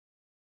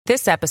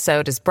This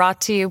episode is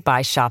brought to you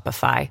by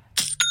Shopify.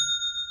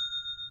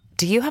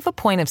 Do you have a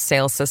point of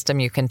sale system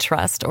you can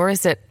trust, or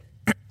is it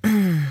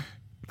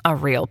a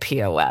real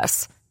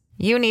POS?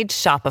 You need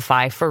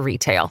Shopify for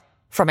retail.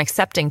 From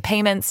accepting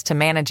payments to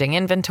managing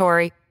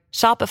inventory,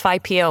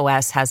 Shopify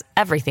POS has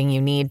everything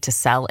you need to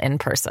sell in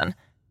person.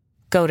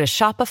 Go to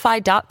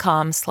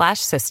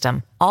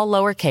shopify.com/system, all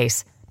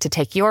lowercase, to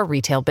take your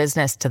retail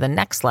business to the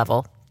next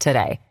level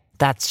today.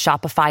 That's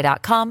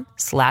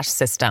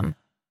shopify.com/system.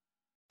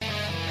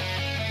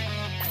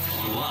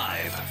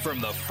 Live from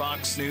the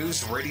Fox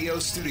News radio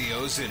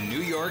studios in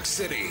New York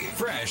City,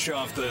 fresh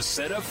off the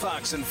set of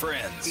Fox and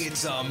Friends,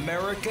 it's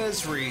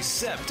America's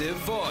receptive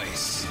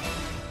voice,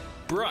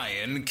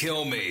 Brian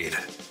Kilmeade.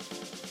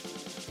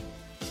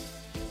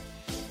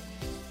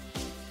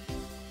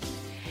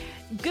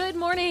 Good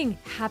morning.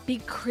 Happy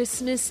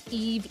Christmas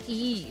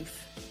Eve.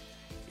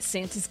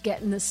 Santa's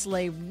getting the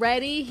sleigh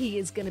ready. He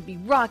is going to be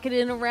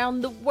rocketing around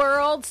the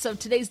world. So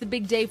today's the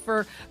big day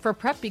for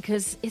prep,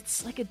 because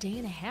it's like a day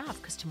and a half,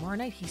 because tomorrow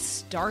night he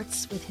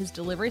starts with his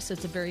delivery. So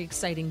it's a very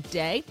exciting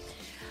day.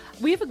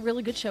 We have a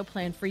really good show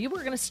planned for you.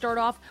 We're going to start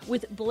off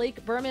with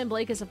Blake Berman.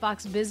 Blake is a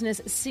Fox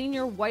Business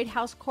senior White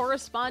House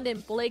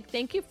correspondent. Blake,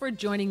 thank you for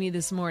joining me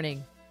this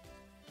morning.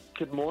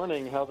 Good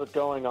morning. How's it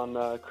going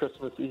on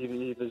Christmas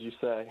Eve, as you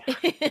say?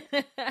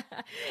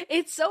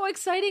 It's so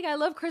exciting. I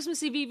love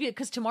Christmas Eve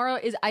because tomorrow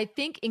is, I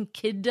think in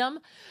kiddom,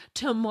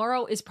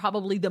 tomorrow is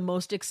probably the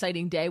most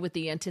exciting day with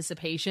the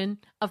anticipation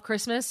of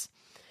Christmas.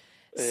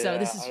 So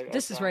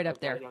this is right up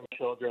there. Young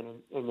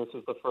children, and this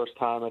is the first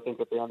time I think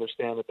that they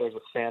understand that there's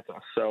a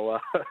Santa. So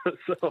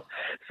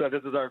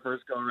this is our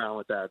first go around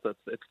with that. So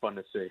it's fun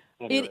to see.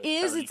 Anyway,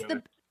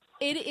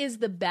 It is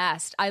the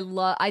best.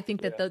 I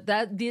think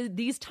that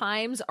these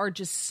times are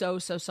just so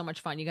much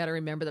fun. You got to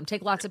remember them.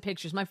 Take lots of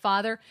pictures. My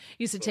father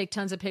used to take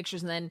tons of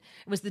pictures, and then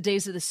it was the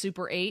days of the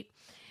Super 8,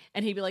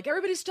 and he'd be like,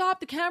 "Everybody stop!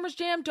 The camera's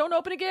jammed. Don't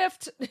open a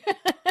gift." You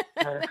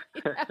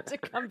have to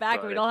come back,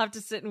 and we'd all have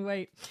to sit and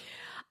wait.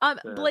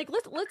 Blake,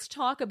 let's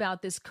talk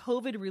about this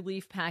COVID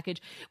relief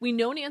package. We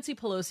know Nancy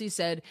Pelosi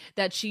said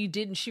that she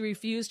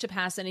refused to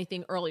pass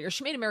anything earlier.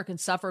 She made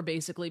Americans suffer,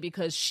 basically,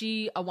 because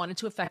she wanted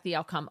to affect the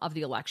outcome of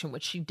the election,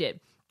 which she did.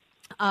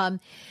 So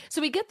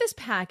we get this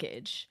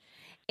package,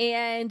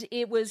 and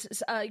it was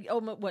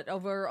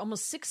over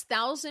almost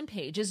 6,000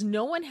 pages.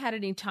 No one had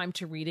any time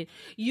to read it.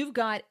 You've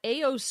got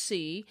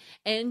AOC,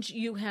 and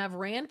you have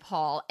Rand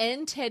Paul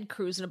and Ted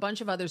Cruz and a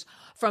bunch of others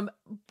from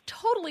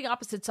totally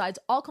opposite sides,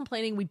 all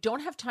complaining, we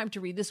don't have time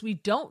to read this. We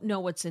don't know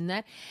what's in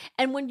that.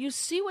 And when you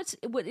see what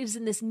is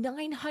in this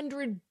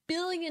 $900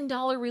 billion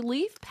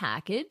relief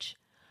package,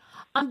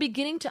 I'm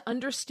beginning to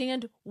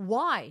understand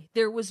why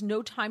there was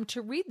no time to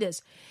read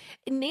this.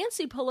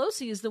 Nancy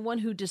Pelosi is the one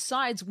who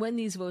decides when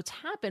these votes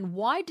happen.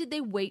 Why did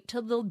they wait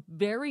till the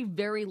very,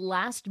 very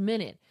last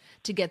minute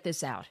to get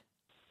this out?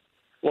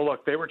 Well,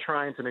 look, they were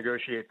trying to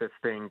negotiate this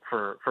thing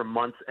for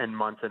months and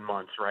months and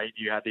months, right?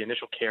 You had the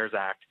initial CARES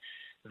Act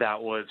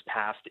that was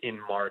passed in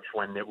March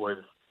when it was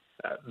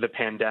the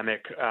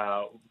pandemic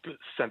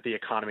sent the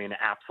economy in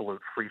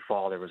absolute free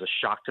fall. There was a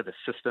shock to the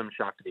system,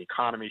 shock to the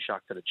economy,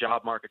 shock to the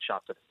job market,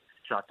 shock to the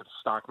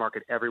stock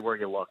market, everywhere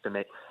you looked, and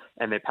they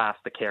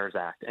passed the CARES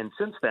Act. And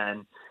since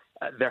then,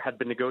 there had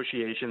been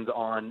negotiations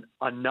on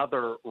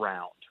another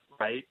round,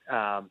 right?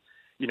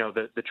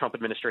 The Trump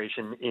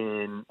administration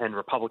and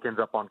Republicans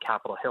up on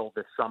Capitol Hill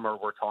this summer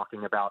were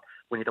talking about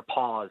we need to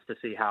pause to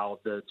see how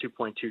the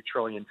 $2.2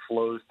 trillion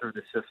flows through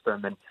the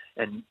system,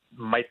 and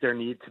might there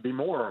need to be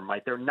more, or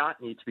might there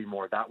not need to be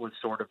more? That was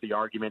sort of the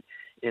argument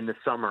in the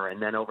summer.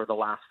 And then over the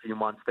last few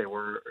months, they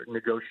were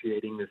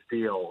negotiating this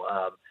deal.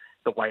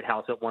 The White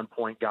House at one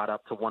point got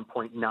up to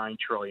 $1.9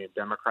 trillion.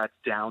 Democrats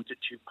down to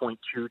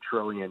 $2.2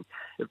 trillion.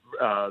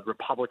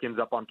 Republicans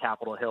up on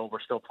Capitol Hill were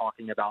still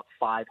talking about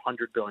 $500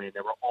 billion.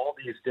 There were all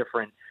these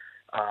different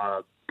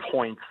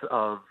points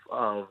of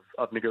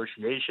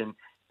negotiation,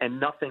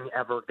 and nothing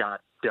ever got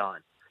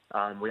done.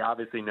 We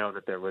obviously know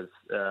that there was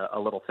a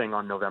little thing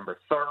on November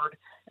 3rd,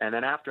 and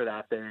then after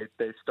that,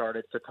 they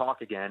started to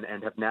talk again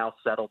and have now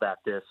settled at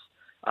this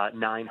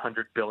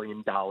 $900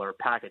 billion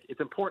package.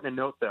 It's important to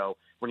note, though,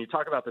 when you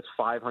talk about this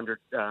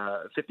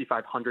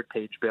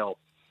 5,500-page bill,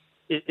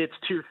 it's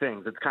two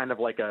things. It's kind of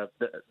like the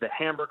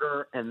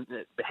hamburger and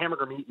the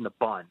hamburger meat and the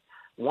bun.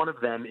 One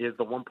of them is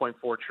the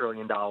 $1.4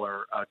 trillion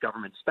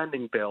government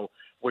spending bill,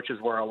 which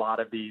is where a lot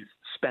of these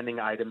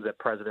spending items that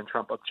President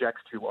Trump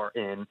objects to are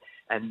in.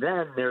 And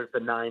then there's the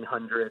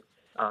 $900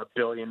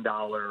 billion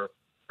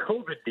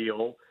COVID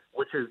deal,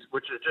 which is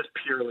just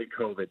purely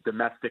COVID,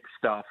 domestic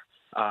stuff.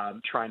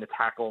 Trying to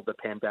tackle the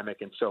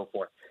pandemic and so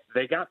forth.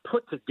 They got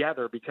put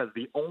together because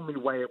the only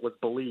way it was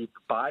believed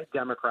by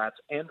Democrats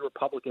and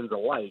Republicans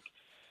alike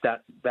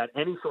that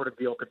any sort of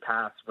deal could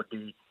pass would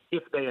be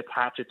if they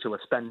attach it to a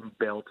spending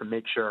bill to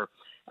make sure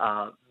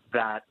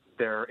that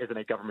there isn't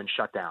a government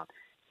shutdown.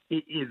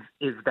 Is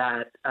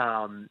that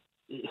the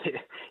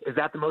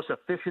most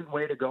efficient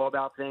way to go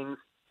about things?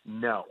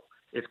 No.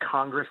 Is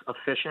Congress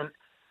efficient?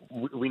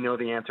 we know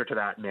the answer to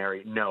that,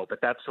 Mary. No, but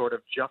that's sort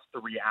of just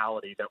the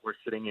reality that we're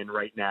sitting in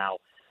right now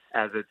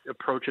as it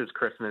approaches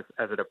Christmas,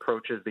 as it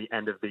approaches the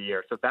end of the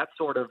year. So that's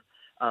sort of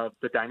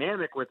the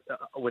dynamic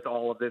with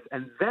all of this.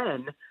 And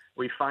then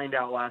we find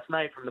out last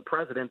night from the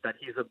president that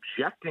he's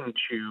objecting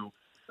to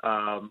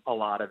a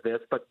lot of this.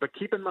 But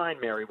keep in mind,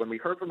 Mary, when we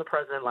heard from the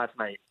president last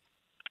night,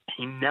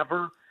 he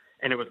never,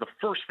 and it was the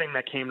first thing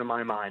that came to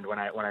my mind when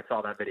I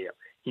saw that video,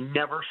 he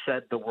never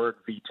said the word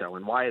veto.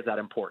 And why is that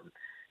important?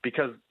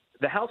 Because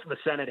the House and the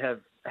Senate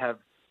have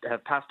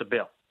passed a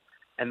bill.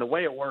 And the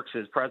way it works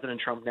is President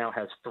Trump now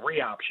has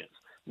three options.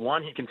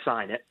 One, he can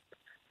sign it.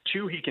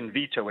 Two, he can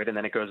veto it, and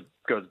then it goes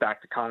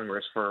back to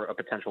Congress for a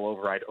potential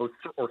override.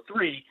 Or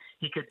three,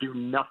 he could do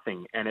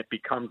nothing, and it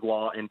becomes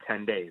law in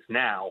 10 days.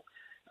 Now,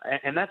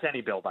 and that's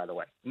any bill, by the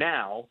way.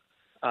 Now,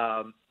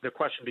 the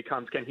question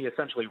becomes, can he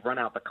essentially run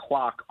out the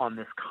clock on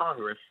this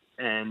Congress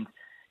and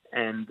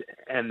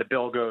the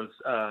bill goes,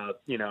 the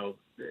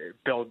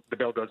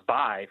bill goes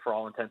by for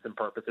all intents and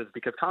purposes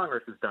because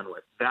Congress is done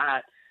with.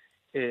 That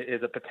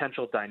is a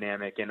potential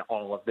dynamic in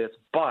all of this,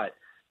 but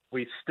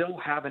we still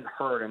haven't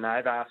heard, and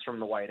I've asked from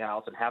the White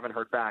House and haven't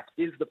heard back,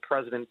 is the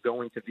president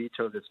going to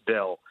veto this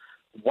bill?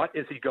 What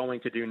is he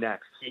going to do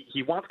next?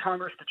 He wants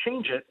Congress to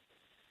change it.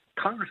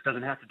 Congress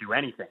doesn't have to do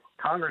anything.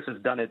 Congress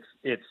has done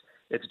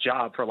its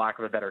job, for lack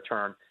of a better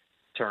term.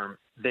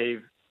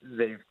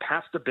 They've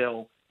passed a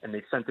bill and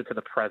they sent it to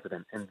the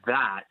president, and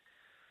that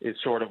is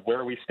sort of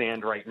where we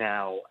stand right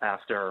now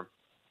after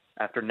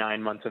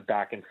 9 months of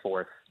back and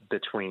forth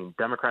between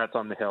Democrats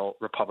on the Hill,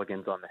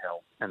 Republicans on the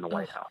Hill, and the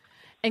White House.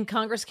 And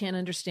Congress can't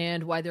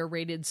understand why they're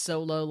rated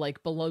so low,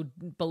 like below,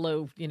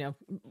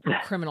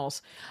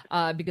 criminals,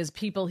 because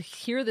people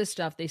hear this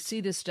stuff, they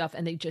see this stuff,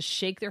 and they just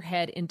shake their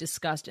head in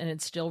disgust, and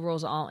it still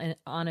rolls on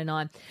and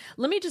on.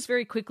 Let me just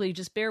very quickly,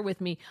 just bear with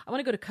me. I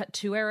want to go to cut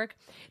 2, Eric.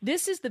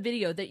 This is the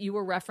video that you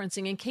were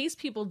referencing. In case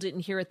people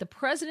didn't hear it, the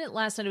president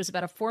last night, it was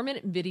about a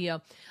 4-minute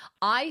video.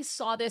 I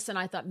saw this and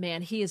I thought,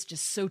 man, he is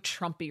just so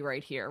Trumpy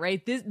right here,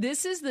 right?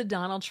 This is the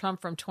Donald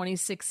Trump from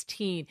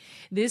 2016.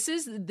 This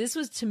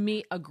was to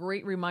me a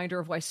great reminder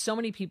of why so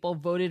many people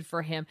voted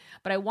for him.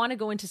 But I want to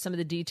go into some of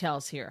the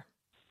details here.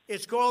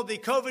 It's called the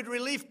COVID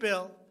relief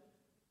bill,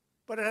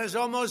 but it has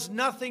almost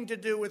nothing to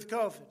do with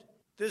COVID.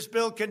 This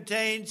bill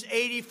contains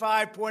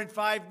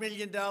 $85.5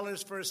 million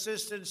for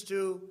assistance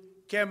to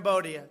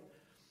Cambodia,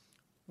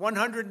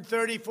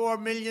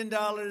 $134 million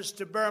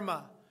to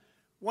Burma,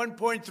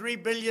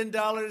 $1.3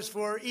 billion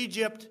for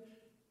Egypt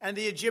and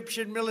the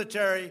Egyptian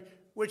military,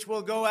 which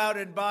will go out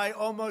and buy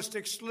almost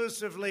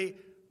exclusively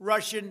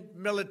Russian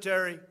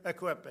military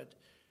equipment,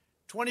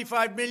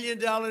 $25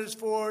 million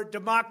for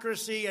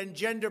democracy and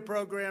gender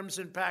programs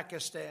in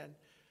Pakistan,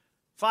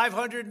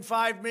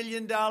 $505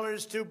 million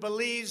to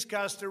Belize,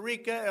 Costa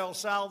Rica, El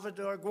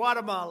Salvador,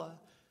 Guatemala,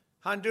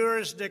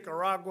 Honduras,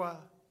 Nicaragua,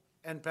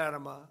 and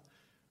Panama,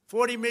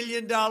 $40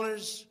 million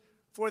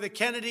for the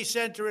Kennedy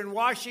Center in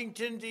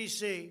Washington,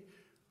 D.C.,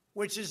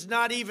 which is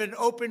not even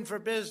open for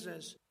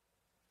business.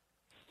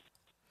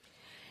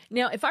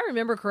 Now, if I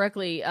remember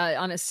correctly,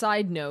 on a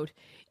side note,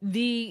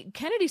 the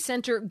Kennedy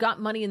Center got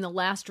money in the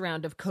last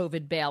round of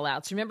COVID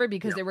bailouts, remember,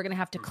 because they were going to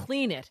have to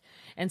clean it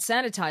and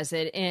sanitize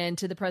it. And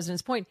to the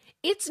president's point,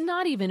 it's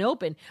not even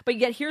open. But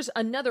yet here's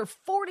another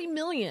 $40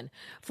 million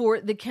for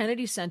the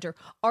Kennedy Center.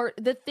 Are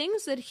the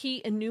things that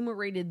he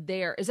enumerated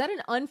there, is that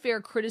an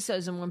unfair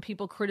criticism when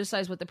people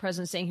criticize what the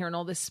president's saying here and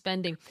all this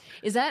spending?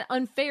 Is that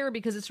unfair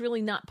because it's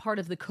really not part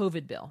of the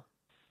COVID bill?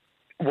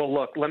 Well,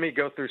 look, let me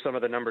go through some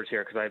of the numbers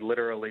here because I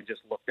literally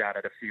just looked at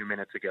it a few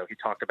minutes ago. He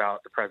talked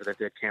about the president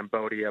did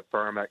Cambodia,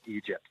 Burma,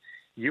 Egypt.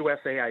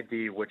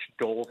 USAID, which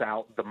doles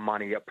out the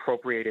money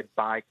appropriated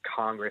by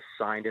Congress,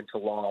 signed into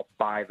law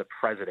by the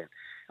president.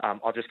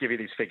 I'll just give you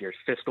these figures.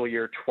 Fiscal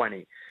year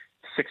 20,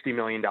 $60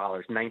 million.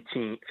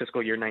 19,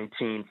 fiscal year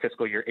 19,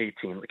 fiscal year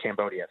 18,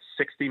 Cambodia,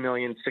 $60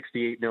 million,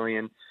 $68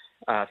 million,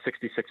 $66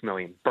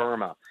 million.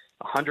 Burma,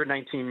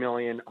 $119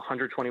 million,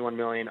 $121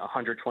 million,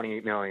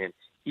 $128 million.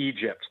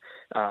 Egypt,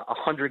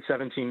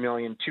 $117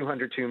 million,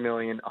 $202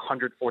 million,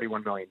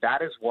 $141 million.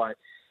 That is what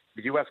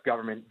the U.S.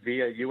 government,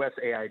 via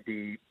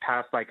USAID,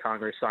 passed by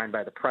Congress, signed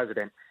by the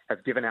president, has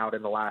given out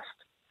in the last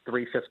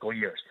 3 fiscal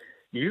years.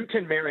 You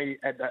can, Mary,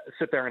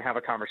 sit there and have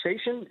a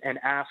conversation and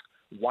ask,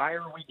 why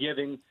are we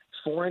giving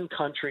foreign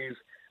countries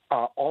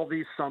all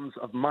these sums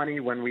of money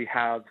when we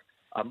have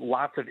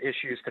lots of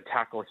issues to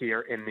tackle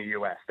here in the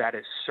U.S.? That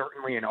is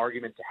certainly an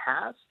argument to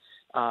have.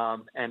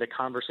 And a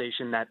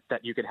conversation that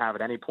you could have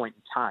at any point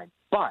in time.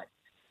 But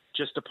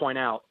just to point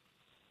out,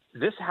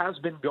 this has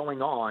been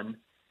going on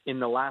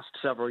in the last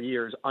several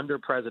years under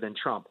President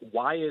Trump.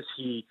 Why is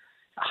he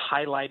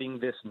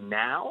highlighting this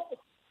now?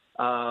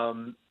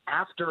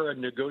 After a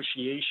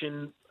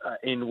negotiation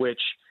in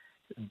which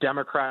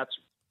Democrats,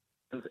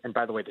 and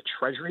by the way, the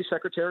Treasury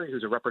Secretary,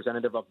 who's a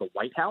representative of the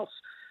White House,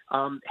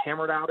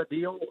 hammered out a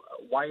deal.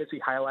 Why is he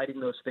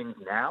highlighting those things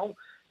now?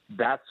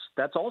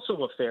 That's also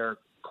a fair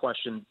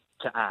question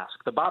to ask.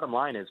 The bottom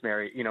line is,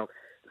 Mary,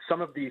 some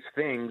of these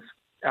things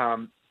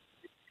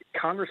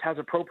Congress has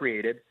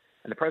appropriated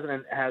and the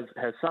president has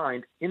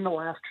signed in the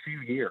last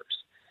few years.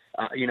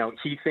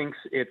 He thinks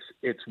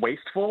it's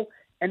wasteful,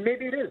 and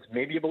maybe it is.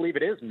 Maybe you believe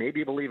it is. Maybe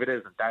you believe it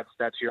isn't.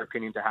 That's your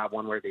opinion to have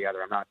one way or the other.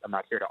 I'm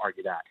not here to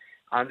argue that.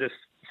 I'm just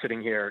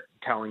sitting here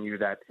telling you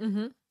that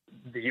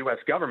the U.S.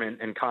 government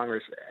and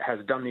Congress has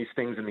done these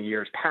things in the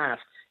years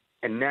past,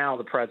 and now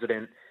the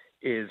president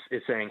is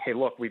saying, hey,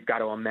 look, we've got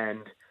to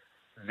amend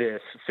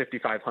this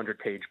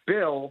 5,500-page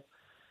bill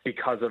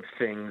because of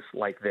things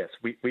like this.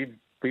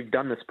 We've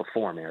done this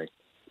before, Mary.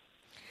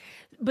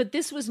 But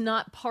this was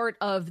not part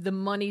of the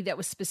money that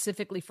was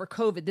specifically for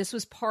COVID. This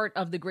was part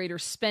of the greater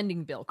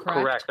spending bill, correct?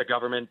 Correct.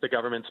 The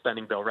government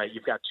spending bill, right?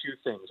 You've got two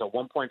things: a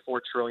 $1.4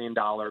 trillion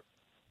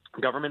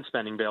government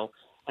spending bill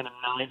and a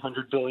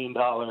 $900 billion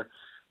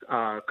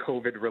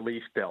COVID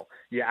relief bill.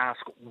 You ask,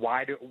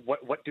 what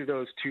do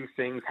those two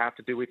things have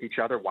to do with each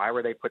other? Why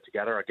were they put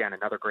together? Again,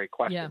 another great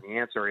question. Yeah. The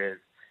answer is,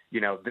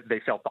 they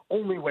felt the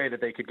only way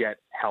that they could get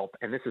help,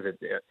 and this is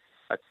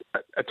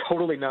a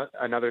totally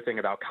another thing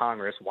about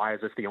Congress. Why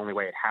is this the only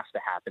way it has to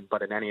happen?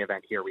 But in any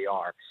event, here we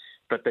are.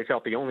 But they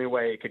felt the only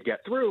way it could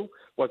get through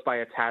was by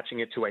attaching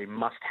it to a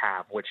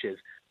must-have, which is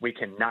we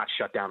cannot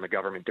shut down the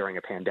government during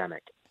a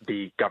pandemic,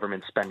 the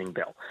government spending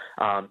bill.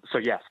 So,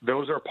 yes,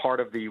 those are part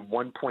of the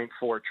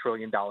 $1.4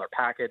 trillion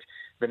package.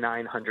 The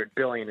 $900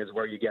 billion is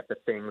where you get the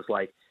things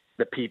like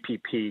the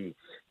PPP,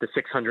 the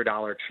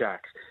 $600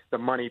 checks, the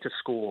money to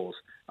schools,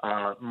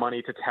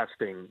 money to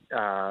testing,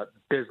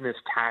 business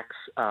tax,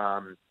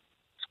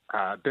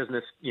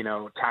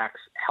 tax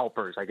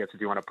helpers, I guess,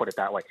 if you want to put it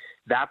that way.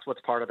 That's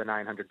what's part of the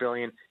 $900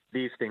 billion.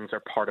 These things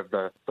are part of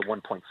the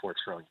 $1.4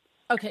 trillion.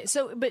 Okay,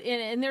 so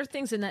and there are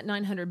things in that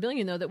 $900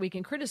 billion though that we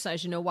can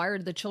criticize. Why are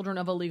the children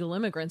of illegal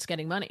immigrants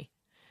getting money?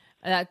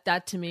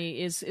 That to me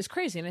is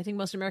crazy, and I think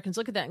most Americans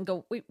look at that and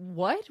go, "Wait,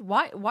 what?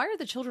 Why are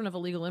the children of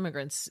illegal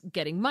immigrants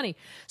getting money?"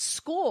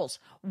 Schools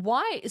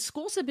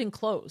have been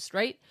closed,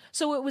 right?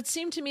 So it would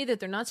seem to me that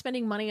they're not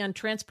spending money on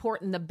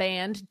transporting the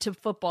band to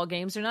football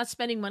games. They're not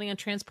spending money on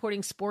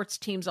transporting sports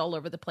teams all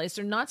over the place.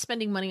 They're not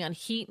spending money on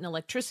heat and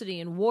electricity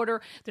and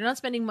water. They're not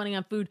spending money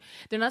on food.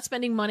 They're not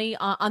spending money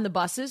on the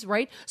buses,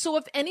 right? So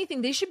if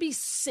anything, they should be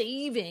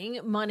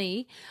saving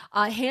money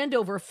hand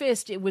over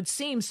fist, it would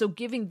seem. So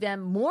giving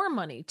them more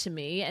money to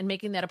me and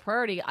making that a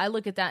priority, I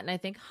look at that and I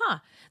think,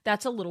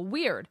 that's a little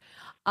weird.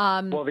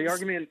 Well, the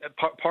argument,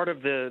 part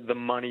of the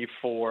money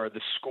for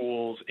the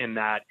schools in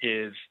that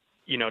is,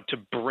 to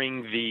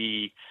bring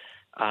the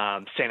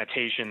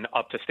sanitation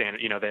up to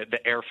standard,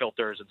 the air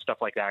filters and stuff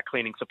like that,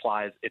 cleaning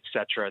supplies, et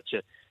cetera,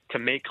 to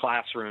make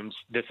classrooms,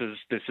 this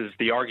is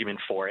the argument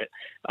for it,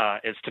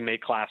 is to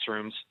make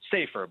classrooms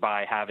safer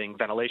by having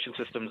ventilation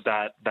systems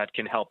that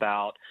can help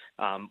out,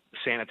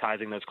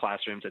 sanitizing those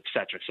classrooms, et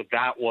cetera. So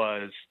that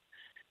was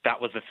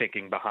the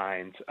thinking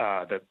behind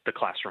the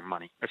classroom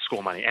money, or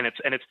school money, and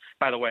it's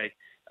by the way,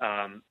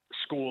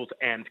 schools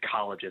and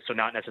colleges, so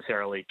not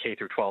necessarily K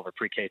through 12 or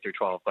pre-K through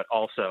 12, but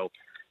also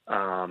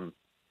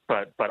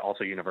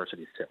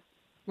universities too.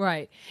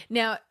 Right.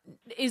 Now,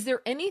 is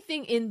there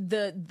anything in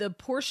the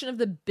portion of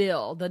the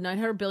bill, the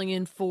 $900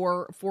 billion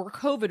for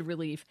COVID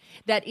relief,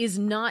 that is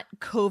not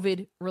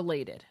COVID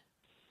related?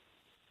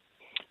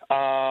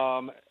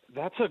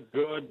 That's a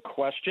good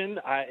question.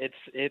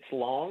 It's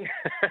long.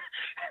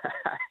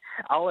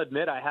 I'll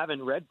admit I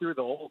haven't read through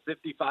the whole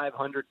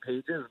 5,500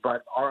 pages,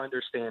 but my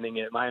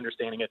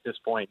understanding at this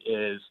point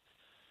is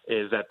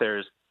that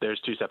there's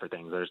two separate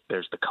things.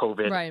 There's the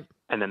COVID, right,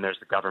 and then there's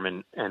the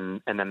government,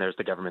 and then there's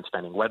the government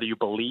spending. Whether you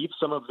believe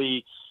some of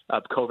the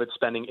COVID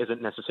spending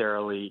isn't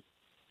necessarily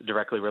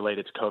directly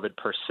related to COVID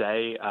per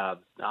se,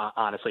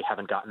 honestly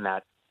haven't gotten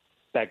that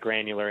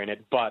granular in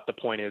it. But the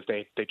point is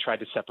they tried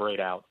to separate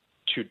out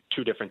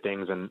two different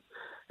things and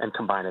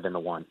combine it into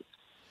one.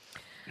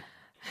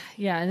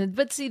 Yeah,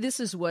 but see, this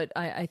is what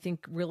I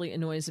think really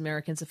annoys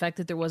Americans: the fact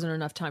that there wasn't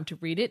enough time to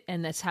read it,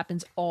 and this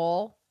happens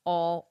all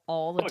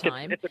the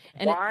time.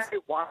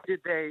 Why did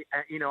they?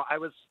 I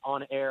was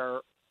on air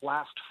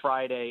last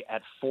Friday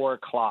at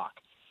 4:00.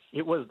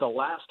 It was the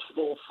last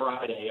full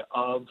Friday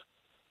of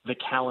the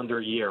calendar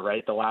year,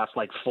 right? The last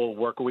full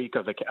work week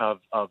of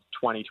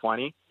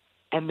 2020,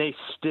 and they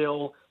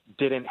still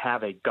didn't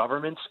have a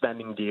government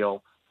spending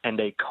deal and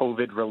a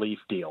COVID relief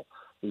deal.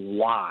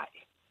 Why?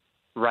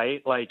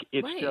 Right?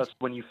 It's right. Just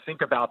when you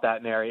think about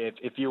that, Mary,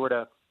 if you were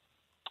to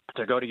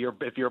go to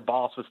if your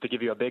boss was to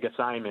give you a big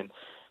assignment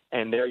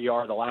and there you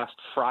are the last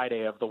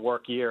Friday of the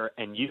work year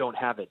and you don't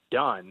have it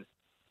done,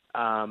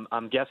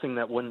 I'm guessing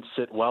that wouldn't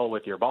sit well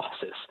with your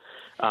bosses.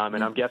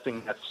 And I'm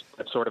guessing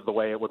that's sort of the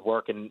way it would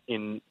work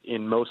in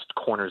most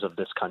corners of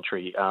this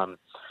country.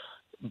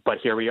 But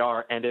here we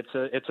are, and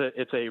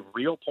it's a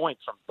real point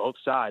from both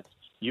sides.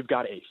 You've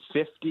got a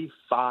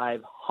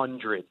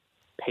 5,500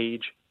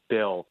 page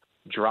bill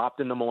dropped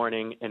in the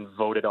morning and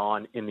voted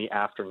on in the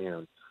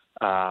afternoon.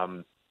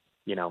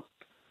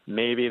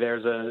 Maybe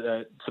there's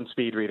some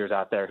speed readers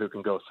out there who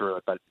can go through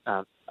it, but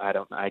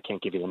I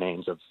can't give you the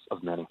names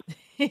of many.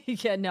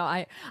 Yeah, no,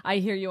 I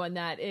hear you on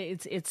that.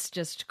 It's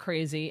just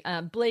crazy.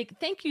 Blake,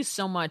 thank you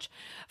so much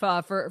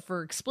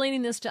for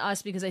explaining this to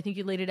us, because I think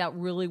you laid it out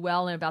really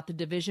well and about the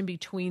division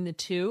between the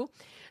two.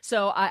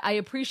 So I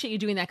appreciate you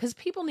doing that, because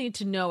people need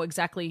to know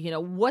exactly,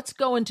 what's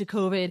going to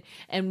COVID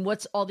and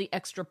what's all the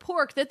extra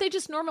pork that they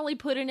just normally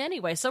put in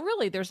anyway. So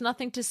really, there's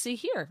nothing to see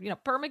here.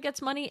 Burma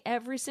gets money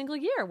every single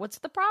year. What's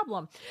the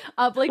problem?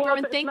 Blake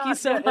Berman, thank you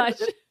so much.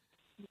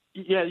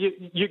 Yeah,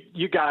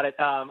 you got it.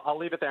 I'll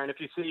leave it there. And if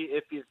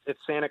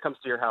Santa comes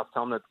to your house,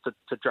 tell him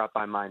to drop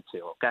by mine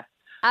too. Okay.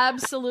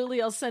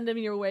 Absolutely, I'll send him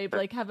your way.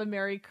 Blake, have a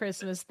Merry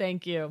Christmas.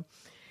 Thank you.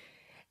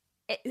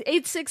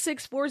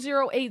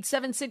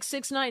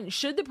 866-408-7669.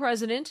 Should the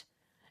president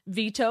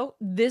veto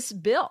this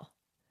bill?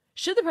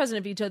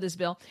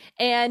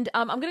 And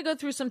I'm going to go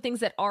through some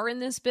things that are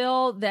in this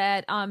bill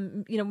that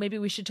maybe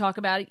we should talk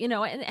about.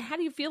 And how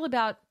do you feel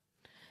about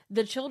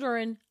the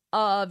children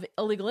of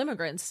illegal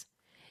immigrants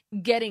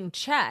getting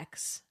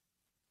checks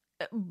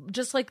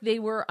just like they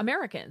were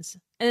Americans,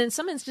 and in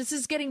some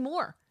instances getting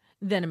more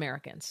than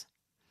Americans?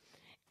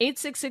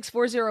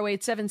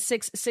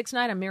 866-408-7669.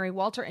 I'm Mary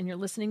Walter, and you're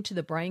listening to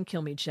The Brian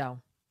Kilmeade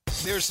Show.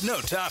 There's no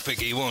topic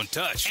he won't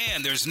touch,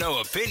 and there's no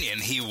opinion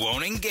he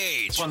won't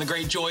engage. One of the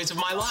great joys of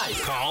my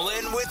life. Call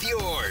in with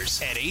yours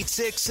at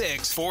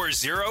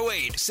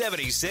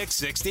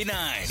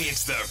 866-408-7669.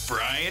 It's The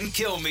Brian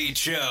Kilmeade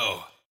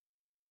Show.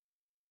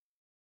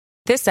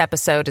 This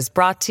episode is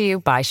brought to you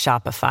by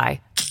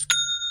Shopify.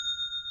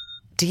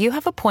 Do you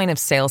have a point of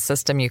sale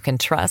system you can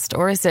trust,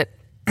 or is it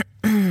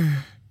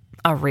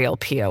a real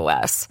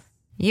POS?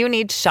 You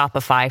need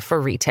Shopify for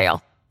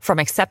retail. From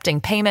accepting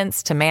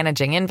payments to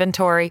managing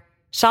inventory,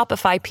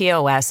 Shopify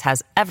POS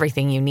has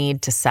everything you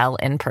need to sell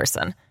in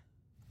person.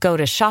 Go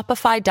to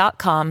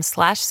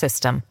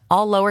shopify.com/system,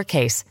 all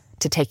lowercase,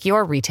 to take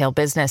your retail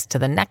business to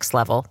the next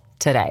level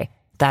today.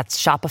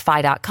 That's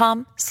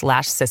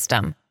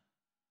shopify.com/system.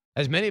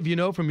 As many of you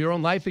know from your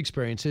own life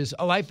experiences,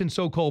 a life in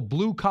so-called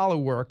blue-collar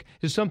work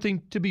is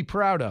something to be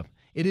proud of.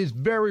 It is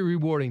very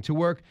rewarding to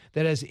work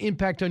that has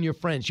impact on your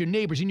friends, your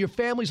neighbors, and your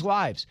family's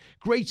lives.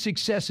 Great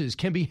successes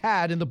can be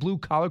had in the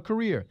blue-collar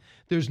career.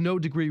 There's no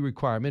degree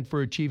requirement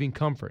for achieving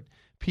comfort,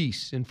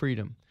 peace, and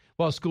freedom.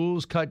 While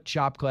schools cut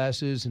shop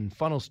classes and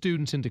funnel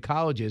students into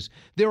colleges,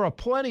 there are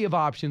plenty of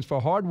options for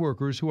hard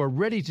workers who are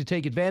ready to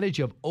take advantage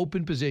of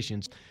open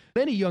positions.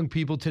 Many young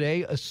people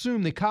today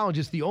assume that college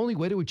is the only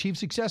way to achieve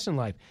success in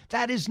life.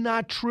 That is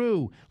not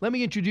true. Let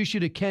me introduce you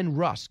to Ken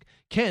Rusk.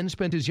 Ken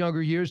spent his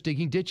younger years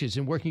digging ditches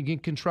and working in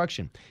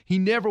construction. He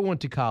never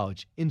went to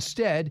college.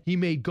 Instead, he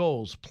made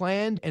goals,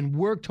 planned, and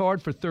worked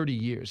hard for 30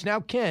 years. Now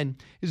Ken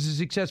is a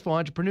successful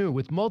entrepreneur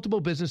with multiple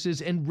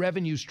businesses and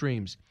revenue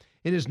streams.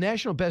 In his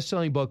national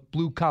best-selling book,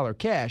 Blue Collar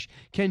Cash,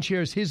 Ken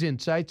shares his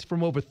insights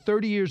from over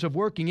 30 years of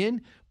working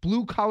in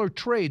blue-collar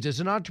trades as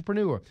an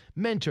entrepreneur,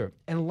 mentor,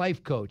 and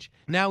life coach.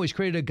 Now he's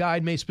created a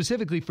guide made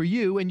specifically for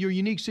you and your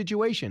unique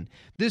situation.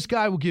 This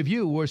guide will give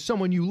you or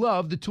someone you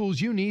love the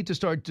tools you need to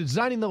start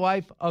designing the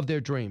life of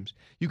their dreams.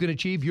 You can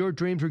achieve your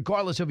dreams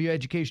regardless of your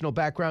educational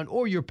background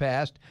or your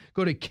past.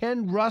 Go to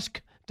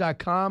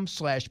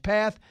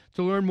kenrusk.com/path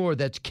to learn more.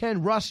 That's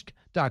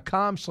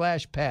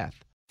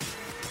kenrusk.com/path.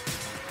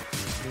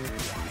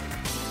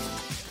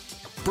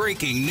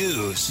 Breaking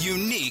news,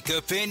 unique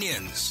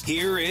opinions.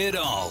 Hear it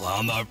all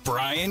on The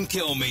Brian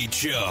Kilmeade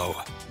Show.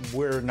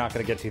 We're not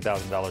going to get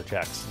 $2,000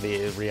 checks.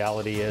 The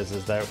reality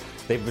is that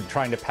they've been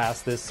trying to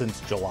pass this since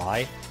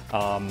July,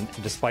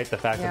 despite the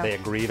fact that they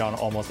agreed on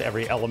almost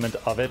every element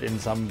of it in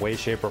some way,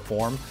 shape, or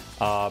form,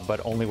 but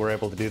only were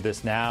able to do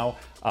this now.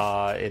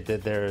 You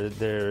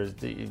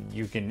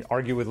can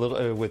argue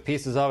with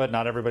pieces of it.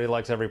 Not everybody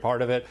likes every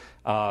part of it.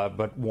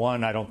 But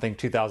one, I don't think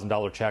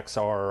 $2,000 checks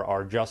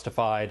are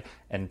justified.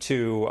 And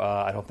two,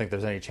 I don't think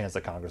there's any chance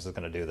that Congress is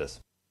going to do this.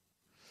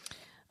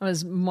 That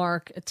was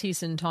Mark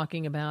Thiessen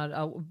talking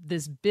about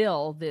this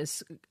bill,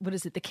 what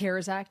is it, the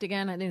CARES Act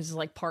again? I think this is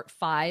like part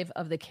 5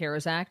 of the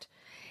CARES Act.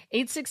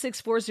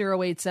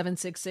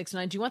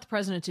 866-408-7669. Do you want the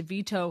president to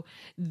veto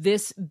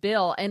this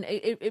bill? And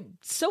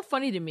it's so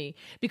funny to me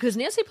because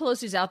Nancy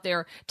Pelosi's out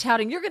there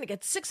touting, you're going to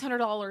get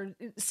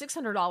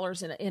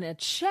 $600 in a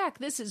check.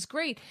 This is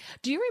great.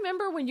 Do you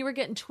remember when you were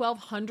getting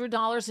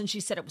 $1,200 and she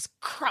said it was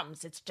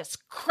crumbs? It's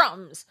just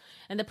crumbs.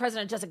 And the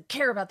president doesn't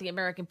care about the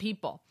American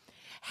people.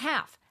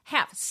 Half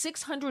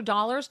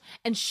 $600,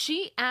 and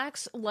she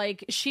acts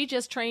like she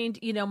just trained,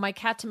 my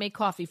cat to make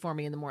coffee for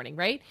me in the morning,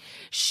 right?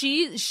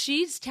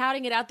 She's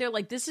touting it out there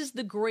like this is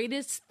the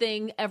greatest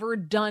thing ever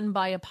done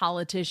by a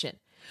politician,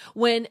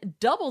 when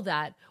double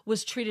that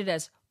was treated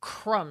as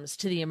crumbs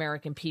to the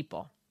American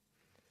people.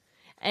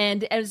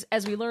 And as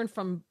we learned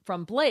from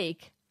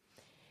Blake,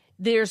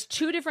 there's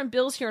 2 different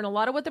bills here, and a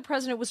lot of what the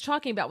president was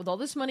talking about with all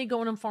this money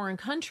going in foreign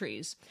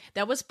countries,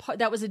 that was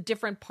a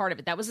different part of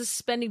it. That was a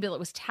spending bill.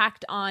 It was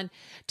tacked on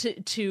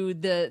to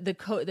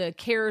the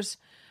CARES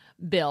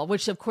bill,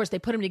 which of course they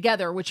put them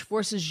together, which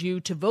forces you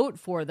to vote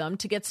for them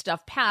to get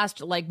stuff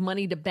passed, like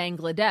money to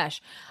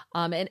Bangladesh.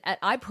 And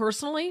I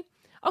personally,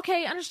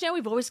 I understand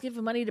we've always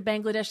given money to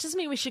Bangladesh. Doesn't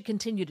mean we should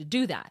continue to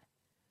do that.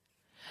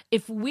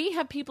 If we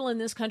have people in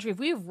this country, if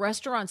we have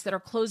restaurants that are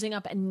closing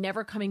up and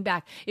never coming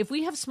back, if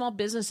we have small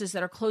businesses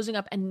that are closing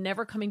up and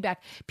never coming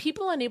back,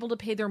 people unable to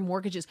pay their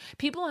mortgages,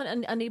 people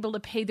unable to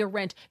pay their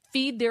rent,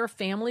 feed their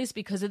families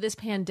because of this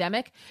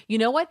pandemic, you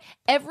know what?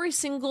 Every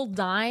single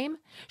dime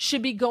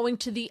should be going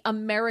to the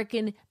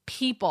American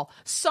people.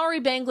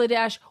 Sorry,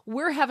 Bangladesh,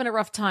 we're having a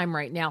rough time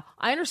right now.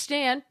 I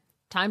understand.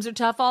 Times are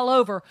tough all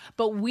over,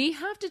 but we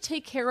have to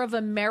take care of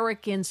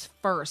Americans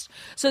first.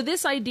 So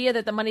this idea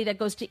that the money that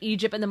goes to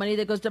Egypt and the money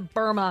that goes to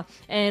Burma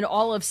and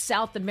all of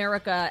South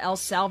America, El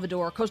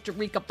Salvador, Costa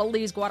Rica,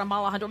 Belize,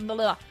 Guatemala,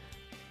 Honduras,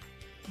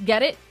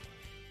 get it?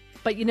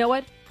 But you know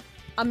what?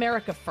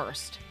 America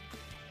first.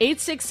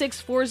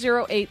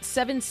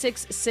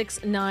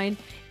 866-408-7669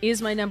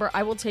 is my number.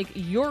 I will take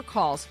your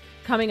calls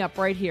coming up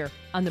right here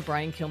on The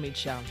Brian Kilmeade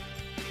Show.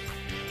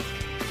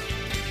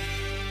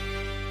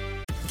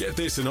 Get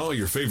this and all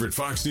your favorite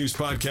Fox News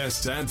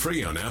podcasts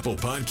ad-free on Apple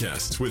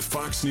Podcasts with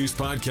Fox News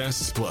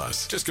Podcasts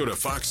Plus. Just go to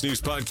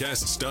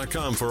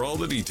foxnewspodcasts.com for all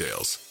the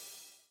details.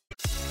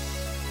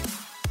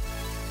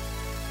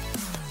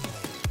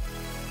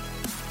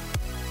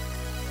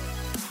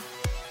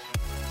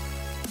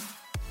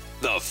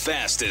 The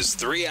fastest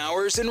 3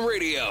 hours in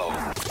radio.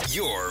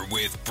 You're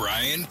with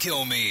Brian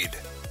Kilmeade.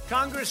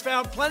 Congress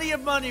found plenty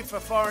of money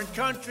for foreign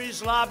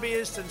countries,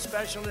 lobbyists, and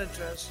special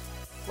interests,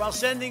 while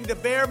sending the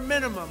bare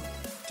minimum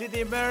to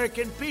the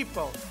American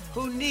people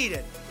who need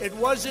it. It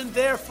wasn't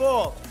their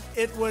fault.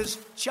 It was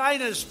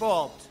China's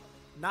fault,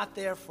 not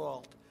their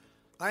fault.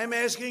 I am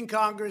asking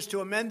Congress to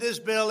amend this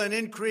bill and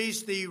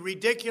increase the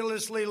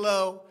ridiculously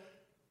low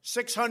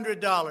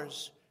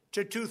 $600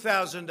 to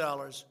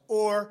 $2,000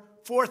 or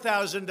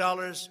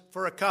 $4,000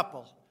 for a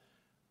couple.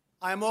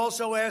 I'm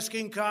also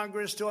asking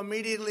Congress to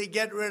immediately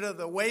get rid of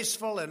the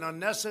wasteful and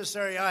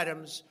unnecessary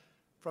items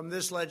from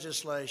this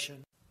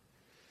legislation.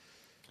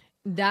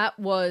 That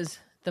was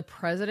the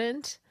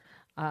president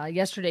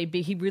yesterday.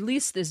 He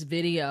released this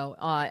video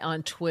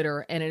on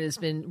Twitter, and it has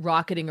been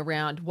rocketing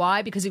around.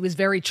 Why? Because he was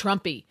very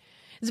Trumpy.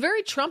 It's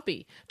very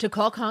Trumpy to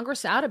call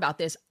Congress out about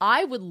this.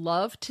 I would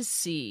love to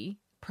see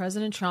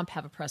President Trump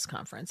have a press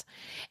conference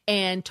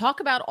and talk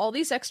about all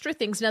these extra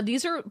things. Now,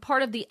 these are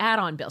part of the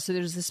add-on bill. So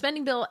there's the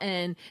spending bill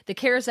and the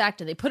CARES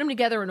Act, and they put them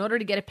together in order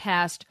to get it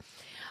passed.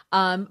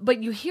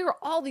 But you hear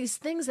all these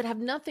things that have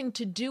nothing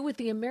to do with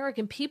the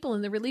American people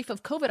and the relief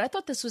of COVID. I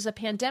thought this was a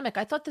pandemic.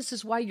 I thought this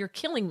is why you're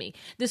killing me.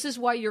 This is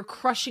why you're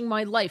crushing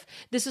my life.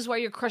 This is why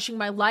you're crushing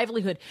my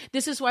livelihood.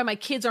 This is why my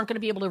kids aren't going to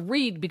be able to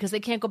read because they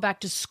can't go back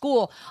to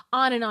school,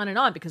 on and on and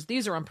on, because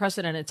these are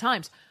unprecedented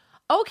times.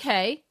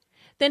 Okay,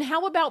 then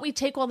how about we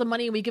take all the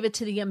money and we give it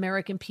to the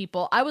American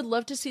people? I would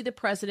love to see the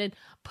president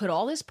put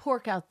all this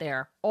pork out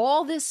there,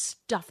 all this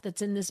stuff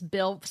that's in this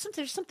bill.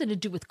 There's something to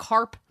do with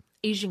carp.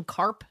 Asian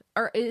carp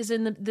is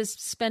in this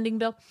spending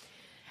bill.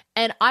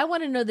 And I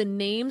want to know the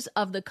names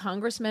of the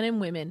congressmen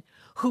and women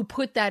who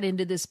put that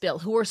into this bill,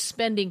 who are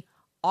spending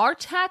our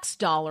tax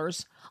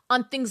dollars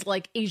on things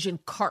like Asian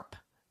carp.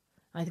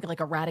 I think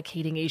like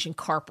eradicating Asian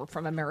carp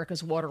from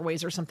America's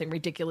waterways or something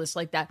ridiculous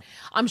like that.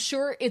 I'm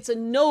sure it's a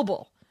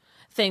noble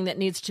thing that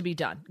needs to be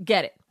done.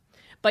 Get it.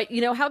 But,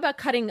 you know, how about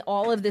cutting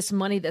all of this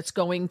money that's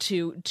going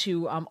to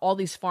all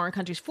these foreign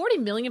countries?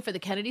 $40 million for the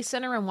Kennedy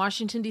Center in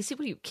Washington, D.C.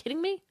 What are you kidding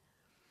me?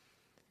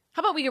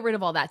 How about we get rid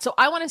of all that? So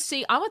I want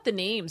the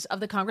names of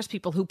the Congress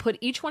people who put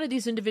each one of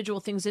these individual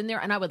things in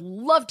there, and I would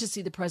love to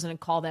see the president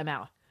call them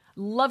out.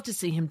 Love to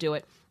see him do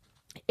it.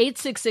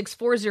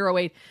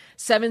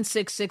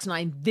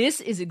 866-408-7669.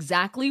 This is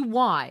exactly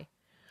why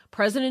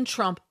President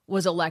Trump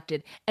was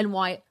elected and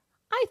why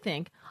I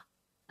think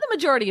the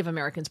majority of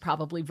Americans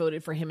probably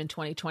voted for him in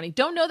 2020.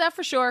 Don't know that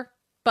for sure,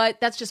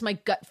 but that's just my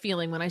gut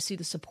feeling when I see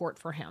the support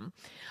for him.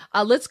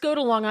 Let's go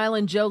to Long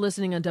Island. Joe,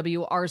 listening on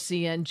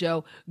WRCN.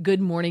 Joe,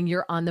 good morning.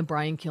 You're on the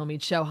Brian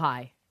Kilmeade Show.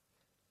 Hi.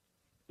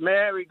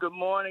 Mary, good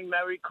morning.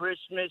 Merry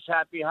Christmas,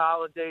 happy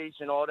holidays,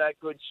 and all that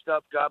good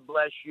stuff. God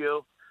bless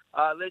you.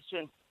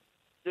 Listen,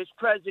 this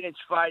president's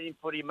fighting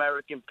for the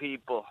American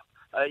people.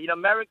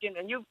 American,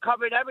 and you've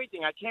covered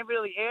everything. I can't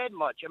really add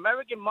much.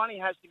 American money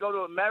has to go to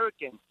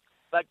Americans.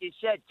 Like you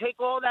said, take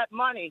all that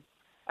money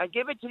and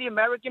give it to the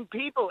American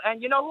people.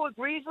 And you know who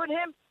agrees with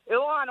him?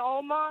 Ilhan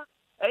Omar,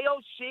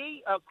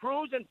 AOC,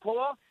 Cruz, and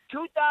Paul.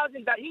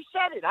 $2,000. He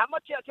said it. How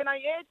much can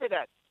I add to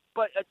that?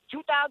 But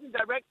 $2,000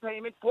 direct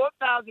payment,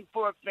 $4,000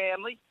 for a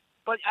family.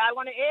 But I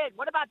want to add,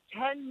 what about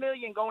 $10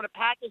 million going to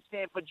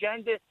Pakistan for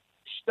gender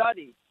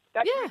studies?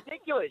 That's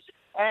ridiculous.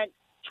 And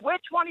we're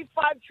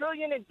 $25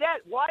 trillion in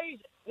debt. Why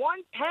is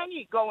one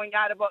penny going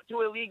out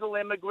to illegal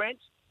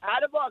immigrants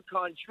out of our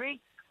country?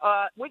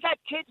 We got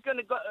kids going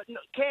to go.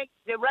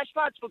 The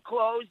restaurants were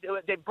closed.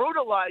 They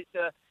brutalized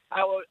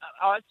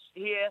us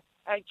here,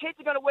 and kids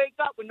are going to wake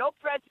up with no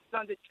presents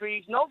under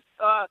trees. Can't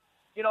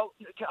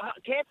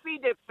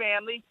feed their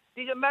family.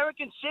 These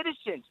American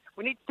citizens.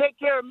 We need to take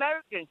care of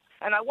Americans.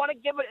 And I want to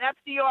give an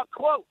FDR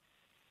quote.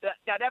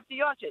 That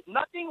FDR said,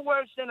 nothing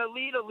worse than a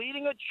leader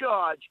leading a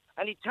charge,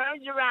 and he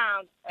turns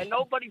around and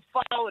nobody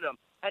followed him.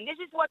 And this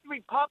is what the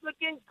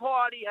Republican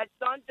Party has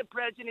done to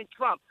President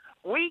Trump.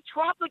 we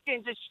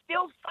Trumplicans are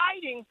still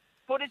fighting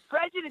for this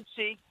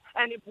presidency.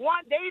 And if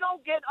they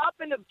don't get up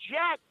and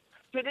object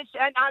to this,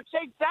 and I'd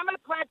say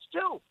Democrats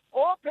too,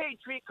 all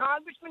patriot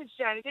congressmen and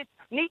senators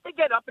need to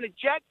get up and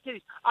object to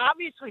this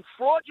obviously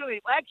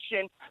fraudulent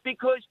election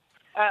because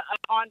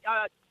on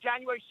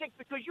January 6th,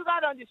 because you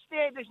got to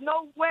understand there's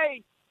no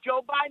way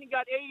Joe Biden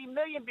got 80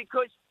 million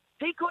because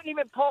he couldn't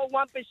even poll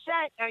 1%,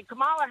 and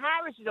Kamala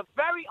Harris is a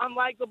very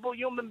unlikable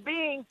human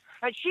being,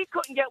 and she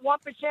couldn't get 1%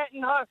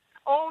 in her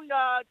own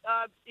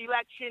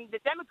election, the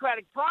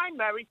Democratic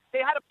primary. They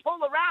had to pull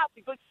her out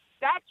because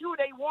that's who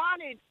they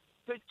wanted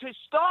to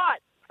start.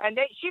 And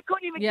she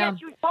couldn't even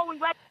get you polling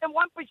less than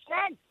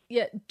 1%.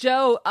 Yeah,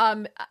 Joe,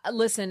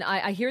 listen,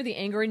 I hear the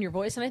anger in your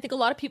voice, and I think a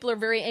lot of people are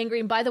very angry.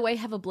 And by the way,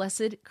 have a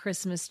blessed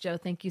Christmas, Joe.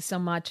 Thank you so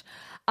much.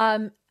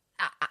 I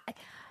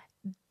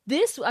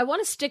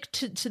want to stick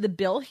to the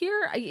bill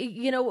here,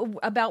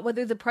 about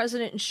whether the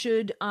president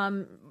should,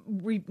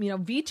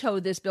 veto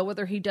this bill,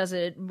 whether he does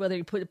it, whether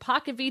he put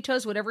pocket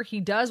vetoes, whatever he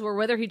does, or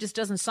whether he just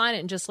doesn't sign it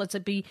and just lets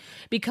it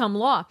become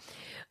law.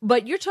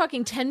 But you're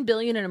talking $10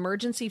 billion in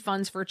emergency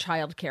funds for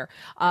childcare,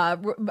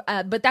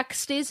 but that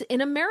stays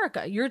in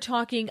America. You're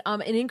talking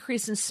an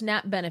increase in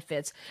SNAP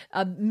benefits,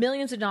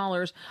 millions of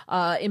dollars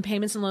in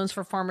payments and loans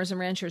for farmers and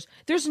ranchers.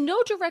 There's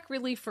no direct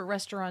relief for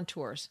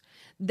restaurateurs.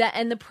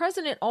 And the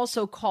president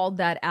also called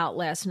that out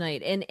last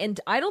night. And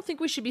I don't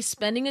think we should be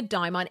spending a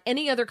dime on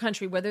any other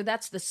country, whether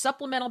that's the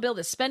supplemental bill,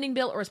 the spending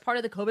bill, or as part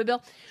of the COVID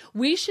bill.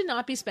 We should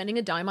not be spending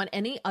a dime on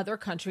any other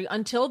country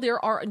until there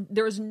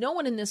is no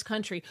one in this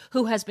country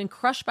who has been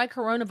crushed by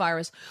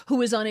coronavirus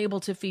who is unable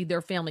to feed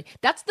their family.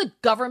 That's the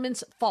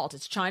government's fault.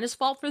 It's China's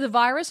fault for the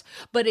virus,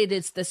 but it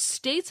is the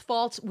state's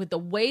fault with the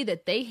way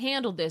that they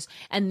handled this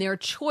and their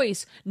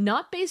choice,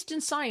 not based in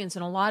science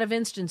in a lot of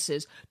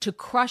instances, to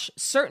crush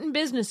certain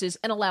businesses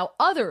and allow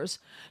others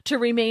to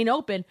remain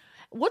open.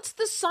 What's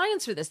the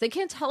science for this? They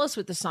can't tell us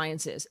what the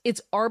science is. It's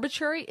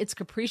arbitrary, it's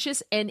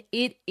capricious, and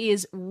it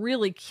is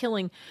really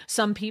killing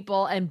some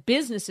people and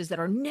businesses that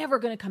are never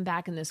going to come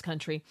back in this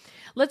country.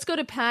 Let's go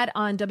to Pat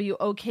on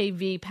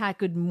WOKV. Pat,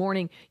 good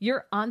morning.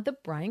 You're on the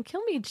Brian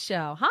Kilmeade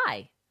Show.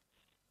 Hi.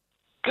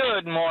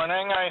 Good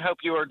morning. I hope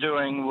you are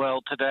doing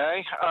well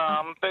today.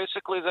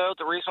 Basically, though,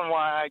 the reason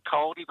why I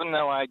called, even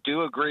though I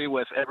do agree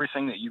with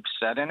everything that you've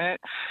said in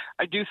it,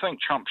 I do think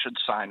Trump should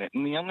sign it.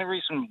 And the only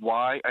reason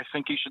why I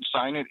think he should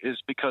sign it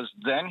is because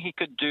then he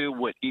could do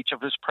what each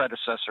of his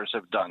predecessors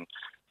have done,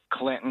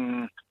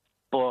 Clinton,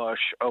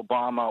 Bush,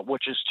 Obama,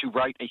 which is to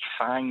write a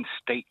signed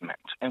statement.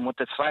 And what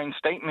the signed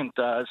statement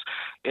does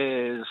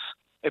is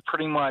it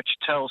pretty much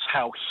tells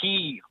how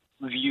he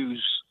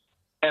views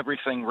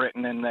everything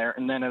written in there,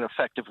 and then it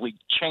effectively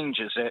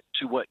changes it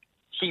to what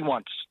he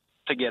wants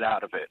to get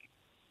out of it.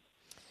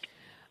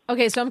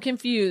 Okay, so I'm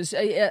confused.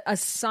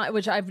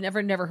 Which I've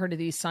never heard of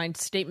these signed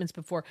statements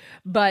before.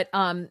 But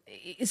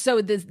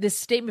so this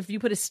statement, if you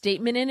put a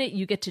statement in it,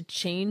 you get to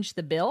change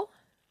the bill?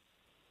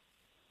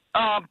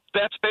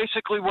 That's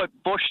basically what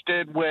Bush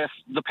did with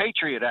the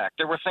Patriot Act.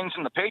 There were things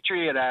in the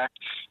Patriot Act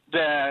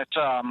that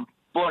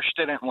Bush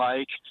didn't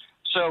like.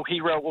 So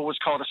he wrote what was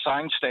called a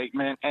signed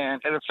statement,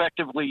 and it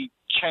effectively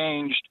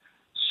changed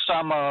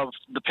some of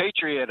the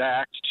Patriot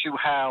Act to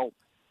how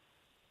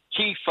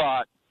he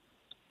thought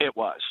it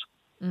was.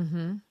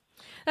 Mm-hmm.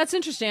 That's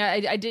interesting.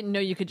 I didn't know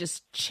you could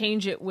just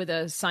change it with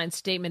a signed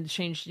statement,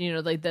 change,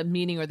 like the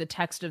meaning or the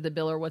text of the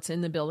bill or what's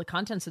in the bill, the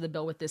contents of the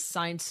bill with this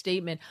signed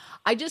statement.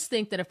 I just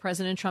think that if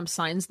President Trump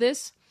signs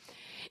this,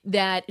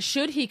 that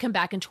should he come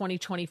back in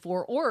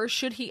 2024, or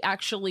should he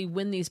actually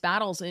win these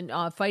battles in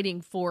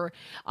fighting for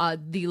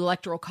the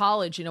Electoral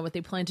College, what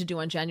they plan to do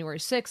on January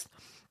 6th,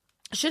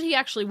 should he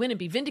actually win and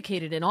be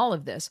vindicated in all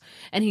of this,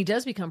 and he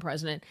does become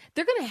president,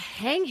 they're going to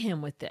hang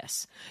him with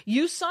this.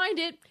 You signed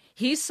it.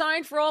 He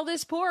signed for all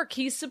this pork.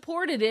 He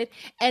supported it.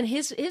 And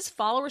his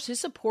followers, his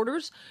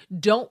supporters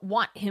don't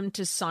want him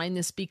to sign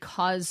this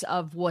because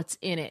of what's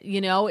in it.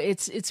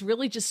 It's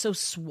really just so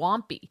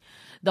swampy,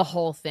 the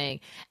whole thing.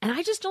 And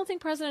I just don't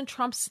think President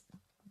Trump's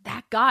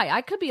that guy.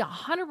 I could be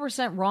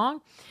 100%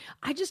 wrong.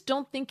 I just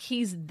don't think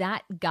he's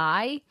that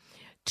guy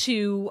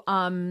to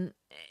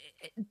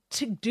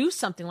do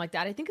something like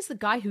that. I think it's the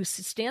guy who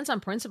stands on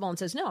principle and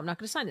says, no, I'm not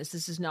going to sign this.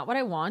 This is not what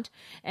I want.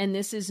 And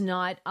this is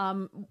not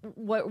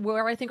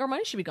where I think our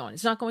money should be going.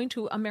 It's not going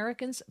to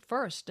Americans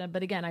first.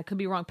 But again, I could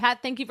be wrong. Pat,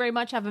 thank you very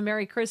much. Have a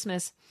Merry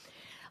Christmas.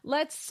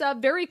 Let's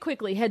very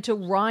quickly head to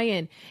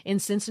Ryan in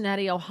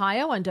Cincinnati,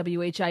 Ohio on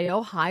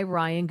WHIO. Hi,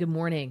 Ryan. Good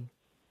morning.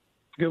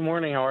 Good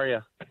morning. How are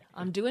you?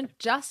 I'm doing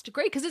just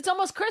great because it's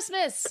almost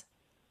Christmas.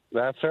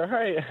 That's all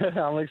right.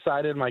 I'm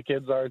excited. My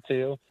kids are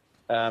too.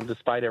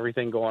 Despite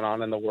everything going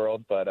on in the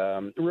world. But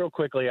real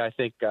quickly, I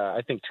think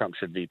Trump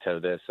should veto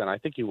this, and I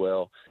think he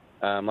will.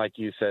 like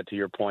you said, to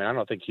your point, I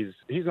don't think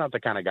he's not the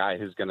kind of guy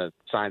who's going to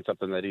sign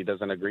something that he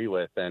doesn't agree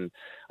with. And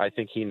I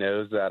think he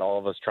knows that all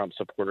of us Trump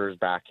supporters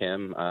back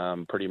him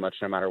pretty much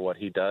no matter what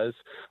he does.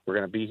 We're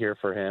going to be here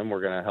for him.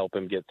 We're going to help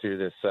him get through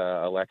this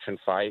election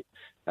fight.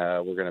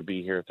 We're going to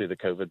be here through the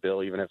COVID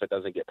bill, even if it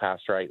doesn't get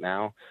passed right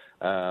now.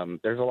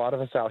 There's a lot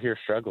of us out here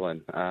struggling.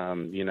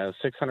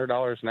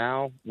 $600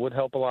 now would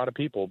help a lot of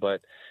people,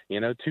 but,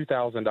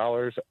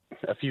 $2,000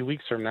 a few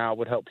weeks from now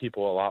would help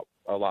people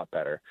a lot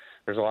better.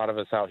 There's a lot of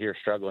us out here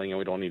struggling, and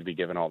we don't need to be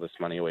giving all this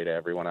money away to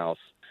everyone else.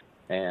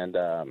 And,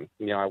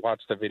 I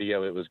watched the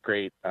video. It was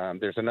great.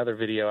 There's another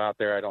video out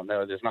there. I don't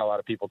know. There's not a lot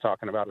of people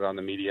talking about it on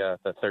the media,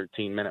 the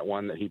 13-minute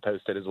one that he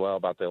posted as well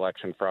about the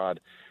election fraud.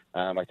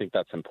 I think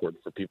that's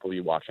important for people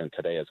you watching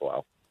today as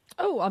well.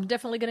 Oh, I'm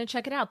definitely going to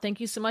check it out. Thank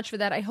you so much for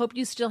that. I hope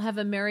you still have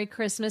a Merry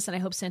Christmas, and I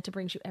hope Santa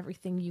brings you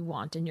everything you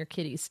want and your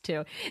kitties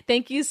too.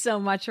 Thank you so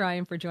much,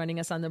 Ryan, for joining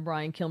us on the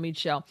Brian Kilmeade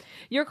Show.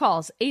 Your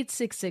calls,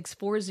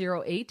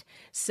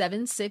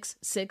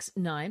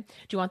 866-408-7669. Do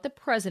you want the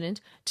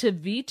president to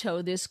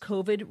veto this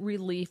COVID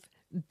relief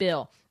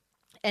bill?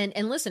 And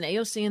listen,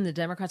 AOC and the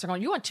Democrats are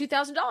going, you want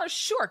 $2,000?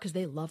 Sure, because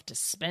they love to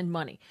spend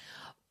money.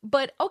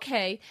 But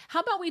okay, how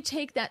about we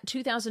take that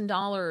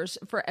 $2,000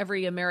 for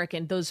every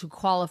American, those who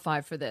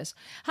qualify for this?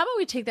 How about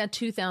we take that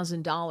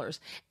 $2,000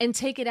 and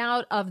take it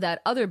out of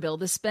that other bill,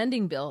 the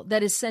spending bill,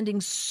 that is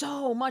sending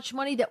so much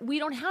money that we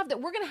don't have,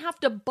 that we're going to have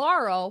to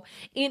borrow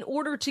in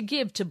order to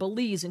give to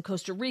Belize and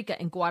Costa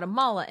Rica and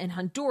Guatemala and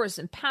Honduras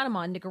and Panama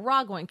and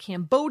Nicaragua and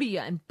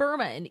Cambodia and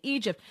Burma and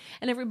Egypt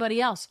and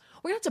everybody else.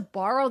 We're going to have to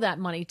borrow that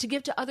money to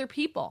give to other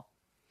people.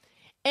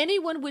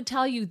 Anyone would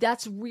tell you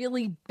that's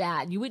really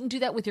bad. You wouldn't do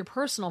that with your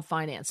personal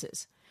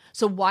finances.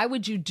 So why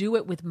would you do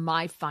it with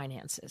my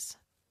finances?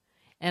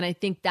 And I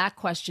think that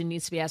question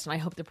needs to be asked, and I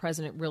hope the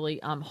president really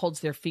holds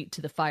their feet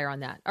to the fire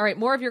on that. All right,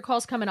 more of your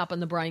calls coming up on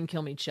the Brian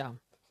Kilmeade Show.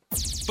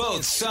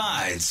 Both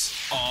sides,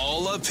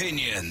 all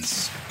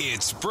opinions.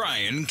 It's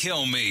Brian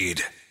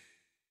Kilmeade.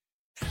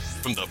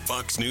 From the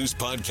Fox News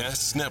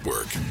Podcasts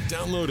Network.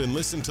 Download and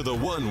listen to The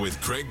One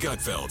with Craig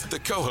Gutfeld, the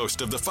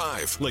co-host of The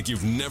Five, like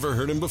you've never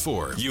heard him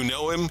before. You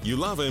know him, you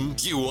love him,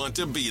 you want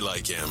to be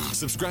like him.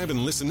 Subscribe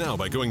and listen now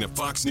by going to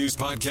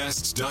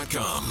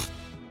foxnewspodcasts.com.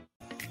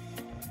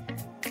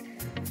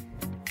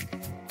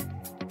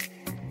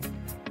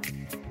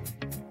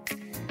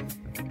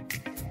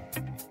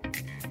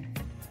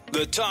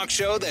 The talk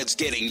show that's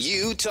getting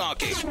you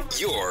talking.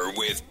 You're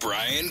with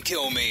Brian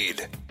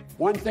Kilmeade.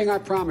 One thing I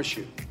promise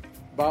you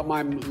about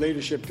my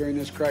leadership during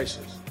this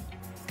crisis,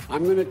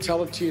 I'm going to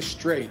tell it to you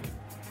straight.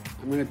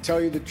 I'm going to tell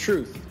you the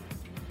truth.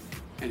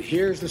 And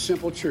here's the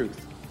simple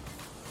truth.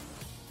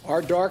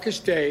 Our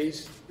darkest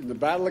days in the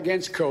battle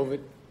against COVID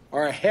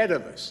are ahead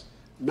of us,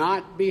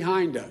 not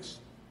behind us.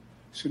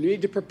 So we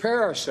need to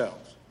prepare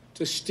ourselves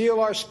to steel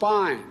our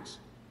spines.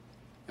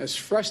 As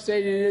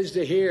frustrating it is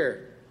to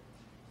hear,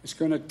 it's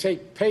going to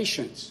take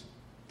patience,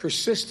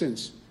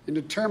 persistence, and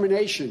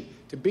determination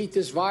to beat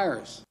this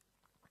virus.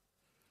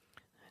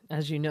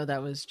 As you know,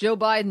 that was Joe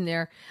Biden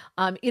there.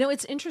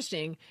 It's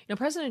interesting.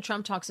 President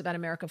Trump talks about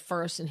America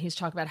first, and he's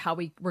talking about how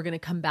we're going to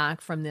come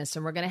back from this,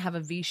 and we're going to have a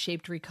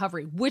V-shaped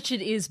recovery, which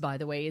it is, by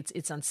the way.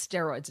 It's on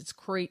steroids. It's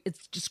great.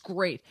 It's just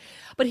great.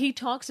 But he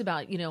talks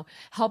about,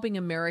 helping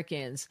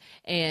Americans,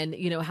 and,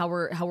 how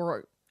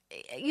we're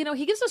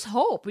he gives us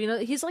hope.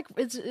 He's like,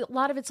 a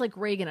lot of it's like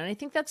Reagan. And I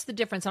think that's the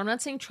difference. I'm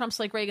not saying Trump's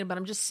like Reagan, but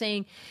I'm just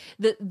saying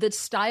the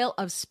style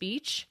of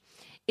speech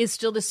is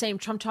still the same.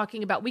 Trump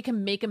talking about we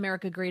can make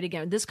America great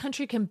again. This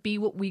country can be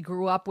what we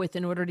grew up with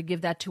in order to give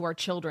that to our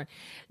children.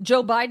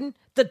 Joe Biden,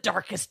 the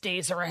darkest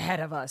days are ahead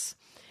of us.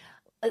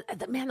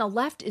 The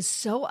left is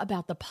so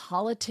about the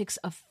politics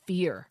of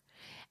fear.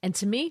 And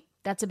to me,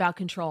 that's about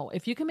control.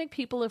 If you can make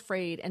people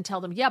afraid and tell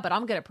them, yeah, but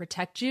I'm going to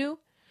protect you,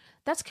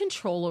 that's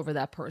control over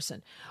that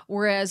person.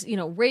 Whereas,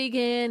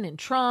 Reagan and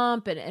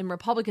Trump and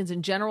Republicans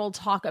in general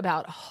talk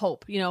about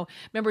hope.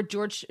 Remember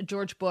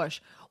George Bush,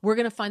 we're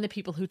going to find the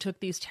people who took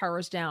these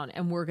terrorists down,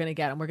 and we're going to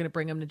get them. We're going to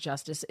bring them to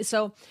justice.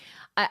 So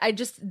I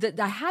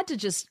had to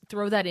just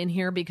throw that in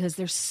here because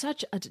there's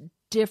such a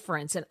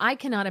difference. And I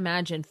cannot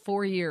imagine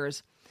 4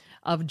 years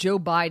of Joe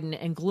Biden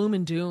and gloom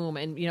and doom.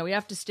 And, you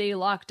have to stay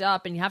locked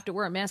up and you have to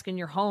wear a mask in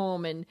your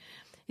home. And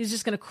he's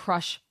just going to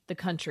crush the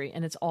country,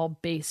 and it's all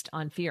based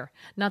on fear,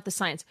 not the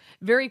science.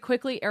 Very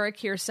quickly, Eric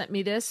here sent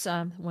me this,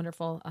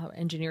 wonderful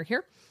engineer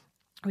here.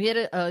 We had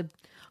a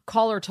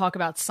caller talk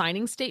about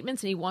signing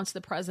statements, and he wants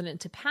the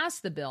president to pass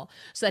the bill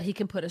so that he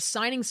can put a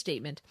signing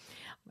statement.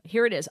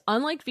 Here it is.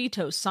 Unlike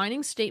vetoes,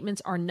 signing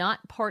statements are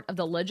not part of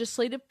the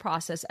legislative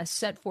process as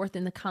set forth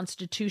in the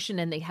Constitution,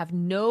 and they have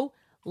no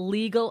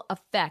legal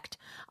effect.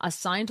 A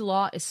signed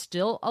law is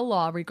still a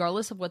law,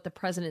 regardless of what the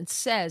president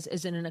says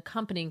is in an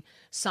accompanying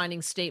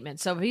signing statement.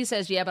 So if he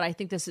says, yeah, but I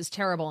think this is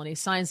terrible, and he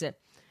signs it,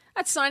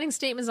 that signing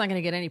statement is not going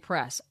to get any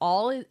press.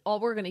 All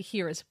we're going to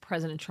hear is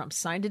President Trump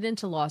signed it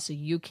into law, so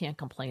you can't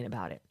complain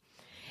about it.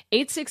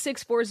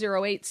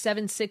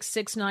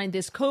 866-408-7669.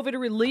 This COVID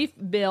relief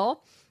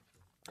bill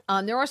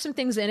There are some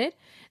things in it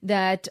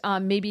that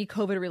may be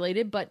COVID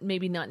related, but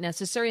maybe not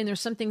necessary. And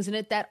there's some things in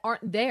it that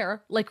aren't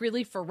there, like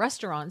relief for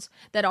restaurants,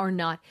 that are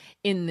not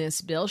in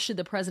this bill. Should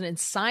the president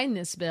sign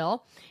this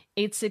bill?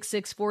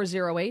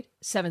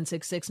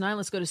 866-408-7669.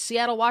 Let's go to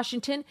Seattle,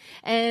 Washington,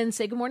 and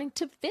say good morning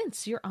to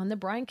Vince. You're on the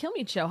Brian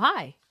Kilmeade Show.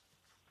 Hi.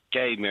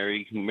 Hey,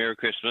 Merry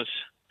Christmas.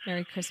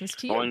 Merry Christmas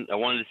to you. I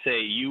wanted to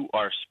say you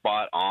are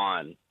spot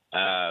on.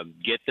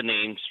 Get the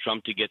names,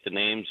 Trump to get the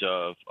names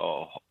of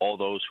all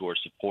those who are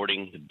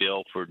supporting the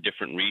bill for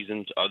different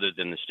reasons other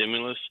than the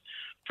stimulus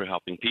for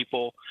helping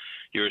people.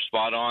 You're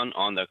spot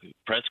on the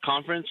press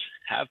conference.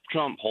 Have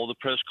Trump hold a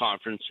press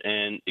conference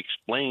and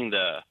explain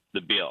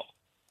the bill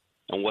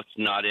and what's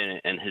not in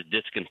it and his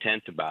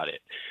discontent about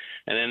it.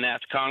 And then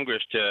ask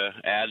Congress to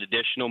add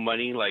additional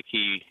money like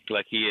he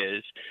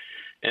is.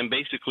 And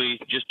basically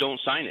just don't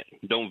sign it.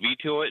 Don't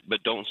veto it,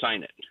 but don't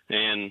sign it.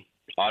 And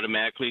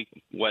automatically,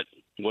 what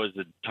was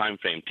the time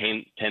frame?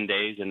 10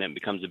 days, and then it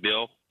becomes a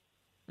bill?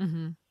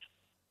 Mm-hmm.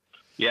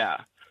 Yeah.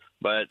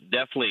 But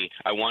definitely,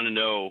 I want to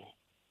know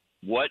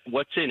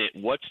what's in it.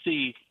 What's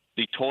the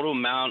total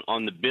amount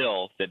on the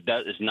bill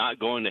that is not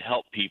going to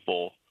help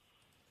people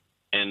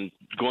and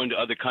going to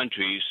other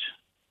countries,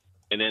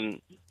 and then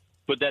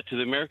put that to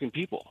the American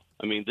people?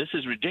 I mean, this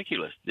is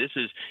ridiculous.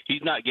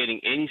 He's not getting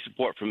any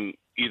support from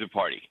either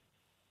party.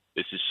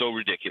 This is so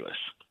ridiculous.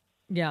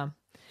 Yeah.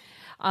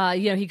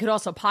 He could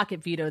also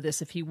pocket veto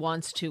this if he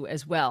wants to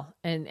as well,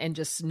 and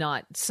just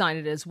not sign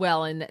it as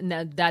well. And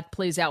that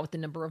plays out with the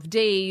number of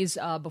days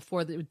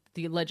before the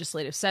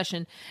legislative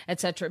session, et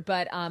cetera.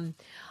 But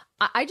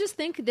I just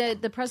think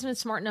that the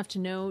president's smart enough to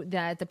know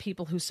that the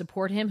people who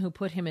support him, who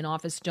put him in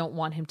office, don't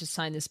want him to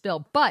sign this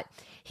bill. But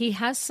he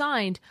has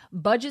signed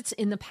budgets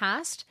in the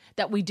past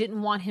that we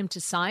didn't want him to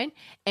sign,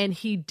 and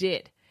he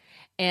did.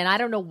 And I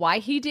don't know why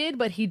he did,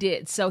 but he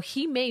did. So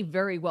he may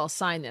very well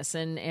sign this.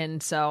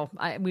 And so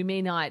we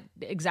may not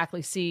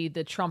exactly see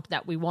the Trump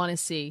that we want to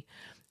see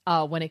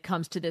when it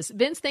comes to this.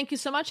 Vince, thank you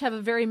so much. Have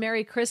a very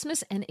Merry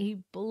Christmas and a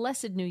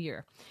blessed New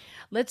Year.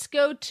 Let's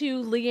go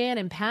to Leanne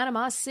in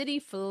Panama City,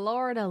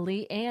 Florida.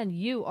 Leanne,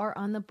 you are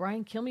on the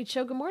Brian Kilmeade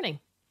Show. Good morning.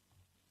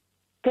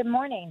 Good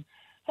morning.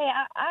 Hey,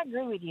 I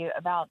agree with you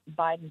about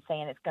Biden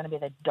saying it's going to be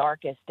the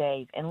darkest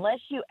days. Unless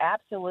you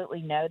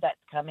absolutely know that's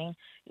coming,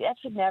 that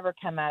should never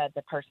come out of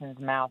the person's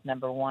mouth,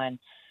 number one.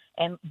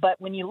 But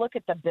when you look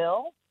at the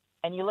bill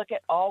and you look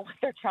at all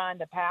they're trying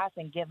to pass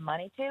and give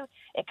money to,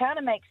 it kind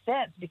of makes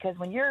sense, because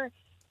when you're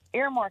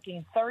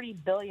earmarking $30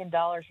 billion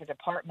for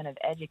Department of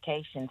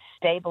Education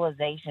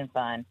Stabilization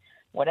Fund,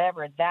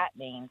 whatever that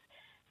means,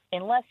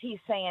 unless he's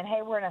saying,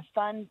 hey, we're going to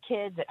fund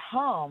kids at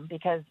home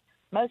because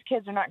most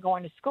kids are not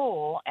going to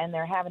school and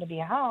they're having to be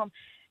home,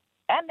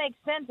 that makes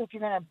sense if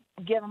you're going to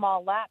give them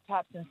all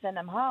laptops and send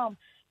them home.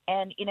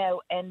 And,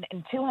 and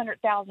 $200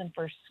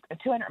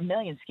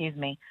 million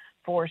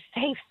for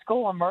safe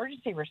school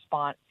emergency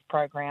response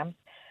programs.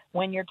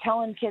 When you're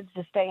telling kids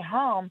to stay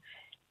home,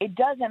 it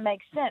doesn't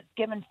make sense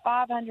giving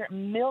 $500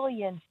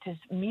 million to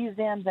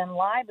museums and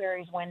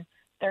libraries when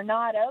they're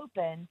not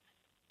open.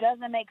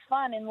 Doesn't make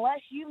fun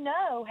unless you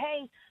know,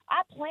 hey,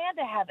 I plan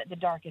to have it the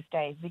darkest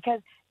days, because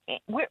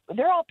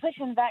they're all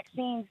pushing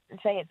vaccines and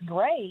say it's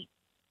great,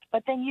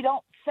 but then you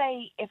don't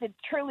say if it's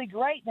truly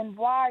great, then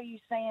why are you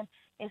saying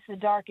it's the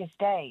darkest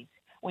days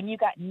when you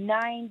got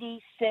 96%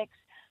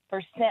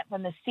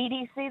 from the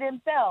CDC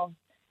themselves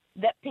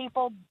that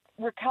people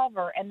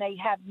recover and they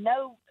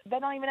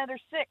don't even know they're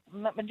sick,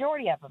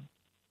 majority of them.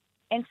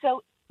 And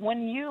so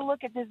when you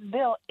look at this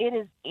bill, it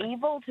is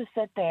evil to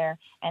sit there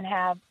and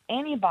have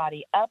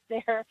anybody up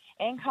there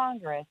in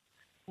Congress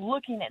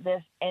looking at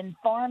this and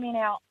farming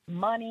out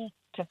money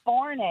to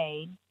foreign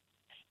aid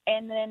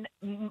and then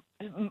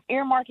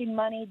earmarking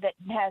money that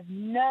has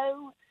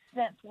no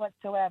sense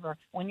whatsoever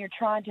when you're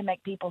trying to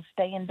make people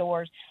stay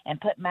indoors and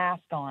put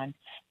masks on,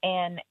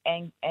 and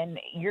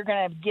you're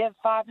going to give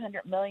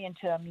 $500 million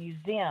to a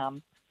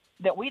museum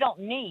that we don't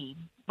need,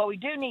 but we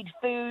do need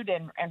food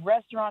and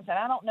restaurants, and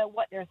I don't know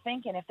what they're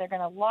thinking if they're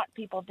going to lock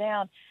people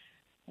down.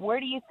 Where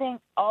do you think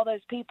all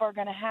those people are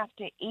going to have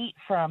to eat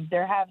from?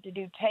 They're having to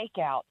do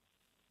takeout.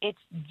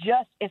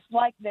 It's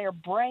like their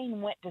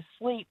brain went to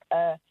sleep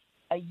a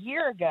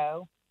year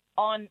ago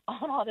on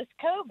all this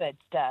COVID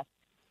stuff.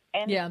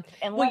 And yeah.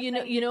 Well,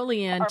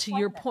 Leanne, to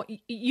your point,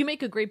 you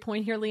make a great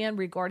point here, Leanne,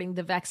 regarding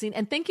the vaccine.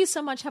 And thank you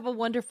so much. Have a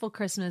wonderful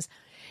Christmas.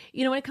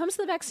 When it comes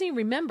to the vaccine,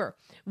 remember,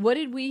 what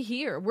did we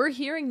hear? We're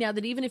hearing now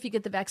that even if you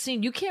get the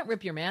vaccine, you can't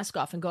rip your mask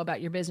off and go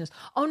about your business.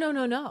 Oh,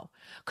 no.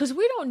 Because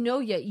we don't know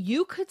yet.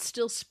 You could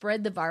still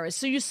spread the virus.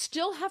 So you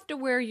still have to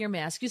wear your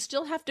mask. You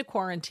still have to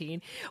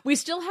quarantine. We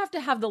still have to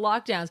have the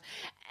lockdowns.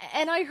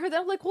 And I heard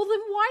that, I'm like, well, then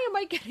why am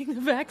I getting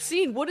the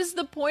vaccine? What is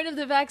the point of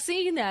the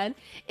vaccine then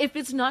if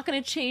it's not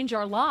going to change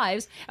our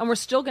lives and we're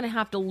still going to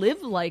have to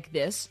live like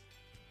this?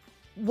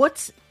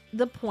 What's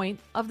the point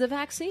of the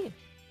vaccine?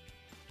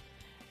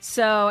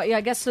 So,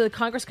 I guess the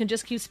Congress can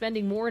just keep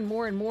spending more and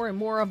more and more and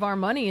more of our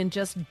money and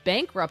just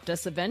bankrupt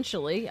us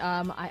eventually.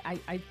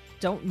 I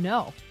don't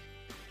know.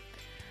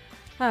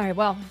 All right,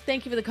 well,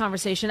 thank you for the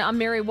conversation. I'm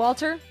Mary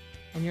Walter.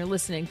 and you're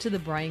listening to The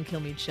Brian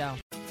Kilmeade Show.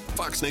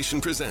 Fox Nation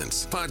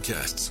presents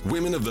podcasts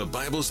Women of the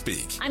Bible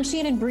Speak. I'm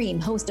Shannon Bream,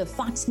 host of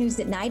Fox News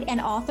at Night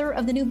and author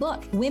of the new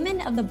book,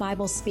 Women of the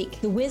Bible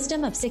Speak, the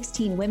wisdom of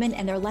 16 women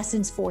and their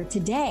lessons for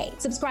today.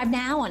 Subscribe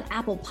now on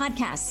Apple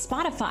Podcasts,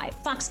 Spotify,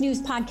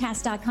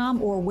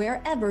 foxnewspodcast.com, or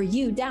wherever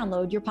you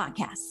download your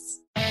podcasts.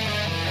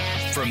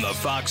 From the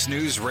Fox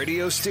News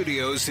radio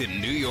studios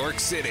in New York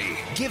City,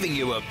 giving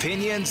you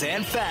opinions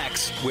and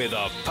facts with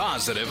a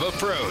positive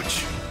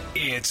approach.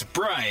 It's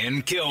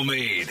Brian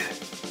Kilmeade.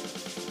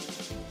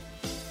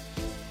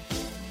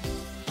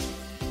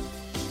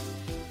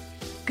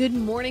 Good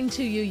morning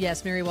to you.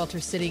 Yes, Mary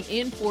Walters sitting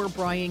in for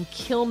Brian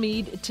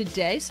Kilmeade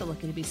today. So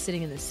lucky to be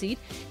sitting in the seat.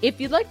 If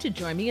you'd like to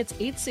join me, it's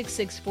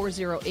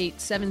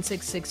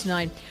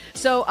 866-408-7669.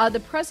 So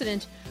the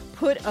president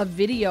put a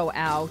video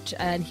out,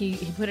 and he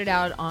put it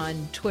out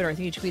on Twitter. I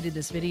think he tweeted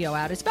this video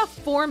out. It's about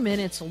 4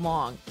 minutes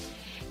long.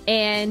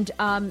 And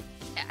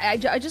I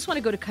just want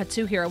to go to cut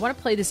two here. I want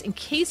to play this in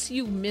case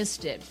you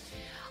missed it.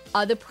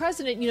 The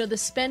president, the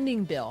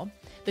spending bill,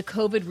 the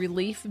COVID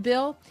relief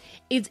bill,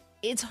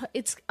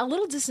 it's a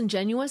little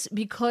disingenuous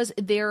because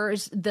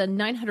there's the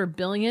 $900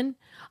 billion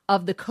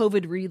of the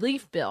COVID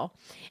relief bill,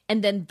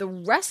 and then the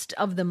rest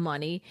of the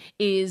money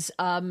is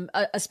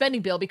a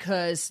spending bill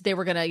because they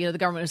were gonna, the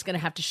government was gonna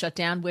have to shut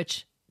down.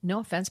 Which, no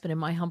offense, but in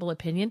my humble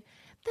opinion,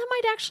 that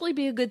might actually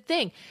be a good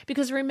thing.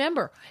 Because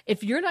remember,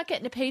 if you're not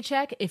getting a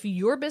paycheck, if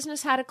your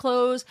business had to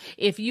close,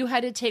 if you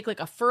had to take like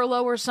a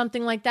furlough or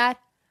something like that.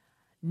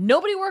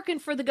 Nobody working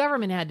for the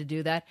government had to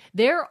do that.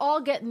 They're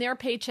all getting their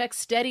paychecks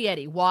steady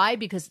Eddie. Why?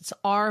 Because it's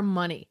our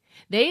money.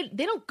 They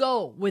don't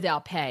go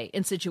without pay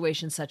in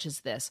situations such as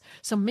this.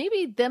 So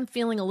maybe them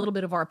feeling a little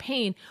bit of our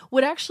pain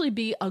would actually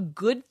be a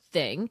good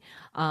thing.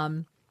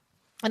 And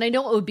I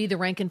know it would be the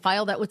rank and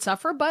file that would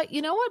suffer, but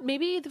you know what?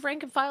 Maybe the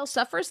rank and file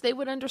suffers. They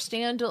would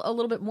understand a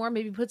little bit more,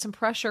 maybe put some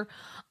pressure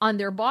on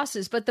their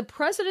bosses. But the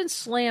president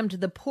slammed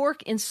the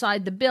pork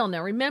inside the bill.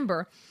 Now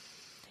remember,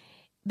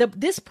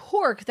 this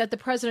pork that the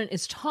president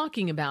is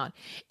talking about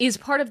is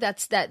part of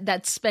that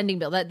spending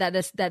bill,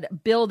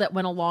 that bill that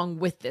went along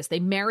with this. They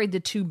married the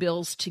two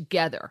bills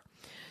together.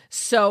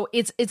 So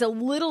it's a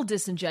little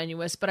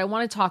disingenuous, but I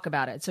want to talk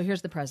about it. So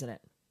here's the president.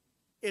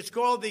 It's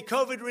called the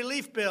COVID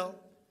relief bill,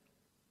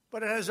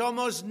 but it has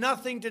almost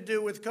nothing to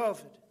do with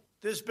COVID.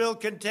 This bill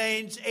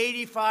contains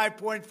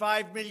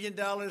 $85.5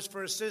 million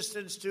for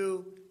assistance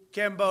to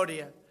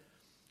Cambodia,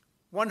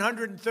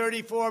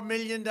 $134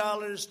 million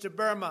to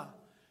Burma,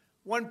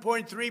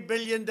 $1.3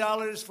 billion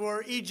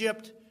for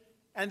Egypt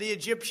and the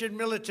Egyptian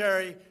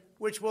military,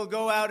 which will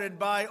go out and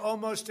buy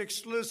almost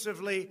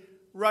exclusively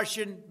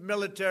Russian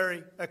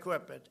military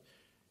equipment.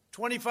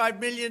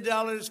 $25 million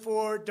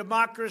for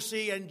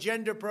democracy and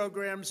gender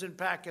programs in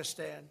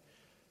Pakistan.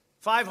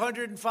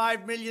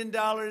 $505 million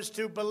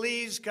to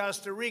Belize,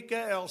 Costa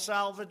Rica, El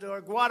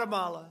Salvador,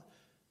 Guatemala,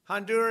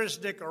 Honduras,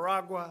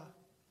 Nicaragua,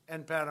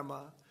 and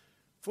Panama.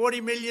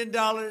 $40 million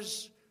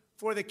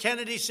for the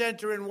Kennedy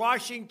Center in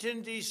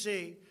Washington,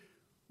 D.C.,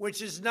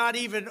 which is not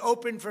even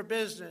open for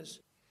business.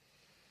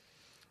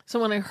 So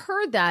when I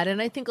heard that,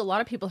 and I think a lot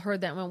of people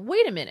heard that and went,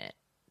 wait a minute,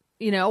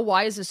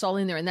 why is this all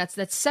in there? And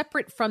that's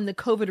separate from the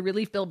COVID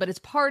relief bill, but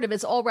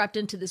it's all wrapped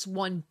into this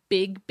one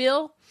big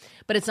bill,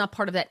 but it's not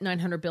part of that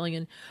 $900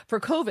 billion for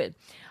COVID.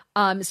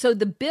 So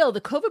the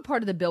COVID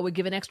part of the bill would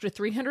give an extra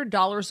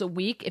 $300 a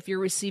week if you're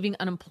receiving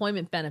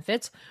unemployment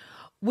benefits,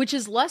 which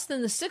is less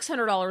than the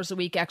 $600 a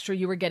week extra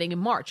you were getting in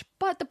March.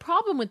 But the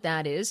problem with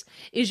that is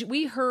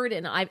we heard,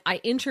 and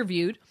I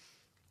interviewed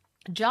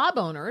job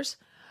owners,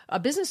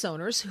 business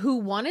owners who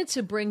wanted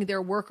to bring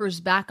their workers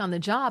back on the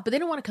job, but they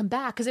didn't want to come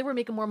back because they were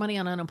making more money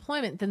on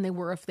unemployment than they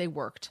were if they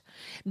worked.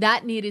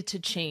 That needed to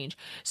change.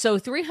 So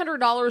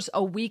 $300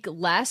 a week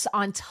less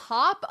on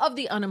top of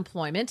the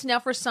unemployment. Now,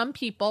 for some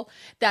people,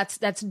 that's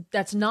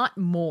not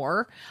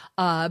more,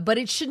 but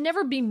it should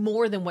never be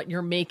more than what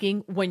you're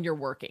making when you're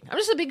working. I'm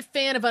just a big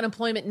fan of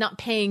unemployment not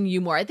paying you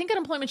more. I think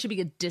unemployment should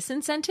be a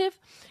disincentive,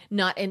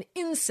 not an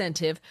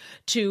incentive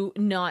to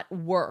not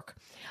work.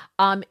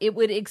 It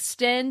would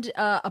extend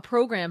a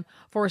program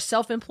for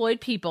self-employed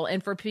people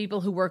and for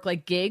people who work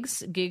like gig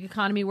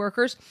economy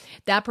workers.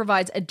 That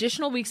provides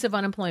additional weeks of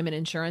unemployment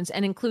insurance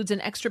and includes an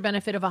extra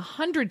benefit of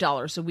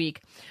 $100 a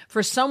week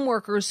for some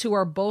workers who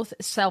are both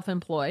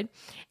self-employed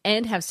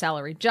and have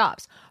salaried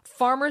jobs.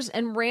 Farmers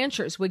and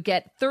ranchers would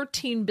get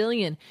 $13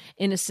 billion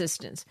in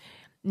assistance.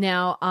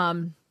 Now,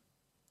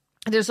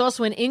 there's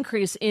also an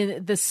increase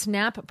in the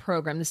SNAP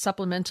program, the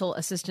Supplemental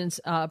Assistance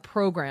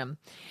Program.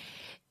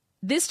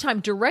 This time,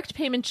 direct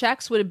payment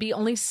checks would be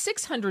only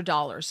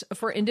 $600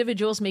 for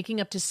individuals making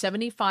up to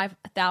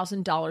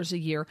 $75,000 a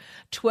year,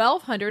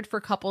 $1,200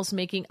 for couples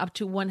making up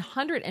to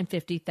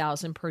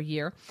 $150,000 per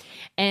year,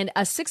 and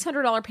a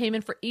 $600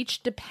 payment for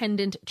each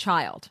dependent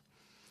child.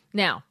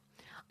 Now,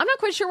 I'm not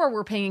quite sure where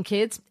we're paying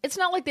kids. It's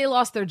not like they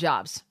lost their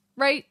jobs,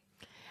 right?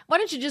 Why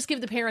don't you just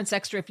give the parents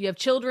extra? If you have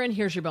children,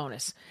 here's your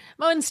bonus.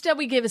 Well, instead,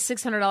 we give a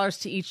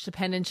 $600 to each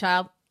dependent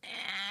child.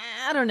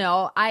 I don't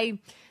know.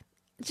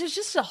 there's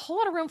just a whole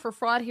lot of room for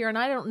fraud here, and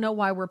I don't know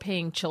why we're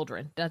paying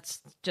children.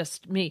 That's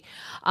just me.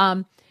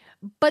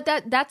 But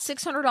that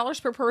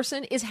 $600 per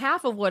person is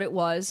half of what it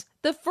was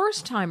the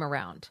first time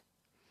around.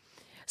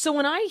 So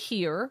when I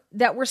hear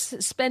that we're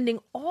spending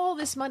all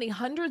this money,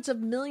 hundreds of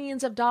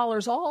millions of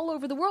dollars all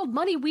over the world,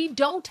 money we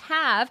don't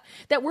have,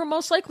 that we're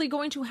most likely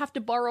going to have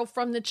to borrow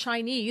from the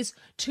Chinese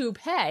to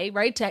pay,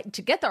 right,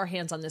 to get our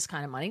hands on this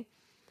kind of money,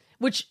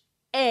 which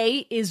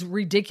is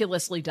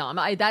ridiculously dumb.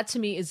 That to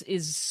me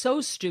is so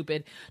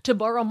stupid, to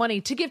borrow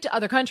money to give to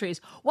other countries.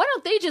 Why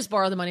don't they just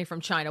borrow the money from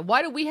China?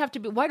 Why do we have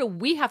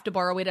to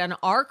borrow it on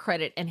our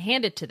credit and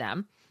hand it to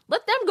them?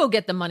 Let them go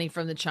get the money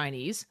from the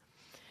Chinese.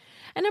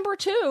 And number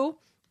two,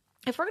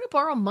 if we're going to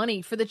borrow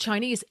money for the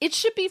Chinese, it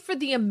should be for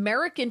the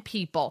American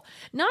people,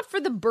 not for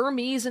the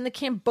Burmese and the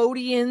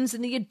Cambodians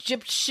and the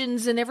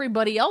Egyptians and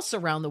everybody else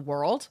around the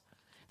world.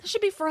 That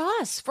should be for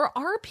us, for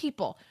our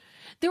people.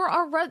 There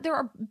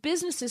are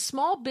businesses,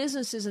 small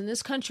businesses in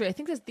this country. I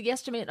think that the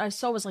estimate I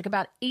saw was like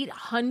about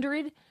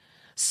 800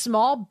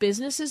 small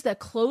businesses that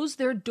close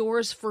their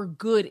doors for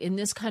good in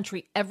this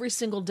country every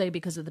single day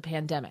because of the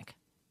pandemic.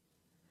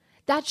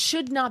 That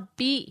should not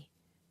be.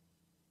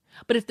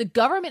 But if the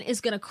government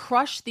is going to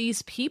crush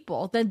these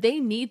people, then they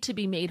need to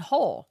be made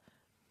whole.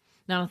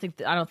 Now,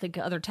 I don't think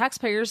other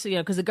taxpayers,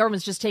 because the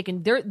government's just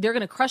they're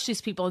going to crush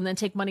these people and then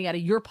take money out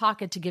of your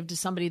pocket to give to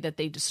somebody that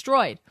they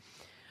destroyed.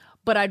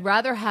 But I'd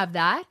rather have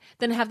that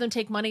than have them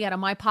take money out of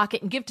my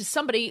pocket and give to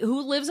somebody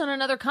who lives on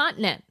another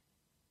continent.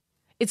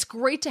 It's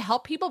great to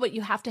help people, but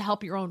you have to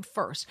help your own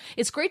first.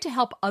 It's great to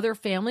help other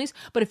families,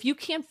 but if you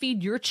can't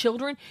feed your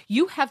children,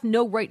 you have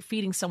no right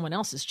feeding someone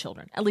else's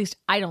children. At least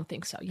I don't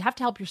think so. You have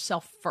to help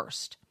yourself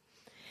first.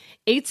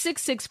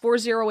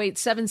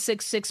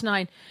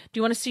 866-408-7669. Do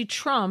you want to see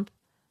Trump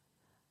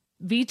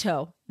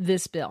veto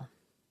this bill?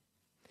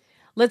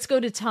 Let's go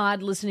to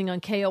Todd listening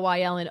on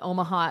KOIL in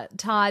Omaha.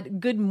 Todd,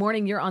 good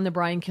morning. You're on the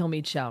Brian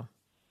Kilmeade Show.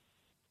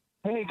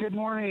 Hey, good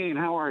morning.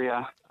 How are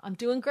you? I'm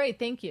doing great.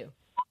 Thank you.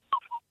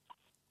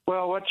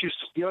 Well, what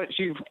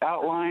you've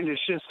outlined is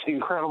just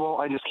incredible.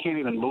 I just can't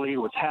even believe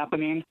what's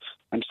happening.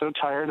 I'm so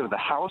tired of the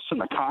House and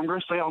the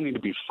Congress. They all need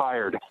to be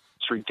fired.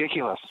 It's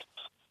ridiculous.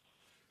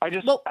 I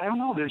don't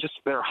know.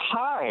 They're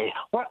high.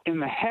 What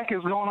in the heck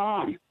is going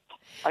on?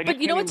 But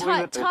you know what,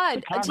 Todd,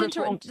 I'm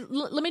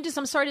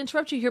sorry to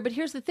interrupt you here, but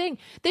here's the thing.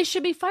 They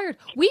should be fired.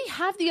 We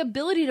have the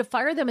ability to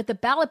fire them at the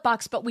ballot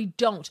box, but we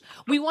don't.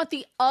 We want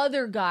the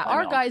other guy.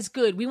 Our guy's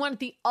good. We want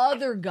the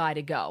other guy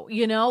to go.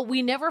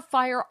 We never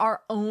fire our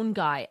own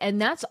guy,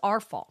 and that's our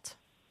fault.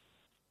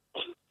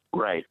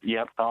 Right.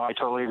 Yep. Oh, I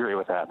totally agree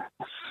with that.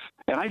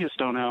 And I just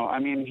don't know. I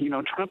mean,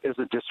 Trump is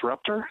a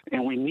disruptor,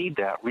 and we need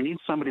that. We need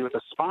somebody with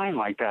a spine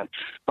like that.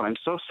 But I'm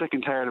so sick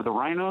and tired of the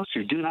rhinos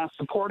who do not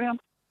support him.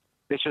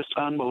 It's just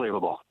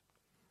unbelievable.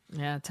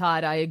 Yeah,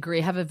 Todd, I agree.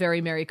 Have a very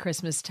Merry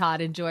Christmas,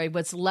 Todd. Enjoy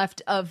what's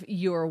left of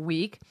your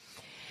week.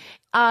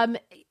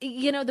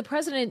 The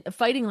president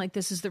fighting like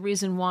this is the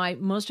reason why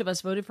most of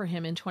us voted for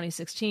him in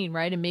 2016,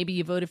 right? And maybe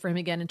you voted for him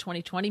again in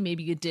 2020.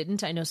 Maybe you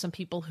didn't. I know some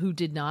people who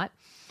did not.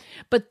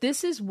 But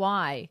this is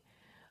why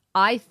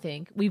I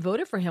think we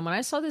voted for him. When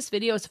I saw this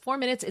video, it's 4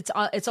 minutes.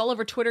 It's all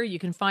over Twitter. You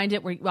can find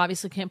it. We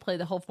obviously can't play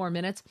the whole 4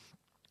 minutes.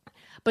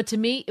 But to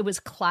me, it was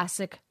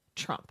classic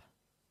Trump.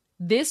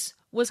 This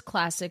was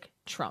classic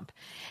Trump.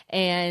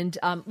 And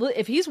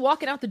if he's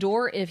walking out the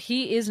door, if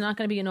he is not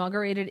going to be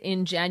inaugurated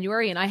in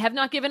January, and I have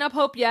not given up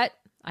hope yet,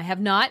 I have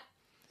not.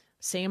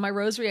 Saying my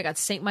rosary, I got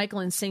St. Michael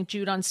and St.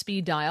 Jude on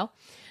speed dial.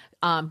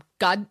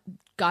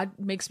 God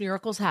makes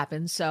miracles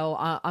happen, so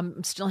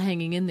I'm still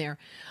hanging in there.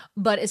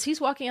 But as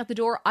he's walking out the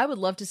door, I would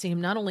love to see him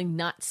not only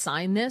not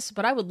sign this,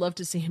 but I would love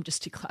to see him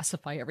just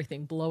declassify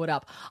everything, blow it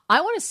up.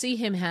 I want to see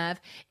him have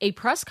a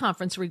press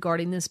conference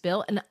regarding this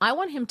bill, and I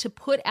want him to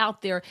put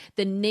out there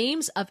the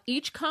names of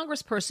each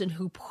congressperson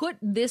who put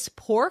this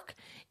pork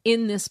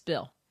in this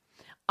bill.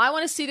 I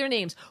want to see their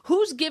names.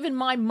 Who's given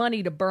my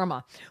money to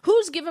Burma?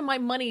 Who's given my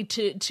money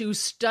to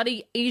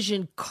study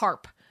Asian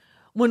carp?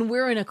 When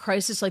we're in a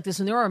crisis like this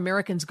and there are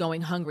Americans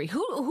going hungry,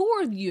 who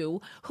are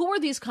you? Who are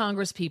these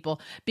Congress people?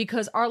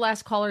 Because our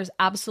last caller is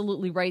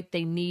absolutely right.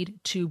 They need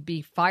to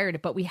be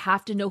fired, but we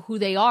have to know who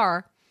they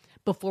are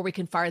before we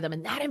can fire them.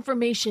 And that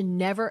information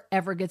never,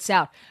 ever gets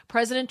out.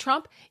 President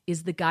Trump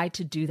is the guy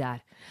to do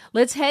that.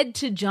 Let's head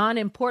to John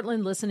in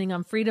Portland listening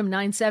on Freedom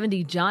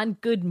 970. John,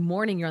 good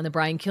morning. You're on the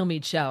Brian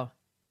Kilmeade Show.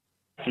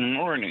 Good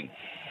morning.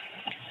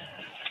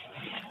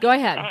 Go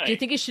ahead. Hi. Do you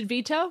think he should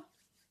veto?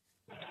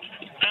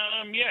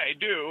 Yeah, I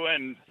do.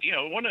 And,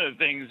 one of the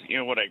things,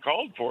 what I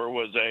called for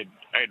was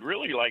I'd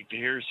really like to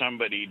hear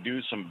somebody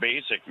do some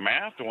basic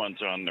math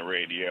once on the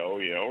radio,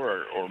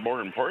 or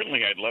more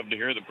importantly, I'd love to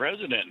hear the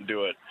president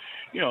do it.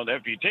 That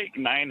if you take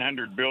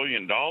 $900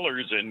 billion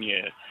and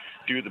you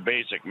do the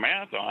basic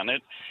math on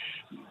it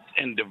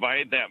and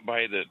divide that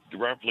by the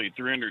roughly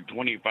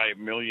 325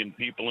 million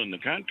people in the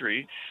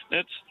country,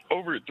 that's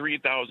over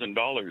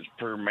 $3,000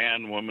 per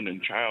man, woman,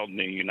 and child in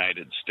the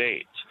United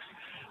States.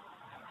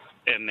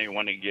 And they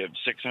want to give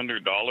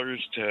 $600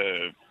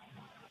 to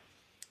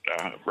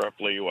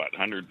roughly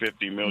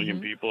 150 million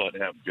people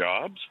that have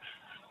jobs.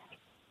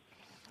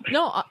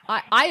 No,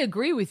 I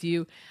agree with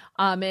you.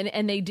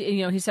 And they,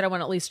 he said I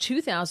want at least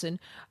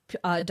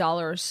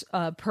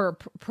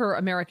 $2,000 per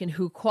American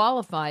who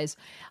qualifies.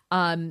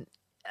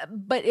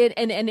 But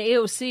and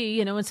AOC,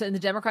 and the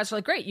Democrats are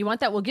like, great, you want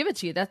that? We'll give it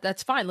to you.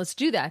 That's fine. Let's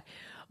do that.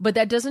 But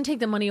that doesn't take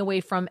the money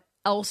away from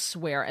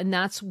elsewhere, and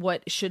that's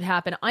what should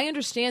happen. I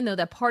understand, though,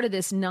 that part of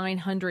this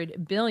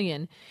 $900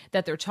 billion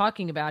that they're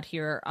talking about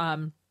here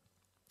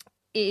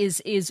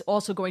is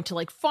also going to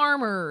like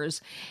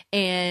farmers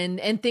and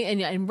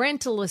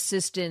rental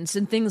assistance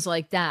and things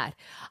like that.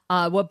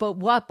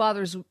 What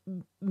bothers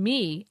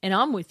me, and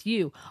I'm with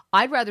you,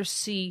 I'd rather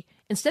see,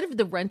 instead of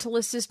the rental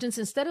assistance,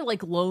 instead of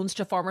like loans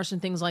to farmers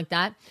and things like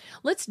that,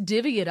 let's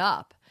divvy it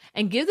up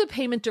and give the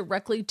payment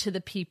directly to the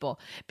people,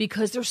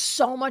 because there's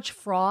so much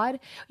fraud.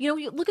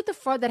 You look at the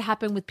fraud that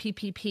happened with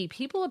PPP.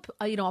 People,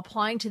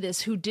 applying to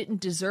this who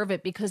didn't deserve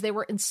it because they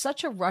were in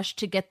such a rush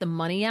to get the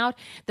money out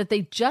that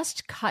they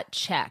just cut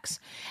checks.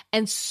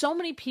 And so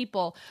many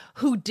people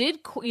who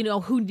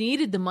who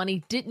needed the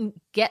money didn't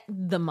get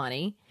the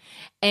money.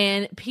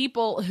 And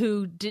people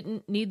who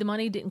didn't need the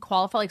money, didn't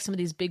qualify, like some of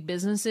these big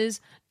businesses,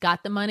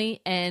 got the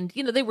money. And,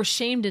 they were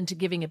shamed into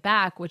giving it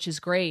back, which is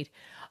great.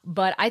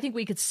 But I think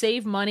we could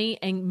save money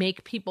and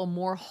make people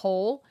more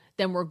whole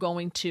than we're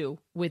going to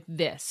with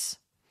this.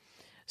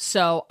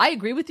 So I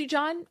agree with you,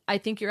 John. I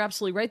think you're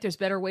absolutely right. There's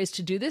better ways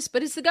to do this,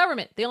 but it's the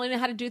government. They only know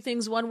how to do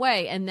things one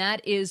way, and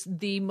that is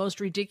the most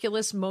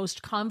ridiculous,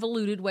 most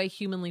convoluted way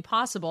humanly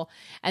possible.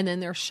 And then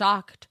they're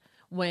shocked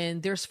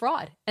when there's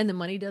fraud and the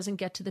money doesn't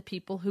get to the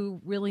people who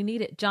really need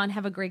it. John,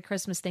 have a great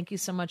Christmas. Thank you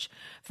so much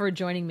for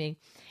joining me.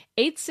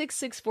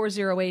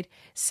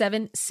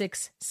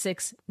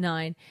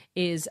 866-408-7669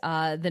 is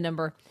the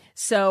number.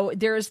 So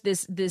there's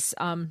this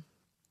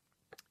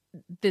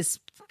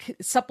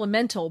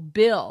supplemental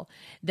bill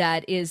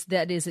that is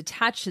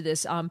attached to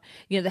this.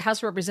 The House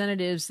of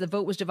Representatives, the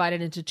vote was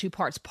divided into two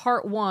parts.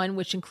 Part one,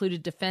 which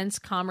included defense,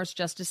 commerce,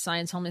 justice,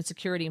 science, homeland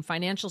security, and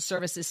financial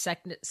services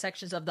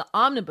sections of the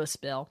omnibus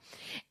bill.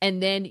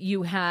 And then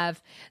you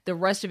have the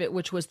rest of it,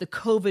 which was the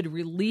COVID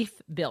relief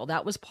bill.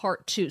 That was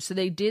part two. So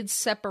they did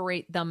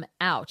separate them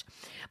out.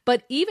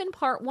 But even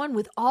part one,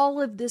 with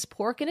all of this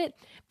pork in it,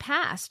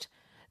 passed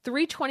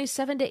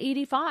 327 to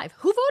 85.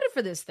 Who voted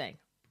for this thing?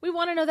 We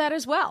want to know that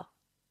as well.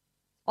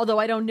 Although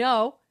I don't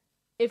know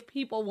if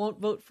people won't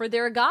vote for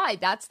their guy.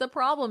 That's the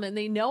problem, and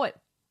they know it.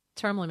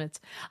 Term limits.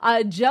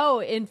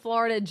 Joe in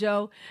Florida.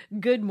 Joe,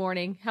 good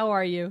morning. How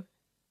are you?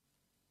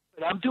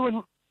 I'm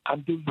doing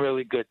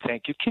really good,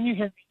 thank you. Can you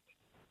hear me?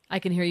 I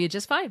can hear you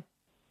just fine.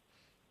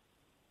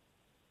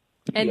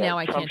 And now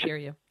I can't hear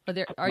you.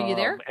 Are you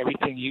there?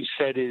 Everything you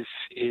said is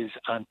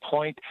on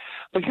point.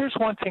 But here's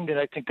one thing that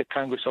I think the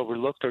Congress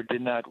overlooked or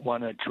did not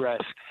want to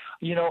address.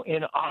 In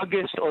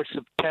August or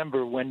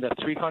September, when the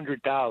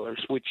 $300,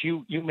 which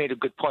you made a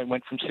good point,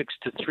 went from 6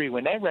 to 3,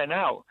 when that ran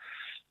out,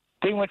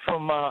 they went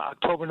from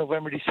October,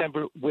 November,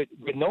 December with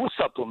no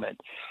supplement.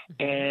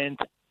 And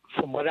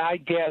from what I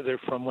gather,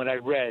 from what I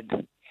read,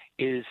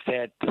 is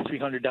that the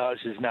 $300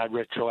 is not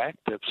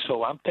retroactive.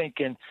 So I'm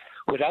thinking,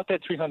 without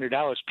that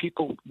 $300,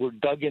 people were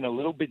dug in a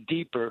little bit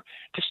deeper.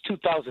 This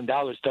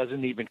 $2,000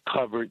 doesn't even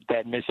cover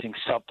that missing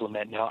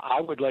supplement. Now, I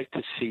would like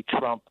to see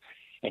Trump,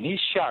 and he's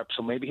sharp,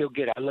 so maybe he'll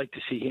get it. I'd like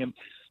to see him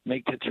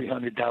make the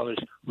 $300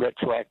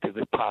 retroactive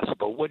if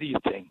possible. What do you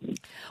think?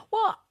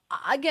 Well,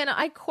 again,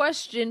 I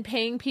question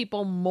paying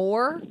people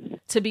more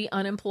to be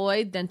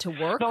unemployed than to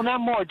work. No,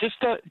 not more. Just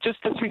the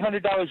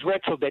 $300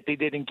 retro that they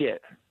didn't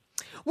get.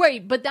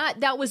 Right, but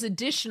that was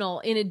additional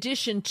in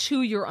addition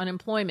to your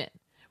unemployment.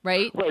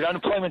 Right? Right.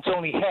 Unemployment's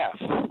only half.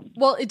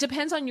 Well, it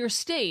depends on your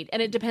state,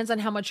 and it depends on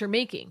how much you're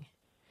making.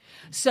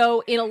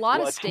 So in a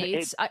lot of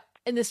states,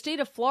 in the state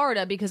of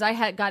Florida, because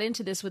I got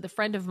into this with a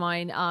friend of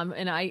mine,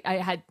 and I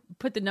had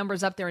put the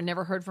numbers up there and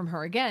never heard from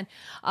her again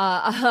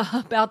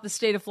about the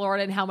state of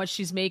Florida and how much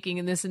she's making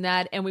and this and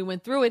that. And we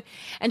went through it,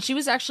 and she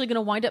was actually going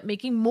to wind up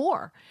making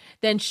more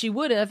than she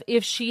would have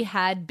if she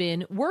had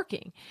been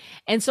working.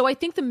 And so I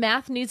think the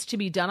math needs to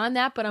be done on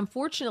that. But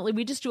unfortunately,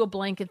 we just do a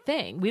blanket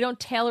thing. We don't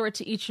tailor it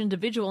to each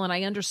individual. And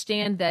I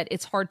understand that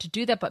it's hard to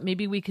do that, but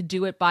maybe we could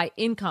do it by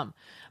income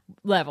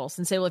levels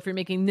and say, well, if you're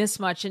making this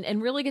much,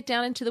 and really get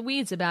down into the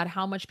weeds about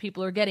how much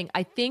people are getting.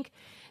 I think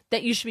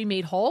that you should be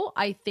made whole.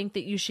 I think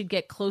that you should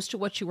get close to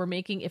what you were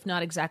making, if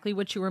not exactly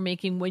what you were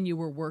making when you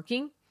were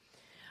working.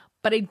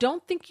 But I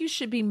don't think you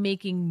should be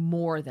making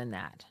more than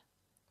that.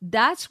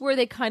 That's where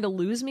they kind of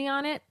lose me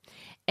on it.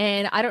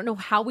 And I don't know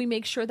how we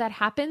make sure that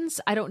happens.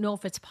 I don't know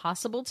if it's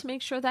possible to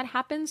make sure that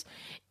happens.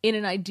 In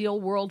an ideal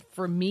world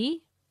for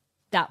me,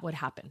 that would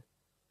happen.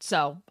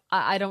 So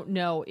I don't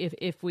know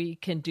if we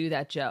can do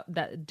that, Joe.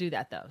 Do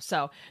that though.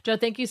 So Joe,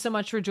 thank you so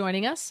much for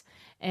joining us,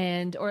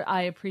 or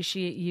I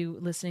appreciate you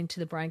listening to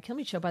the Brian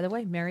Kilmeade Show. By the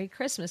way, Merry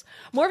Christmas.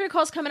 More of your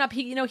calls coming up.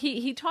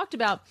 He talked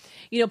about,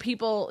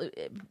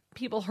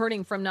 people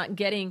hurting from not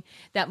getting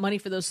that money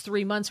for those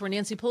 3 months where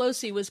Nancy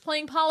Pelosi was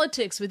playing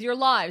politics with your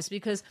lives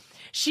because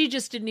she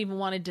just didn't even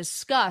want to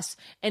discuss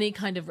any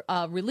kind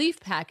of relief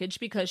package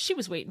because she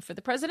was waiting for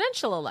the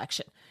presidential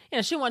election.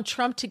 She didn't want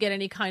Trump to get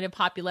any kind of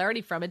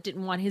popularity from it,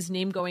 didn't want his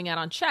name going out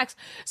on checks.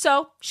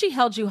 So she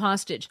held you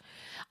hostage.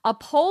 A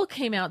poll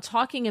came out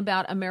talking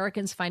about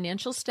Americans'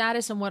 financial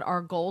status and what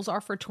our goals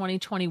are for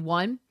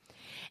 2021.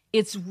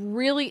 It's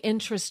really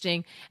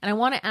interesting. And I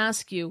want to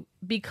ask you,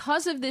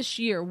 because of this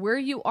year, where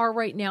you are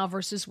right now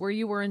versus where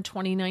you were in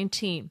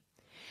 2019,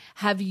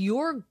 have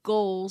your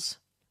goals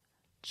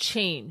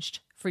changed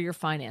for your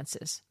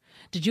finances?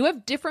 Did you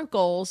have different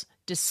goals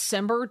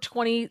December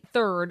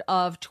 23rd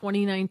of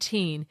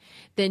 2019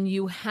 than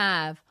you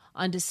have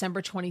on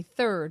December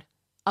 23rd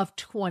of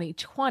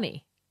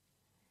 2020?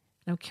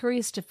 And I'm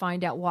curious to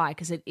find out why,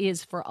 because it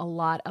is for a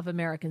lot of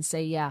Americans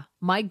say, yeah,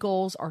 my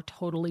goals are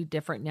totally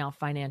different now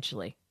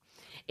financially.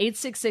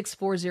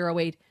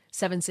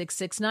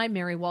 866-408-7669.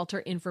 Mary Walter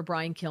in for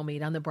Brian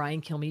Kilmeade on The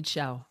Brian Kilmeade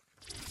Show.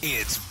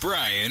 It's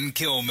Brian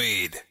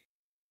Kilmeade.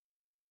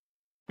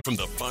 From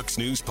the Fox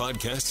News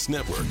Podcasts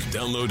Network,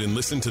 download and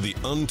listen to The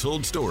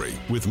Untold Story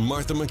with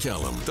Martha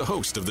McCallum. The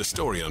host of The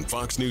Story on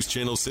Fox News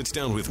Channel sits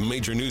down with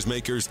major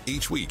newsmakers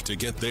each week to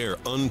get their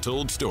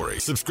untold story.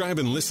 Subscribe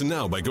and listen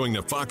now by going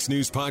to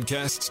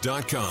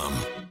foxnewspodcasts.com.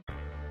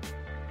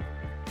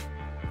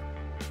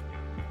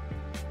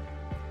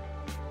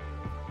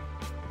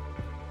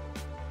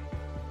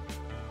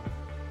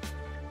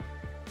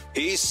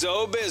 He's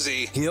so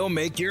busy, he'll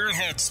make your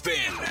head spin.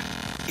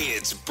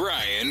 It's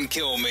Brian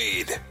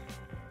Kilmeade.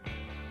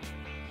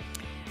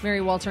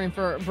 Mary Walter in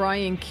for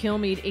Brian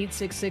Kilmeade,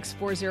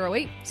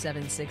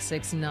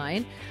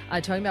 866-408-7669.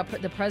 Talking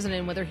about the president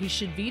and whether he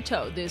should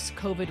veto this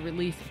COVID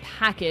relief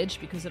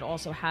package because it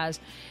also has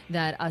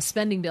that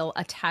spending bill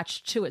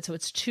attached to it. So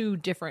it's two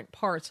different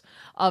parts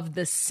of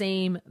the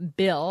same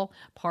bill.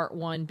 Part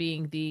one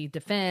being the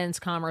defense,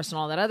 commerce, and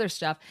all that other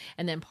stuff.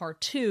 And then part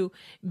two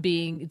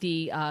being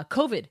the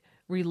COVID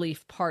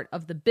relief part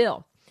of the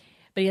bill.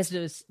 But he has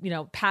to,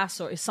 pass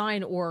or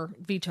sign or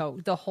veto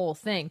the whole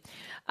thing.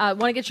 I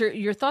want to get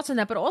your thoughts on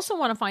that, but also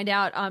want to find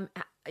out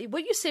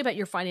what you say about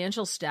your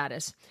financial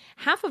status.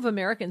 Half of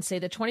Americans say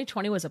that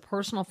 2020 was a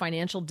personal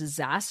financial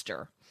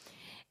disaster,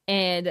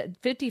 and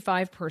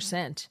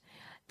 55%.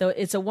 Though